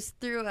pic just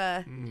through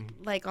a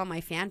like on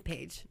my fan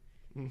page.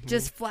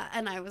 Just flat,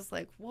 and I was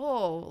like,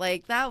 whoa,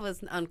 like that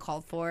was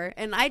uncalled for.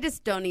 And I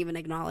just don't even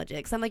acknowledge it,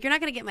 because I'm like, you're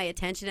not going to get my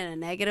attention in a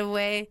negative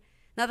way.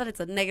 Not that it's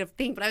a negative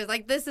thing, but I was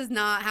like, this is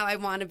not how I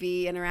want to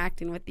be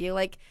interacting with you.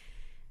 Like,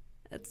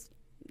 that's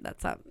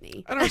not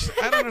me. I don't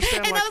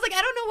understand. And like, I was like,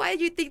 I don't know why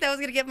you think that was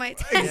going to get my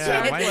attention.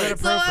 Yeah, why is it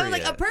So I was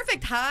like, a appropriate?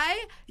 perfect hi,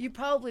 you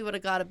probably would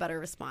have got a better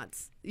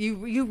response. You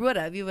would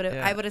have.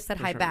 Yeah, I would have said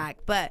for hi sure. back.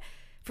 But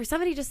for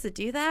somebody just to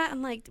do that,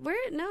 I'm like,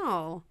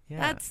 no. Yeah.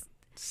 That's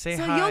Say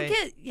so hi. you'll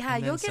get and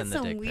then you'll get send the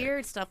some dick pic.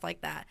 weird stuff like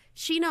that.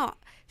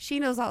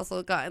 Shino's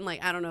also gotten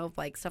like, I don't know,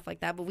 like stuff like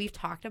that, but we've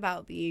talked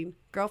about being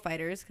girl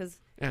fighters, because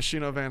yeah,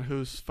 Shino Van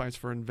Hoos fights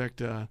for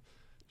Invicta.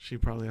 She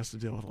probably has to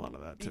deal with a lot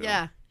of that too.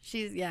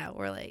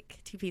 we're like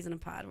two peas in a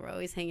pod. We're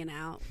always hanging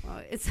out.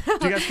 It's Do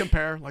you guys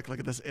compare? Like, look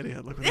at this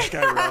idiot. Look what this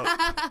guy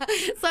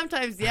wrote.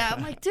 sometimes, yeah.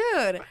 I'm like,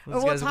 dude,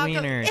 This guy's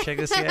wiener. Check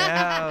this guy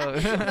out.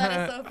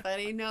 That is so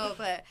funny. No,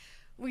 but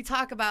we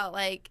talk about,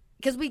 like,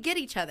 because we get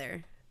each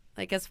other,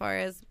 like, as far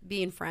as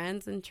being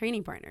friends and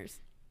training partners.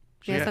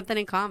 We have Yeah. something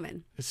in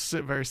common. It's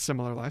a very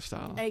similar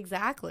lifestyle.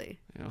 Exactly.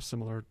 You know,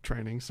 similar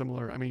training,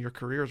 similar. I mean, your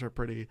careers are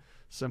pretty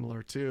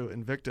similar too.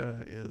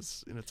 Invicta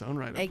is in its own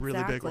right a really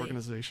big Exactly.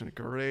 organization,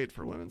 great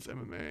for women's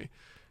MMA,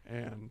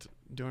 and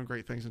doing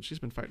great things. And she's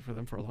been fighting for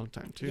them for a long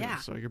time too. Yeah.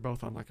 So you're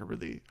both on like a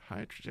really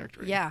high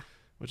trajectory. Yeah.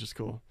 which is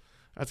cool.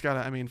 That's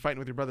gotta. I mean, fighting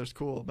with your brother's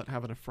cool, but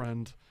having a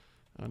friend,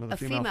 another A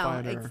female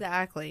fighter,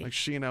 exactly. like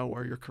Shino,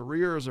 where your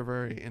careers are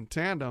very in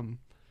tandem,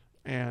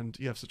 and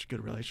you have such a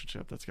good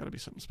relationship. That's got to be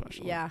something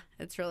special. Yeah,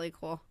 it's really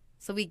cool.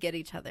 So we get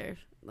each other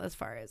as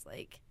far as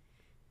like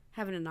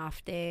having an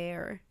off day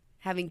or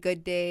having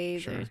good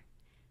days Sure. or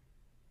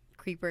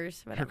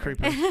creepers, Her whatever.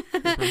 creepers.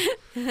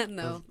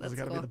 No, Those that's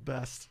got to cool. be the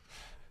best.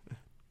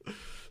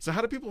 So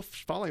how do people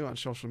follow you on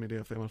social media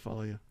if they want to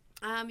follow you?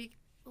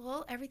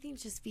 Well,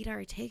 everything's just Vita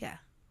Ortega.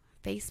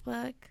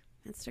 Facebook,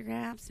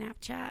 Instagram,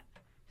 Snapchat.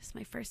 Just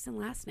my first and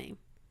last name.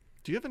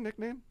 Do you have a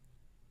nickname?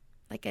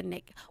 Like a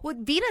nick. Well,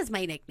 Vita's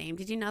my nickname.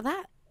 Did you know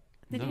that?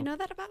 Did No. you know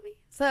that about me?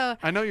 So,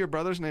 I know your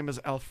brother's name is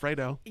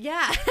Alfredo.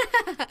 yeah.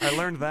 I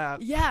learned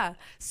that. Yeah.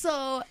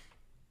 So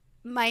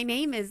my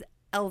name is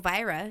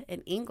Elvira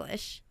in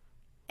English,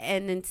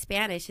 and in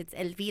Spanish it's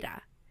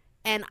Elvira.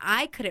 And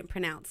I couldn't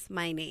pronounce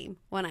my name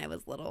when I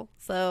was little.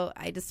 So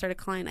I just started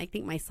calling, I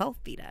think, myself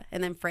Vita.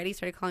 And then Freddie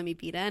started calling me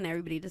Vita, and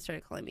everybody just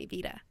started calling me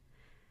Vita.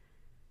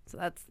 So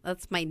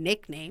that's my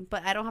nickname,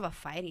 but I don't have a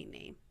fighting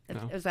name.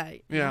 No. Is that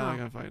Yeah, no. I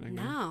got a fighting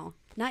nickname. No,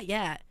 not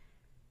yet.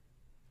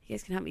 You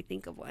guys can help me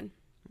think of one.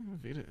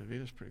 Yeah,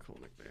 Vita's a pretty cool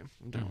nickname.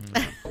 I'm down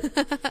with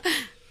that.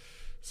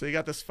 So you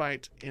got this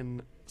fight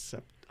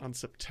on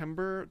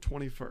September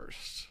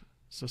 21st.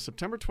 So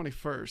September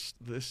 21st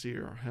this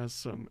year has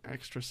some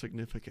extra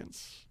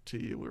significance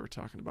to you. We were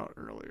talking about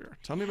earlier.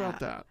 Tell me about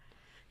that.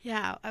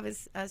 Yeah, I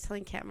was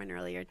telling Cameron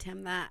earlier,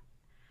 Tim, that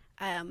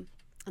in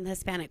the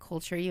Hispanic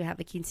culture, you have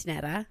a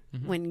quinceanera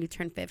when you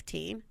turn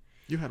 15.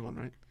 You had one,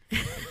 right?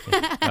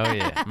 Oh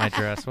yeah, my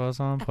dress was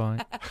on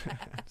point.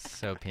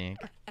 So pink.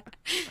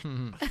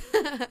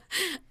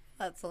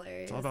 That's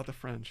hilarious. It's all about the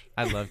French.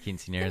 I love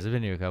quinceañeras. I've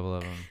been to a couple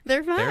of them.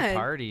 They're fun. They're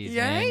parties, Right?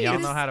 man. Y'all You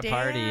know how to just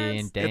party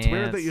dance. and dance. It's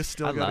weird that you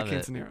still I go to love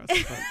it. quinceaneras.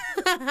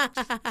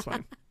 But it's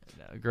fine.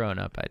 No, growing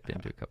up, I'd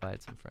been to a couple. I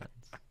had some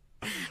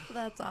friends.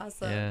 That's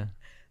awesome. Yeah.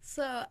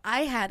 So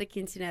I had a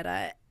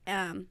quinceanera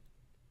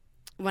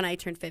when I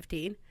turned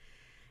 15.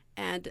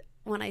 And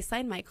when I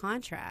signed my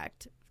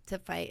contract to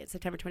fight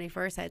September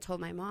 21st, I had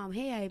told my mom,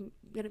 hey, I'm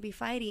going to be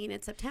fighting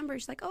in September.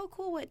 She's like, oh,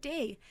 cool. What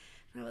day?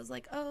 And I was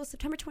like, oh,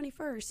 September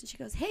 21st. And she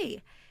goes,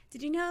 hey,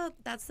 did you know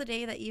that's the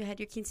day that you had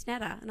your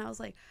quinceanera? And I was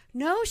like,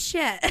 no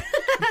shit.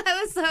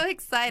 I was so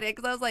excited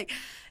because I was like,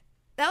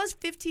 that was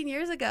 15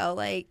 years ago.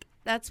 Like,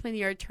 that's when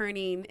you're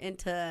turning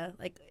into,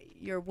 like,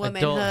 your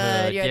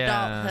womanhood, your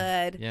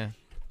adulthood. Yeah.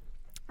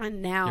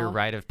 And now. Your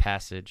rite of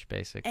passage,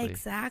 basically.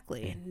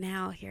 Exactly. And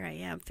now here I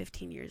am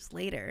 15 years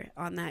later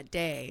on that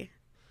day.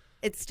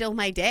 it's still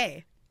my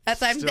day.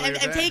 That's why I'm Still your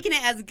day. taking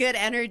it as good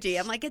energy.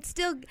 I'm like, it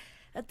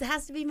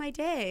has to be my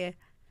day.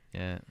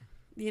 Yeah.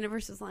 The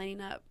universe is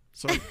lining up.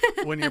 So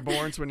when you're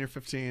born, so when you're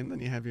 15, then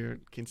you have your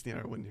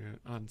quinceañera when you're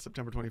on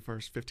September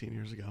 21st, 15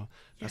 years ago.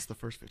 That's the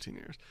first 15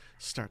 years.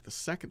 Start the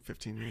second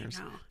 15 years.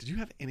 know. Did you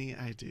have any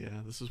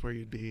idea this is where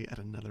you'd be at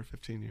another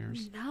 15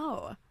 years?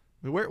 No.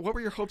 What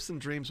were your hopes and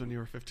dreams when you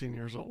were 15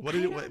 years old? What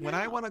did you, when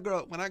I want to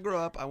grow? When I grow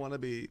up, I want to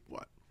be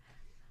what?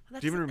 Do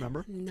you even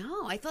remember?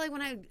 No, I feel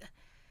like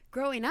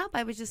growing up,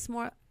 I was just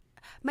more.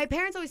 My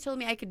parents always told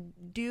me I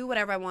could do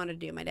whatever I wanted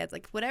to do. My dad's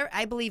like, whatever,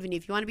 I believe in you.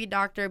 If you want to be a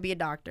doctor, be a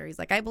doctor. He's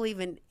like, I believe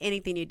in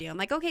anything you do. I'm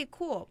like, okay,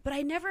 cool. But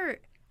I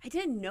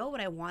didn't know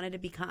what I wanted to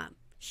become.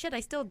 Shit,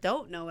 I still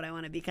don't know what I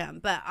want to become.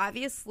 But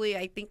obviously,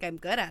 I think I'm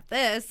good at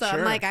this. So Sure.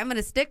 I'm like, I'm going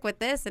to stick with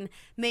this and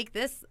make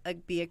this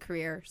be a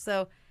career.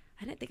 So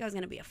I didn't think I was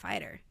going to be a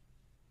fighter.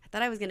 I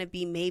thought I was going to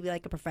be maybe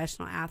like a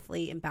professional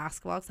athlete in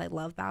basketball because I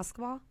love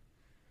basketball.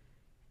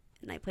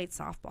 And I played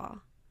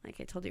softball.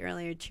 Like I told you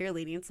earlier,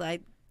 cheerleading. So I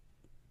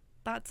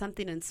thought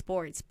something in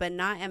sports, but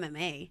not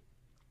MMA.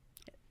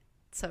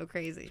 It's so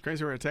crazy. It's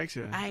crazy where it takes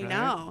you. I right?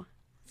 know.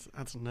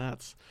 That's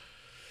nuts.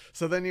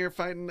 So then you're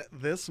fighting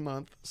this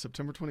month,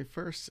 September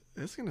 21st.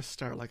 It's going to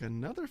start like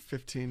another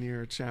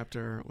 15-year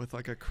chapter with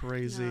like a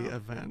crazy No.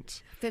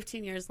 event.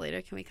 15 years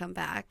later, can we come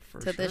back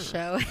For to this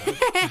sure. show?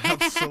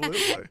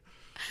 Absolutely.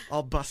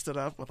 All busted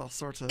up with all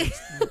sorts of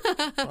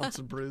bumps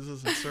and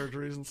bruises and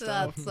surgeries and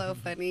stuff. That's so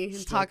funny. And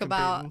Still talk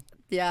about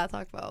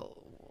competing.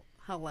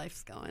 how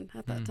life's going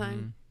at that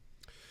time.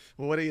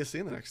 Well, what do you see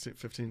in the next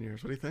 15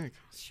 years? What do you think?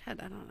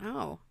 Shit, I don't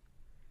know.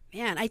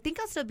 Man, I think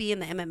I'll still be in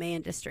the MMA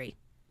industry.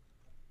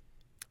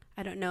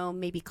 I don't know,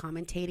 maybe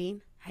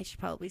commentating. I should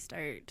probably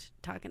start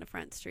talking to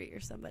Front Street or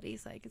somebody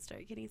so I can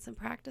start getting some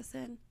practice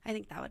in. I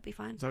think that would be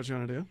fun. Is that what you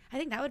want to do? I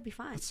think that would be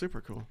fun. That's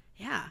super cool.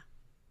 Yeah.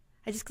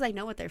 Because I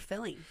know what they're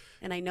feeling.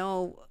 And I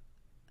know,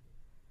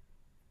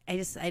 I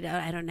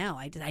don't know.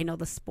 I know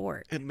the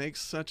sport. It makes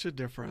such a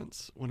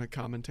difference when a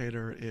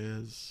commentator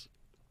is.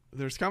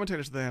 There's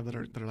commentators that they have that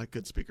are like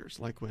good speakers,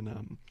 like when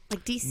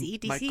Like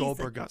DC. Mike DC's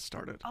Goldberg got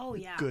started. Oh,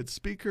 yeah. Good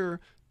speaker,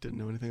 didn't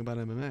know anything about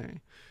MMA.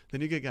 Then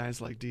you get guys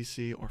like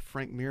DC or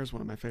Frank Mir's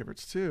one of my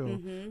favorites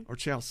too, Mm-hmm. or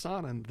Chael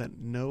Sonnen that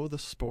know the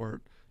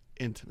sport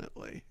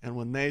intimately, and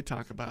when they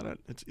talk about it,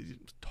 it's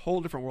a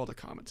whole different world of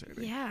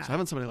commentating. Yeah. So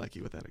having somebody like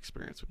you with that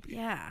experience would be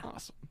Yeah.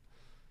 awesome.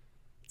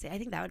 See, I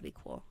think that would be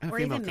cool. And a Or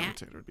female even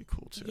commentator would be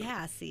cool too.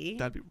 Yeah, see?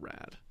 That'd be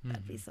rad.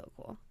 That'd be so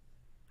cool.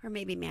 Or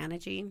maybe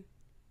managing,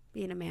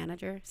 being a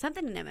manager.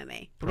 Something in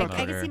MMA. What about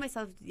I can her? see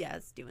myself,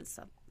 doing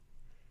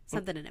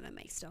something in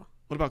MMA still.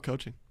 What about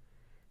coaching?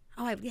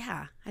 Oh, I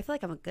feel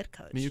like I'm a good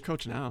coach. I mean, you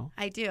coach now.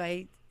 I do.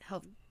 I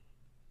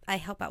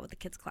help out with the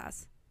kids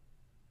class.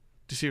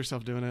 Do you see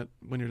yourself doing it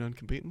when you're done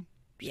competing?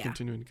 Just Yeah.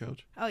 continuing to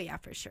coach? Oh, yeah,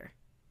 for sure.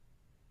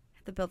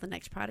 Have to build the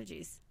next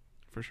prodigies.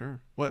 For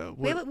sure. What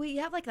We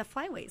have like the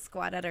flyweight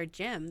squad at our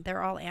gym.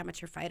 They're all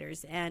amateur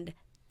fighters, and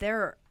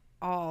they're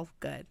all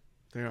good.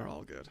 They are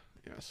all good.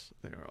 Yes,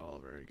 they are all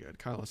very good.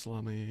 Kyle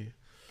Salami,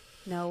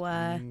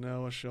 Noah.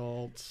 Noah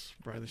Schultz,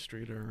 Bradley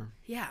Streeter,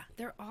 Yeah,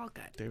 they're all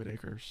good. David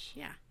Akers.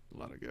 Yeah. A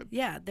lot of good.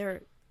 Yeah,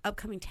 they're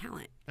upcoming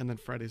talent. And then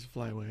Freddie's a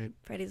flyweight.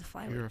 Freddie's a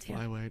flyweight, You're a too.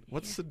 flyweight.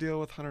 What's Yeah. the deal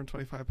with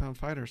 125-pound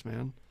fighters,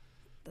 man?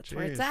 That's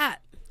where it's Jeez.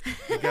 at.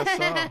 I guess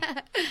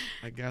so.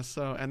 I guess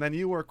so. And then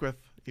you work with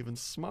even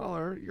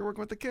smaller. You're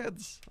working with the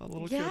kids, all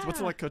little kids. What's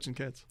it Yeah. like coaching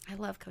kids? I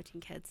love coaching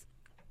kids.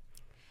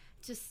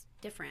 Just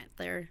different.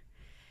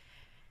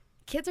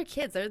 Kids are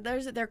kids.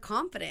 They're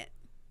confident,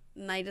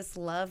 and I just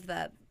love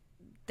that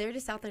they're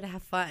just out there to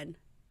have fun.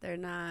 They're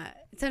not.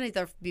 Sometimes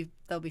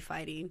they'll be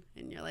fighting,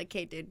 and you're like,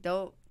 "Hey, dude,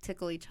 don't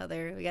tickle each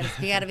other. We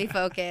gotta be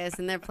focused."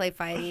 And they're play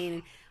fighting.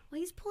 And, well,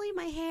 he's pulling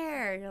my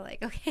hair. You're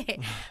like, okay.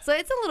 So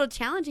it's a little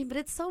challenging, but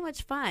it's so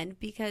much fun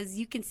because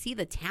you can see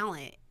the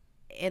talent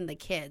in the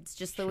kids,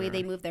 just the way they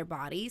Sure. move their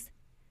bodies.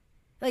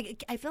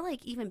 Like, I feel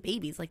like even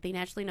babies, like, they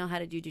naturally know how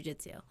to do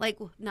jujitsu. Like,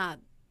 not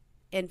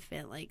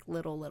infant, like,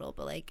 little,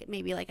 but, like,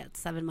 maybe, like, at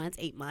 7 months,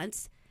 8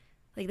 months.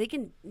 Like, they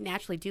can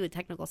naturally do a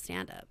technical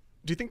stand-up.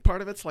 Do you think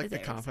part of it's like the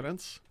There is.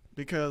 confidence?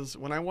 Because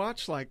when I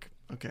watch, like,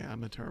 okay,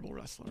 I'm a terrible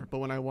wrestler, but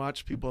when I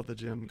watch people at the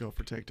gym go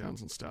for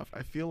takedowns and stuff,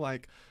 I feel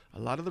like a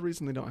lot of the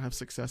reason they don't have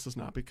success is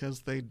not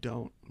because they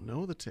don't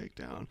know the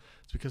takedown.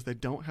 It's because they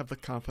don't have the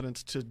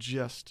confidence to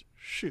just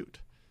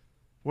shoot.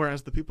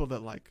 Whereas the people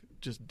that, like,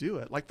 just do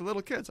it, like the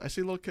little kids, I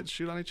see little kids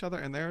shoot on each other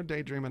and they're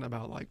daydreaming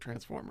about, like,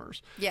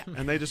 Transformers. Yeah.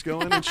 And they just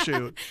go in and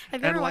shoot.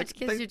 Have you and, ever like, watched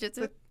kids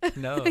jujitsu?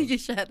 No. You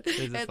should.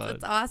 It's fun.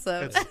 It's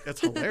awesome.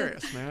 It's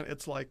hilarious, man.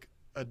 It's like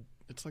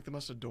the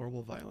most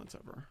adorable violence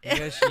ever. You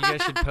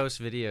guys should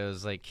post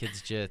videos like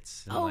kids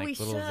jits and Oh, like we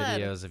little should.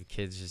 videos of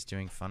kids just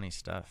doing funny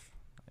stuff.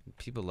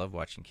 People love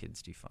watching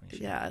kids do funny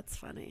shit. Yeah, it's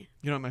funny.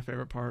 You know what my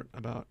favorite part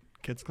about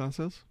kids class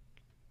is?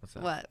 What's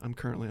that? What? I'm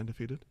currently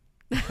undefeated.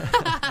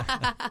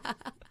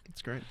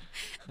 It's great.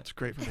 It's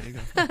great for my ego.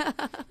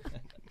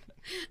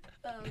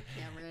 Oh,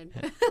 Cameron.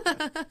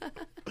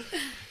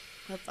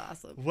 That's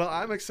awesome. Well,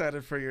 I'm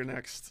excited for your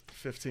next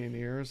 15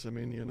 years. I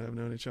mean, you and I have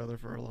known each other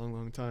for a long,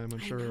 long time. I'm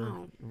I sure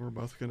know. we're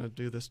both going to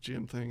do this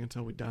gym thing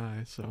until we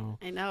die. So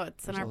I know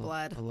it's in there's our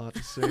blood. a lot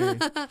to see.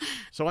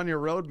 So on your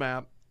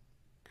roadmap,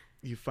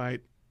 you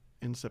fight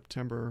in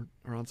September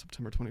or on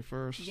September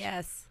 21st.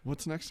 Yes.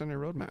 What's next on your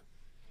roadmap?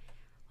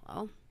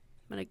 Well,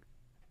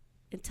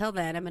 until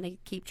then, I'm gonna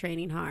keep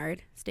training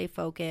hard, stay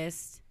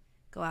focused,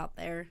 go out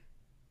there,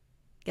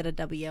 get a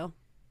W,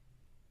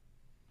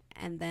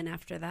 and then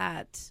after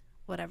that,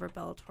 whatever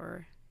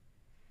Bellator.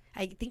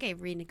 I think I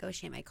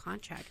renegotiate my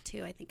contract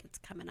too. I think it's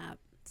coming up.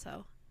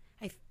 So,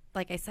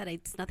 like I said,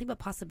 it's nothing but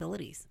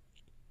possibilities.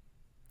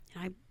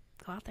 And I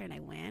go out there and I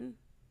win,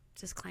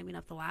 just climbing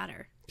up the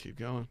ladder. Keep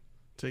going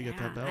till you get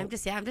that belt. I'm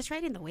just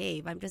riding the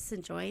wave. I'm just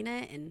enjoying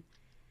it and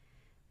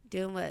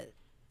doing what,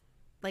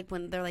 like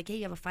when they're like, hey,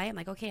 you have a fight? I'm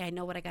like, okay, I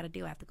know what I got to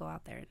do. I have to go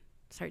out there and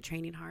start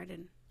training hard,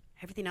 and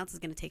everything else is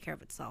going to take care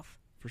of itself.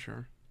 For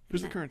sure.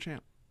 Who's the current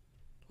champ?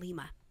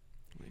 Lima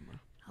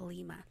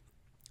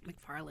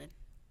McFarland.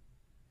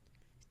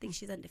 I think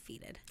she's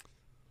undefeated.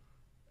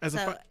 As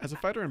a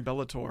fighter in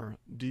Bellator,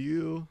 do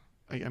you?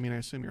 I mean, I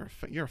assume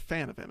you're a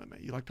fan of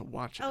MMA. You like to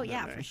watch MMA. Oh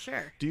yeah, for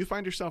sure. Do you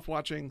find yourself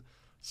watching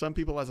some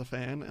people as a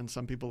fan and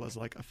some people as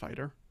like a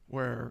fighter,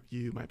 where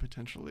you might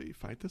potentially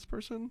fight this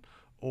person,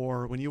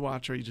 or when you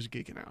watch, are you just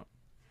geeking out?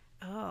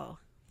 Oh,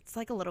 it's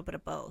like a little bit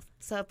of both.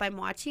 So if I'm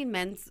watching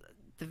men's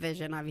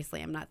division,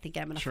 obviously I'm not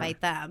thinking I'm going to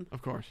fight them.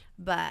 Of course.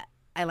 But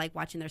I like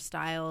watching their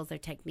styles, their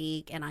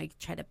technique, and I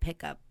try to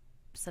pick up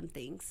some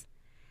things.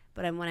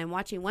 But when I'm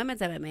watching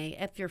women's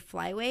MMA, if you're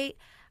flyweight,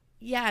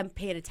 yeah, I'm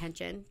paying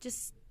attention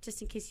just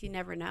in case. You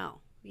never know.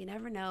 You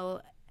never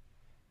know,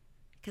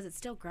 because it's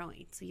still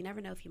growing. So you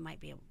never know if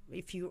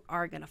you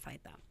are going to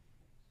fight them.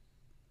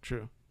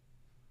 True.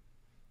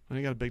 And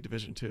you got a big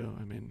division too.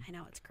 I mean, I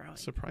know it's growing.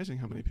 Surprising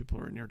how many people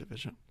are in your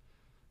division.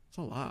 It's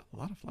a lot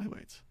of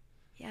flyweights.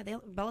 Yeah,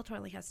 Bellator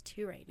only has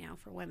 2 right now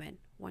for women,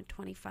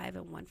 125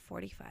 and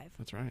 145.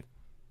 That's right.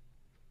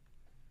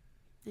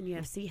 And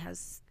UFC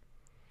has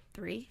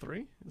 3.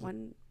 3?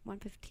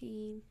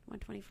 115,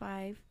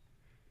 125,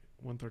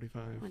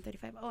 135.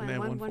 135. Oh, And they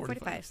and have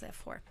 145. So they have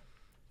 4.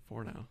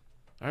 4 now.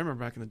 I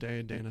remember back in the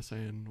day, Dana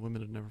saying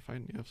women would never fight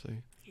in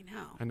UFC. I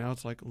know. And now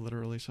it's like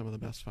literally some of the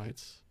best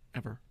fights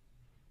ever.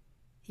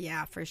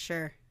 Yeah, for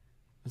sure.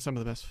 And some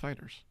of the best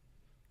fighters.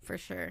 For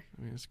sure.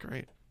 I mean, it's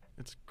great.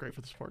 It's great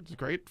for the sport. It's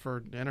great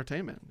for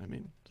entertainment. I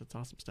mean, it's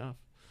awesome stuff.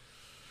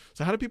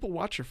 So how do people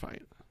watch your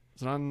fight?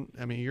 Is it on?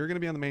 I mean, you're going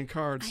to be on the main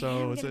card, so I am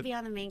is going to it? be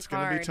on the main It's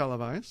card. going to be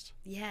televised.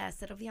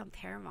 Yes, it'll be on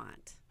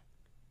Paramount.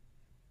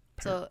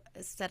 So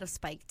instead of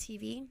Spike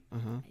TV,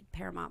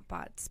 Paramount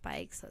bought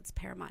Spike, so it's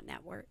Paramount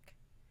Network.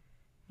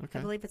 Okay.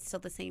 I believe it's still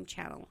the same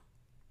channel.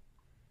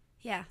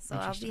 Yeah, so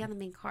I'll be on the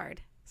main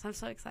card. So I'm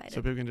so excited.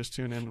 So people can just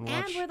tune in and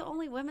watch. And we're the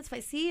only women's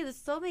fight. See, there's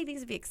so many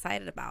things to be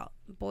excited about.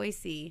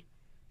 Boise,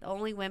 the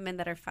only women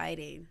that are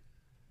fighting.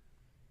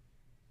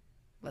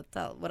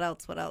 What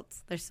else?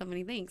 There's so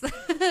many things.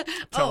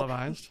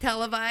 Televised.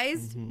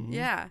 Televised. Mm-hmm.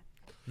 Yeah.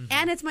 Mm-hmm.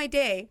 And it's my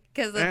day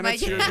because of and my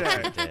it's your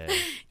day.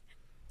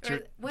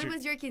 When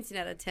was your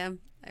quinceanera, Tim?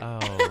 Oh,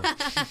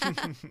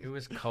 it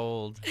was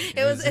cold. It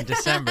It was- was in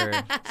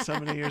December. So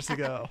many years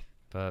ago.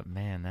 But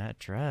man, that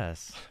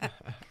dress.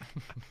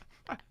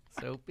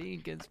 So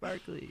pink and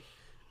sparkly.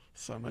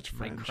 So much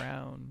My fringe.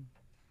 crown.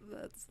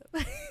 That's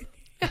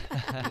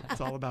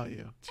It's all about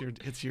you.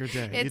 It's your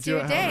day. It's you do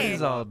your it day. however It you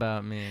is want. all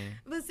about me.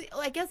 But see,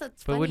 I guess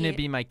that's But funny. wouldn't it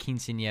be my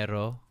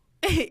quinceañero?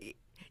 Yeah.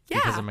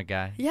 Because I'm a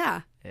guy.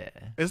 Yeah. Yeah.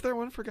 Is there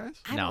one for guys?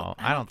 I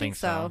don't think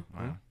so.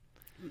 Wow.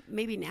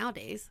 Maybe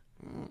nowadays.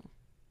 Oh.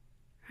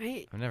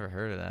 Right. I've never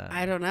heard of that.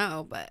 I don't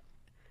know, but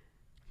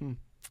There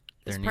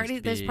there's needs parties.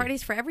 to There's be-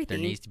 parties for There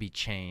everything. needs to be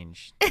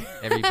change.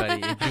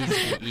 Everybody, it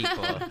needs to be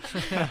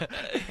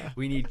equal.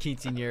 We need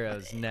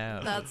quinceañeros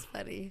now. That's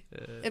funny.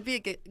 It'd be a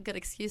good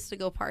excuse to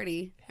go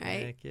party,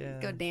 right? Heck yeah.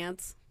 Go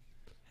dance.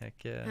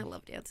 Heck yeah. I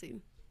love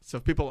dancing. So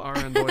if people are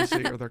in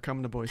Boise or they're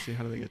coming to Boise,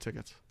 how do they get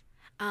tickets?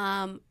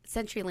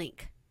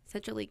 CenturyLink.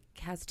 CenturyLink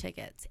has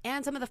tickets,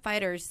 and some of the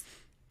fighters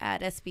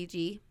at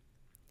SBG,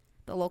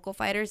 the local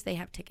fighters, they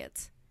have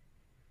tickets.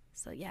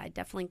 So yeah, I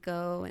definitely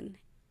go and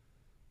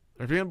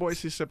If you're in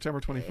Boise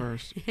September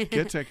 21st,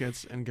 get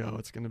tickets and go.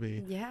 It's going to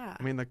be, yeah.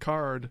 I mean, the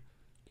card,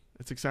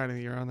 it's exciting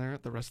that you're on there.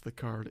 The rest of the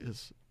card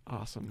is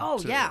awesome. Oh,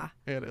 too. yeah.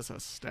 It is a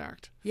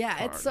stacked Yeah,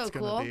 card. it's so It's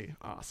cool. going to be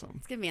awesome.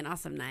 It's gonna be an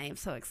awesome night. I'm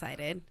so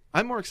excited.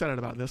 I'm more excited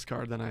about this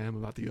card than I am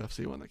about the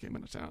UFC one that came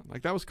into town.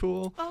 Like, that was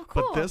cool. Oh,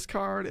 cool. But this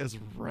card is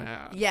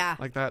rad. Yeah.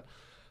 Like that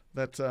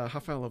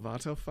Rafael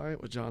Lovato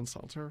fight with John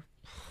Salter.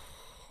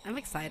 I'm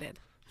excited.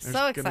 There's So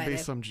going to excited. be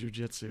some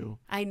jiu-jitsu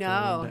I going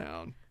know.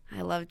 down.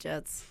 I love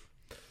jets.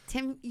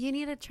 Tim, you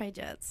need to try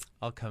jets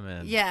I'll come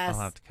in. Yes.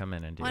 I'll have to come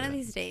in and do one it. of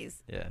these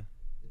days. Yeah.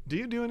 Do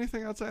you do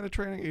anything outside of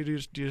training, or do you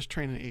just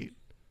train and eat?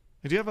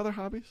 Do you have other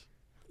hobbies?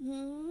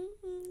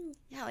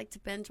 Yeah, I like to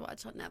binge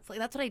watch on Netflix.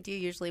 That's what I do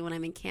usually when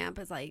I'm in camp.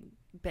 Is I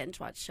binge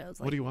watch shows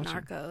like What are you watching?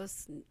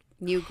 Narcos,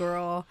 New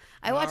Girl.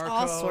 I watch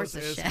all Narcos sorts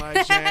of is shit.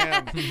 my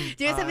jam. Do you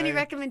guys have any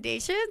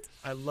recommendations?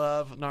 I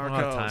love Narcos.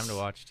 I don't have time to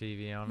watch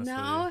TV, honestly.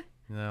 No?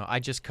 No, I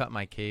just cut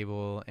my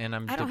cable, and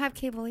I don't have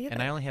cable either.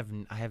 And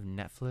I have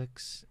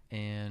Netflix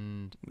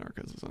and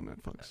Narcos is on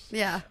Netflix.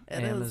 Yeah,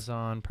 it is.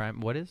 Amazon Prime.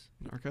 What is?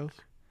 Narcos?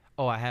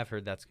 Oh, I have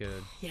heard that's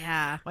good.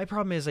 Yeah. My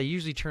problem is I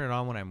usually turn it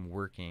on when I'm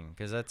working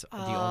because that's the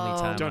only Oh.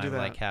 time Don't I do that.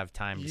 like have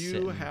time to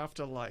sit. You and- have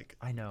to like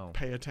I know.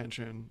 pay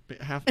attention.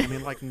 I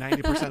mean, like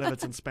 90% of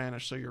it's in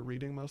Spanish, so you're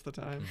reading most of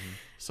the time. Mhm.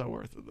 So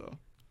worth it though.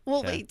 Well,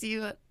 Okay. wait. Do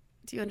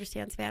you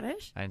understand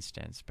Spanish? I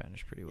understand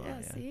Spanish pretty well.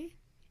 Yeah. See,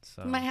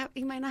 So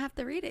you might not have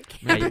to read it.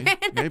 Maybe, Cameron.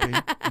 maybe.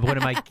 one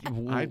of my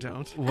I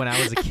don't. When I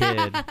was a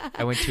kid,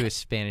 I went to a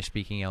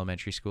Spanish-speaking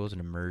elementary school. It was an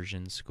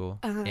immersion school,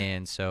 Uh-huh.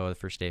 and so the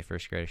first day of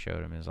first grade, I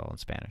showed them it was all in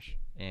Spanish,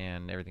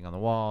 and everything on the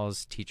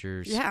walls,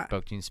 teachers Yeah.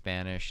 spoke to you in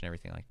Spanish and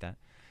everything like that.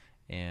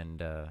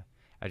 And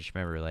I just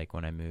remember like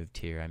when I moved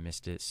here, I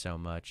missed it so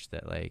much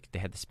that like they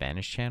had the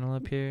Spanish channel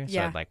up here, so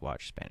Yeah. I'd like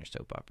watch Spanish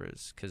soap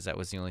operas because that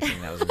was the only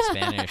thing that was in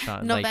Spanish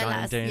on like on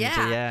Novelas, internet.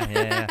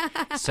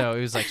 Yeah. So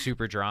it was like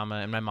super drama,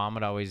 and my mom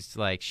would always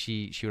like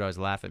she would always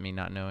laugh at me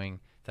not knowing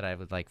that I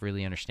would like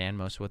really understand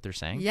most of what they're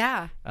saying.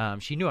 Yeah.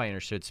 She knew I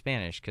understood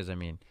Spanish because I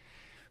mean,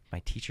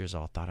 my teachers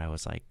all thought I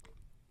was like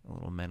a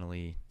little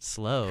mentally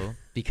slow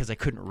because I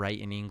couldn't write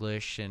in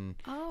English and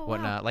Oh,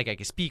 whatnot. wow. Like I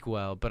could speak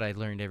well, but I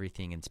learned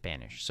everything in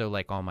Spanish. So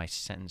like all my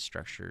sentence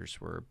structures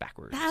were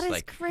backwards. That is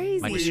like crazy.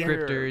 my Weird.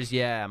 descriptors,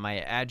 yeah, my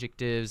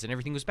adjectives and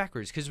everything was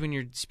backwards. Because when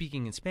you're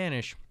speaking in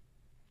Spanish,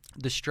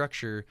 the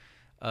structure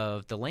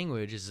of the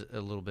language is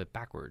a little bit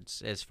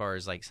backwards as far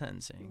as like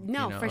sentencing.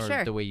 No, for or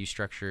sure. the way you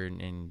structure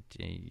and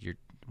your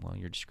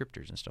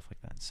descriptors and stuff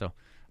like that. So.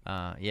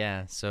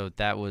 So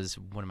that was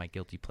one of my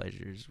guilty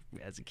pleasures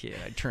as a kid.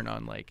 I'd turn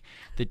on like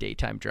the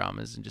daytime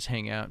dramas and just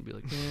hang out and be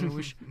like, man, I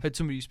wish I had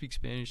somebody who speaks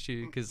Spanish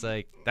too, because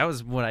like that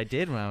was what I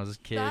did when I was a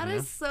kid. That you know?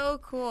 is so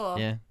cool.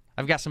 Yeah,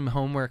 I've got some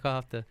homework.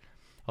 I'll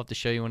have to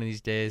show you one of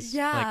these days.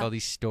 Yeah. Like all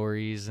these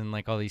stories and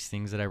like all these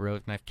things that I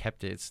wrote, and I've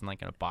kept it. It's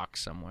like in a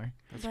box somewhere.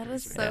 That's That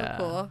is crazy. so Yeah,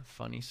 cool.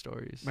 Funny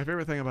stories. My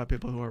favorite thing about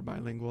people who are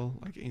bilingual,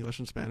 like English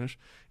and Spanish,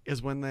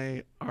 is when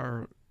they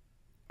are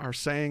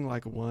saying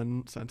like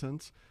one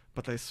sentence,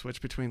 but they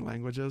switch between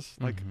languages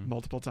like Mhm.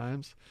 multiple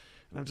times.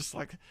 And I'm just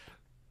like,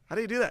 how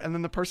do you do that? And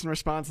then the person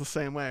responds the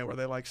same way, where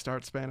they like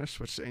start Spanish,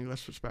 switch to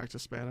English, switch back to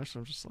Spanish.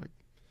 I'm just like,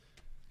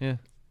 Yeah.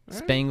 all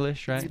right.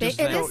 Spanglish, right? You Spa- just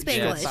it go- is Yeah,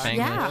 Spanglish, Spanglish.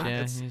 yeah.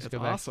 Yeah, It's you just it's go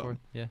back and awesome. forth.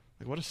 Yeah.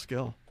 Like, what a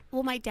skill.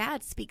 Well, my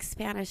dad speaks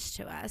Spanish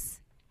to us,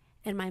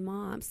 and my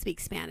mom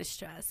speaks Spanish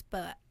to us,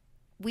 but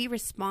we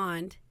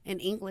respond in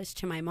English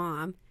to my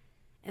mom,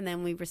 and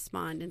then we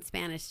respond in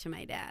Spanish to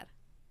my dad.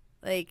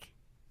 Like,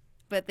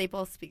 but they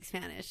both speak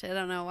Spanish. I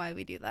don't know why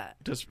we do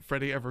that. Does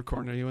Freddie ever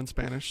corner you in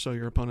Spanish so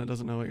your opponent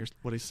doesn't know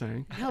what he's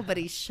saying? No, but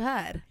he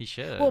should. He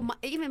should. Well,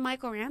 even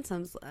Michael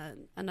Ransom's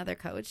another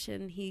coach,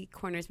 and he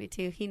corners me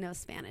too. He knows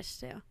Spanish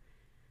too.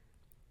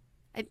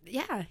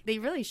 Yeah, they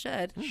really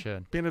should.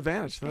 should. Be an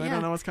advantage. Then they Yeah.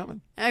 don't know what's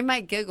coming. I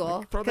might giggle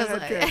Like, throw the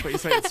head kick, but you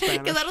say it's because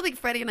Spanish. I don't think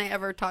Freddie and I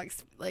ever talk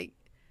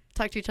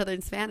to each other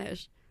in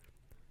Spanish.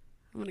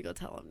 I'm gonna go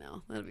tell him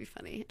now. That'll be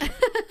funny.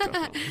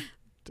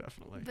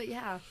 Definitely. But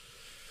yeah,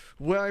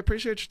 Well, I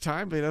appreciate your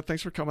time, Vita.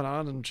 Thanks for coming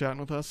on and chatting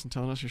with us and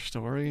telling us your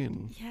story.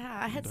 And yeah,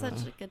 I had And,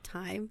 such a good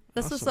time.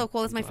 This was awesome. so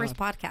cool. It's my I'm first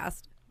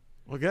podcast.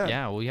 well, good.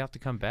 Yeah, well, you have to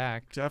come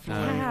back.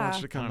 Definitely. Yeah. I want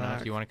you to I come don't know back.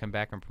 if you want to come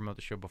back and promote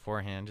the show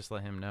beforehand. Just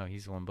let him know.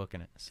 He's the one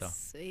booking it. So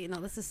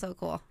This is so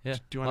cool. yeah.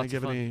 Do you want to lots of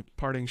give fun. any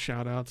parting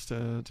shout outs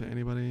to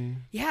anybody?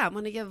 Yeah, I'm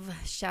gonna give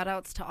shout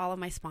outs to all of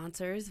my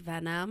sponsors.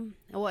 Venom.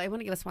 Well, I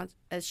want to give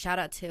a shout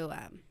out to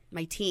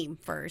my team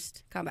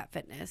first, Combat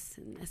Fitness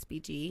and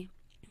SBG,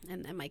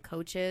 and then my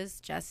coaches,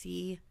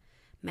 Jesse,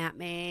 Matt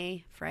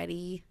May,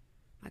 Freddie,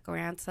 Michael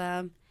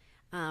Ransom,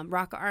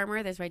 Rock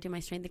Armor. That's where I do my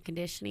strength and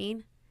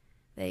conditioning.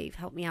 They've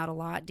helped me out a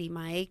lot. D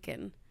Mike,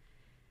 and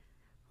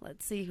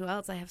let's see who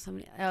else. I have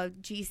somebody.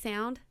 G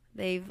Sound.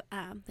 They're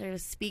a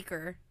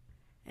speaker,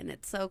 and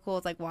it's so cool.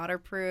 It's like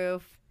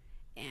waterproof,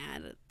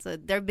 and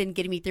they've been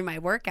getting me through my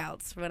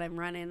workouts when I'm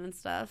running and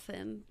stuff,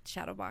 and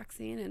shadow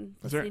boxing and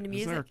Is there, listening to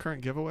is music. there a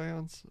current giveaway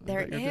on?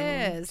 There that you're doing?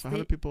 is. So how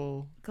do They-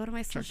 people? Go to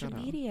my check social that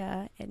out.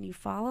 media and you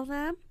follow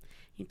them.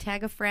 You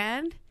tag a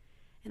friend,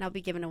 and I'll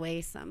be giving away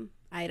some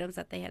items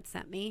that they had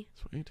sent me.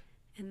 Sweet.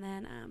 And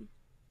then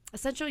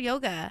Essential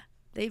Yoga,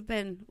 they've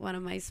been one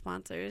of my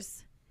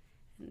sponsors.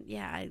 And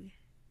yeah,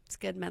 it's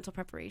good mental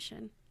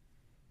preparation.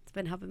 It's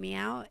been helping me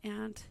out,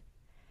 and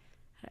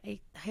I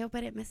hope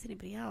I didn't miss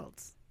anybody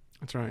else.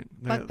 That's right.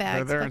 Buck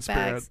bags, they're in buck spirit.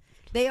 bags.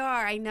 They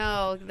are. I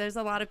know. There's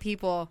a lot of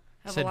people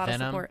have Said a lot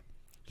Venom? of support.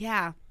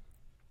 Yeah,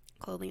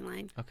 clothing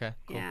line. Okay.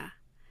 Cool. Yeah,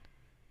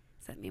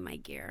 sent me my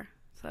gear.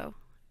 So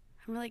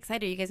I'm really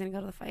excited. You guys gonna go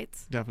to the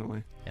fights?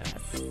 Definitely. Yeah. Yes.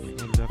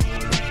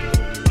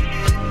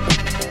 Definitely.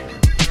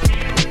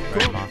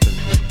 Right off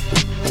of